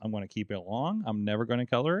stays, I'm going to keep it long. I'm never going to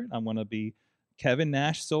color it. I'm going to be Kevin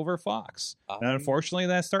Nash Silver Fox. And unfortunately,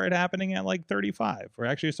 that started happening at like 35, or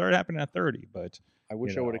actually it started happening at 30. But I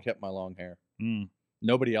wish I would have kept my long hair. Mm.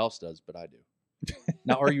 Nobody else does, but I do.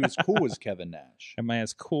 Now, are you as cool as Kevin Nash? Am I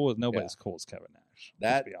as cool as nobody's cool as Kevin Nash?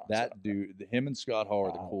 That dude, him and Scott Hall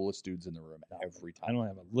are the coolest dudes in the room every time. I don't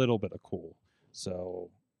have a little bit of cool, so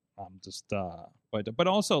I'm just but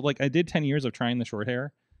also like I did 10 years of trying the short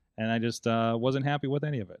hair, and I just wasn't happy with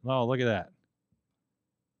any of it. Oh, look at that!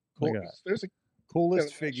 Cool. Look at that. There's a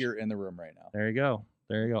Coolest figure in the room right now. There you go.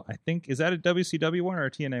 I think, is that a WCW one or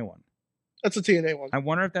a TNA one? That's a TNA one. I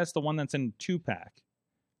wonder if that's the one that's in 2-pack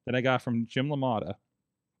that I got from Jim LaMotta.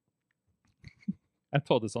 I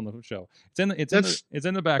told this on the show. It's in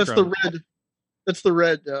the background. That's the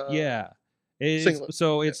red. Yeah. Singlet.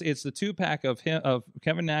 So it's the 2-pack of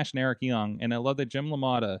Kevin Nash and Eric Young, and I love that Jim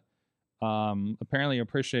LaMotta apparently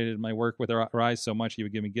appreciated my work with Rise so much he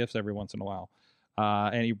would give me gifts every once in a while.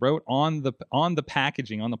 And he wrote on the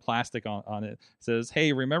packaging, on the plastic on it, says,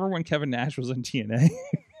 "Hey, remember when Kevin Nash was in TNA?"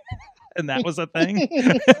 And that was a thing.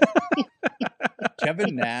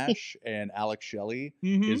 Kevin Nash and Alex Shelley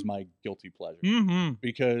is my guilty pleasure,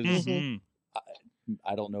 because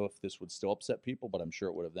I don't know if this would still upset people, but I'm sure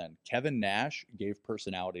it would have then. Kevin Nash gave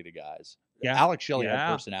personality to guys. Yeah. Alex Shelley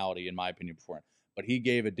had personality, in my opinion, before, but he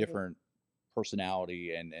gave a different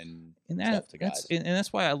personality and stuff to guys. And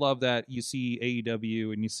that's why I love that you see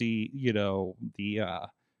AEW and you see, the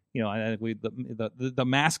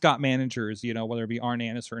mascot managers, whether it be Arn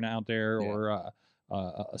Anderson out there or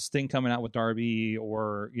Sting coming out with Darby,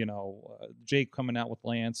 or Jake coming out with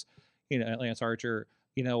Lance, Lance Archer.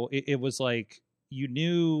 It was like you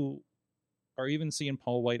knew, or even seeing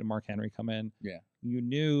Paul White and Mark Henry come in. Yeah, you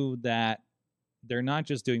knew that they're not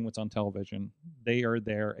just doing what's on television. They are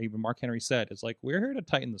there. Even Mark Henry said, it's like, we're here to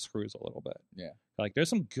tighten the screws a little bit. Yeah. Like, there's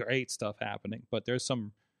some great stuff happening, but there's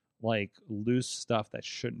some like loose stuff that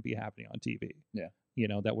shouldn't be happening on TV. Yeah. You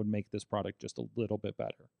know, that would make this product just a little bit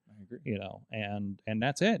better. I agree. You know, and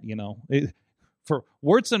that's it. You know, for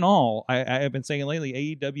warts and all, I have been saying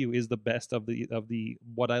lately, AEW is the best of the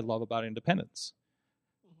what I love about independence.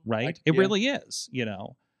 Right? It really is. You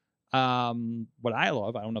know, what I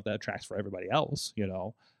love, I don't know if that tracks for everybody else. You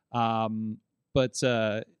know, but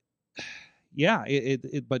yeah,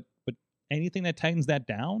 but anything that tightens that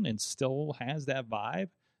down and still has that vibe,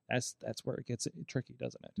 that's where it gets tricky,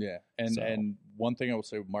 doesn't it? Yeah, and one thing I will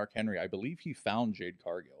say with Mark Henry, I believe he found Jade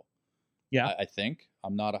Cargill. Yeah, I think.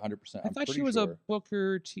 I'm not 100%. I thought she was a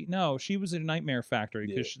Booker T. No, she was a Nightmare Factory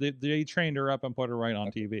because they trained her up and put her right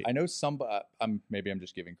on TV. I know maybe I'm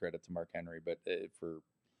just giving credit to Mark Henry, but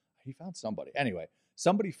he found somebody. Anyway,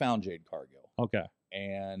 somebody found Jade Cargill. Okay,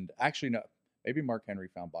 and actually no, maybe Mark Henry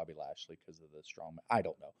found Bobby Lashley because of the strongman. I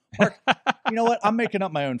don't know. Mark, you know what? I'm making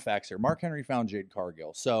up my own facts here. Mark Henry found Jade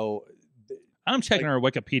Cargill. So I'm checking her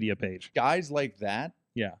Wikipedia page. Guys like that.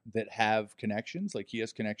 Yeah, that have connections. Like he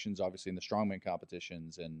has connections, obviously, in the strongman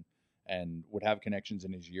competitions, and would have connections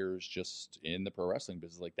in his years just in the pro wrestling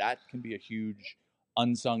business. Like that can be a huge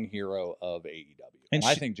unsung hero of AEW. And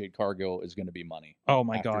I think Jade Cargill is going to be money. Oh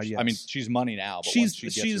my God! Yes. I mean, she's money now, but once she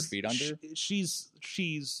gets her feet under,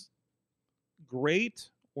 she's great.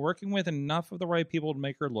 Working with enough of the right people to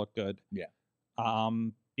make her look good. Yeah.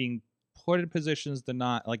 Being put in positions to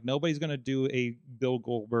not like nobody's going to do a Bill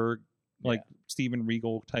Goldberg. Like Steven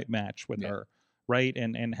Regal type match with her, right?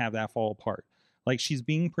 And have that fall apart. Like she's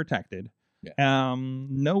being protected. Yeah.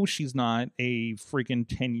 No, she's not a freaking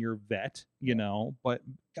 10-year vet, you know, but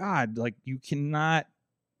God, like you cannot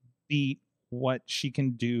beat what she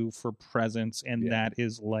can do for presence. And that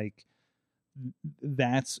is like,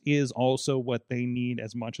 that is also what they need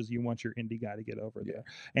as much as you want your indie guy to get over there.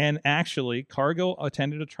 And actually, Cargill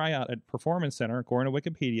attended a tryout at Performance Center, according to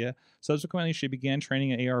Wikipedia. Subsequently, she began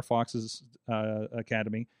training at AR Fox's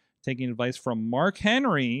academy, taking advice from Mark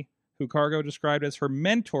Henry, who Cargill described as her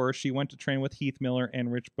mentor. She went to train with Heath Miller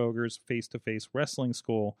and Rich Boger's face-to-face wrestling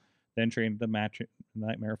school, then trained at the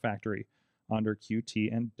Nightmare Factory under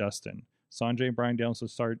QT and Dustin. Sanjay and Brian Danielson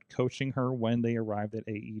started coaching her when they arrived at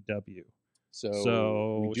AEW.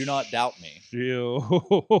 So do not doubt me.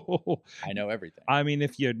 I know everything. I mean,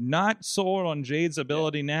 if you're not sold on Jade's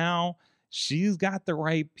ability now, she's got the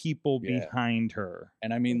right people behind her.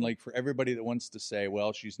 And I mean, like for everybody that wants to say,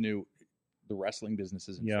 well, she's new, the wrestling business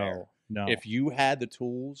isn't fair. No. If you had the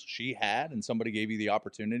tools she had and somebody gave you the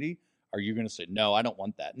opportunity, are you going to say, no, I don't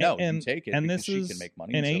want that? No, you take it, and because she can make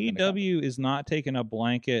money. And AEW is not taking a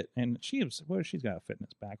blanket, and she's got a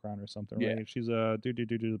fitness background or something, right? Yeah. She's a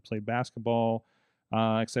played basketball,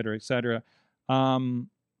 et cetera, et cetera.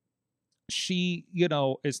 She, you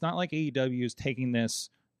know, it's not like AEW is taking this,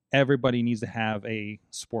 everybody needs to have a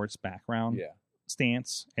sports background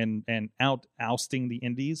stance and ousting the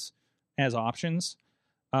indies as options.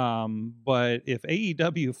 But if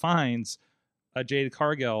AEW finds a Jade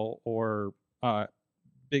Cargill or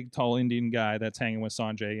big tall Indian guy that's hanging with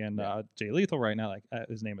Sanjay and Jay Lethal right now, like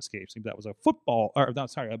his name escapes me. That was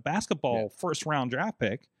a basketball first round draft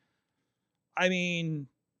pick. I mean,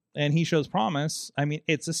 and he shows promise. I mean,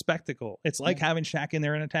 it's a spectacle. It's like having Shaq in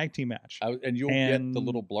there in a tag team match. And you'll get the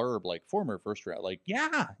little blurb like former first round. Like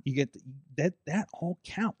you get that all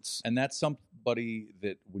counts. And that's somebody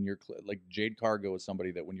that when you're like Jade Cargill is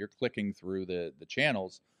somebody that when you're clicking through the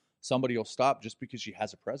channels, somebody will stop just because she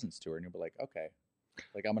has a presence to her, and you'll be like, okay,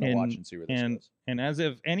 like I'm going to watch and see where this goes. And as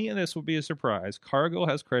if any of this would be a surprise, Cargill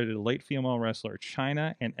has credited late female wrestler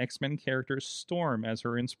Chyna and X-Men character Storm as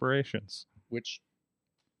her inspirations. Which,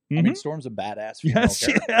 I mean, Storm's a badass female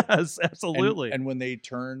character. Yes, absolutely. And when they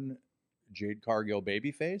turn Jade Cargill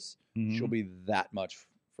babyface, she'll be that much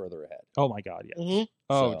further ahead. Oh my God, yes.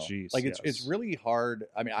 Oh, jeez. Like it's really hard.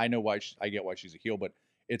 I mean, I know I get why she's a heel, but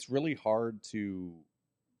it's really hard to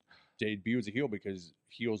debut as a heel because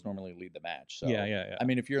heels normally lead the match. So yeah. I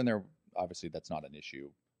mean, if you're in there, obviously that's not an issue.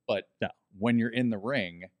 But when you're in the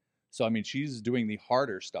ring, so I mean, she's doing the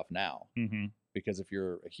harder stuff now because if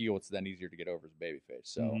you're a heel, it's then easier to get over as a babyface.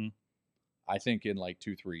 So I think in like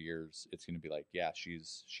 2-3 years, it's going to be like,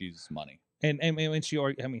 she's money. And she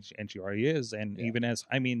already is. And even as,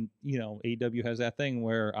 I mean, you know, AEW has that thing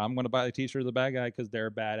where I'm going to buy the t-shirt of the bad guy because they're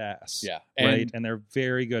badass. Yeah. Right. And they're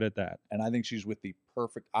very good at that. And I think she's with the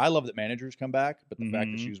perfect, I love that managers come back, but the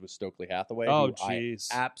fact that she's with Stokely Hathaway, who I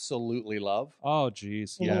absolutely love. Oh,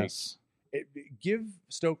 geez. Yes. Give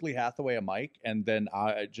Stokely Hathaway a mic and then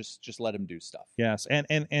I just let him do stuff. Yes. And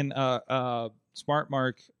Smart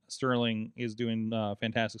Mark Sterling is doing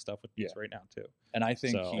fantastic stuff with Nice right now too. And I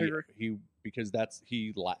think So- he because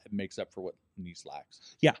he makes up for what Nice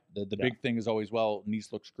lacks. Yeah. The big thing is always, well,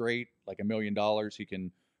 Nice looks great, like $1 million. He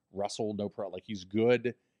can wrestle, no problem. Like, he's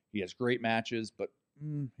good. He has great matches, but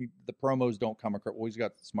the promos don't come across. Well, he's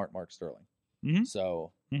got Smart Mark Sterling. Mhm.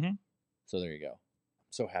 So, Mhm. so there you go. I'm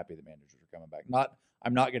so happy the managers are coming back.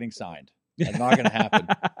 I'm not getting signed. It's not going to happen.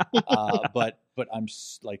 But I'm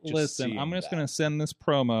just Listen, I'm just that. going to send this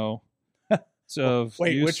promo of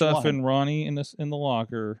Wait, which Yusuf one? and Ronnie in the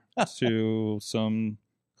locker to some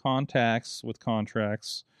contacts with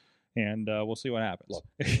contracts, and we'll see what happens. Look,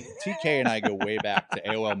 TK and I go way back to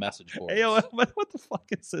AOL message boards. AOL, what the fuck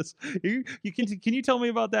is this? Can you tell me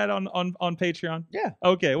about that on Patreon? Yeah.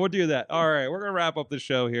 Okay, we'll do that. All right, we're gonna wrap up the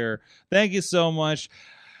show here. Thank you so much,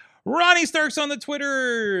 Ronnie Starks on the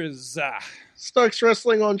Twitters. Starks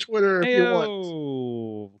Wrestling on Twitter if you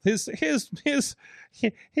want.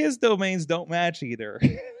 His domains don't match either.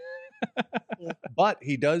 But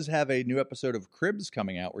he does have a new episode of Cribs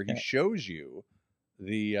coming out where he shows you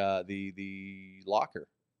the locker.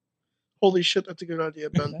 Holy shit, that's a good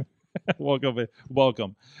idea, Ben.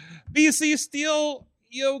 Welcome. BC Steel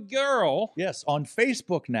Yo Girl. Yes, on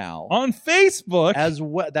Facebook now. On Facebook. As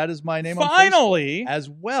well. That is my name Finally. on Facebook. As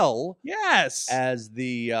well. Yes. As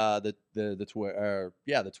the Twitter.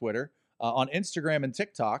 The Twitter. On Instagram and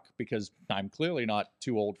TikTok, because I'm clearly not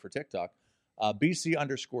too old for TikTok.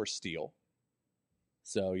 BC_Steel.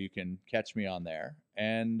 So you can catch me on there.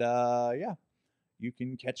 And you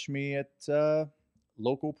can catch me at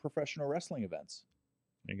local professional wrestling events.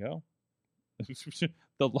 There you go.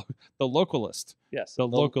 the localist. Yes. The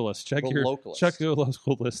localist. Check your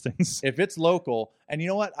local listings. If it's local, and you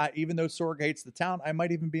know what? Even though Sorg hates the town, I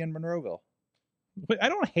might even be in Monroeville. But I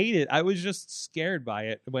don't hate it. I was just scared by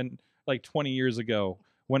it when, like 20 years ago,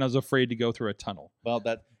 when I was afraid to go through a tunnel. Well,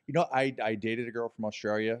 I dated a girl from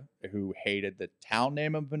Australia who hated the town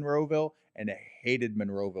name of Monroeville and hated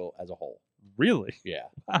Monroeville as a whole. Really? Yeah.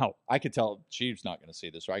 Wow. I could tell she's not going to see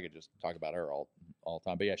this, so I could just talk about her all the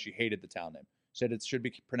time. But yeah, she hated the town name. Said it should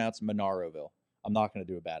be pronounced Monaroville. I'm not going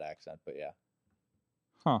to do a bad accent, but yeah.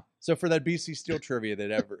 Huh. So for that BC Steel trivia,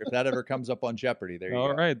 if that ever comes up on Jeopardy, there you go.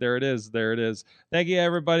 All right, there it is. Thank you,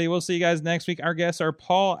 everybody. We'll see you guys next week. Our guests are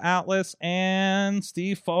Paul Atlas and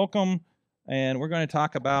Steve Folcom, and we're going to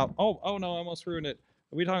talk about. Oh no, I almost ruined it.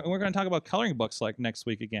 We're going to talk about coloring books like next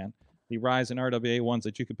week again. The Rise and RWA ones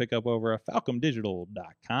that you can pick up over at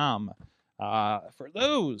FalcomDigital.com. For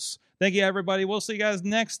those, thank you, everybody. We'll see you guys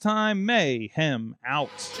next time. Mayhem out.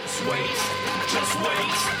 Just wait, just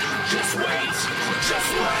wait, just wait,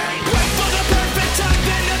 just wait. Wait for the perfect time,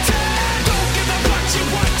 then attack. Don't give up what you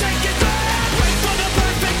want, take it back. Wait for the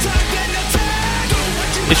perfect time, then attack. Do what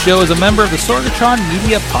you This show is a member of the Sorgatron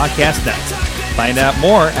Media Podcast Network. Find out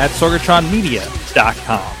more at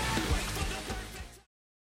sorgatronmedia.com.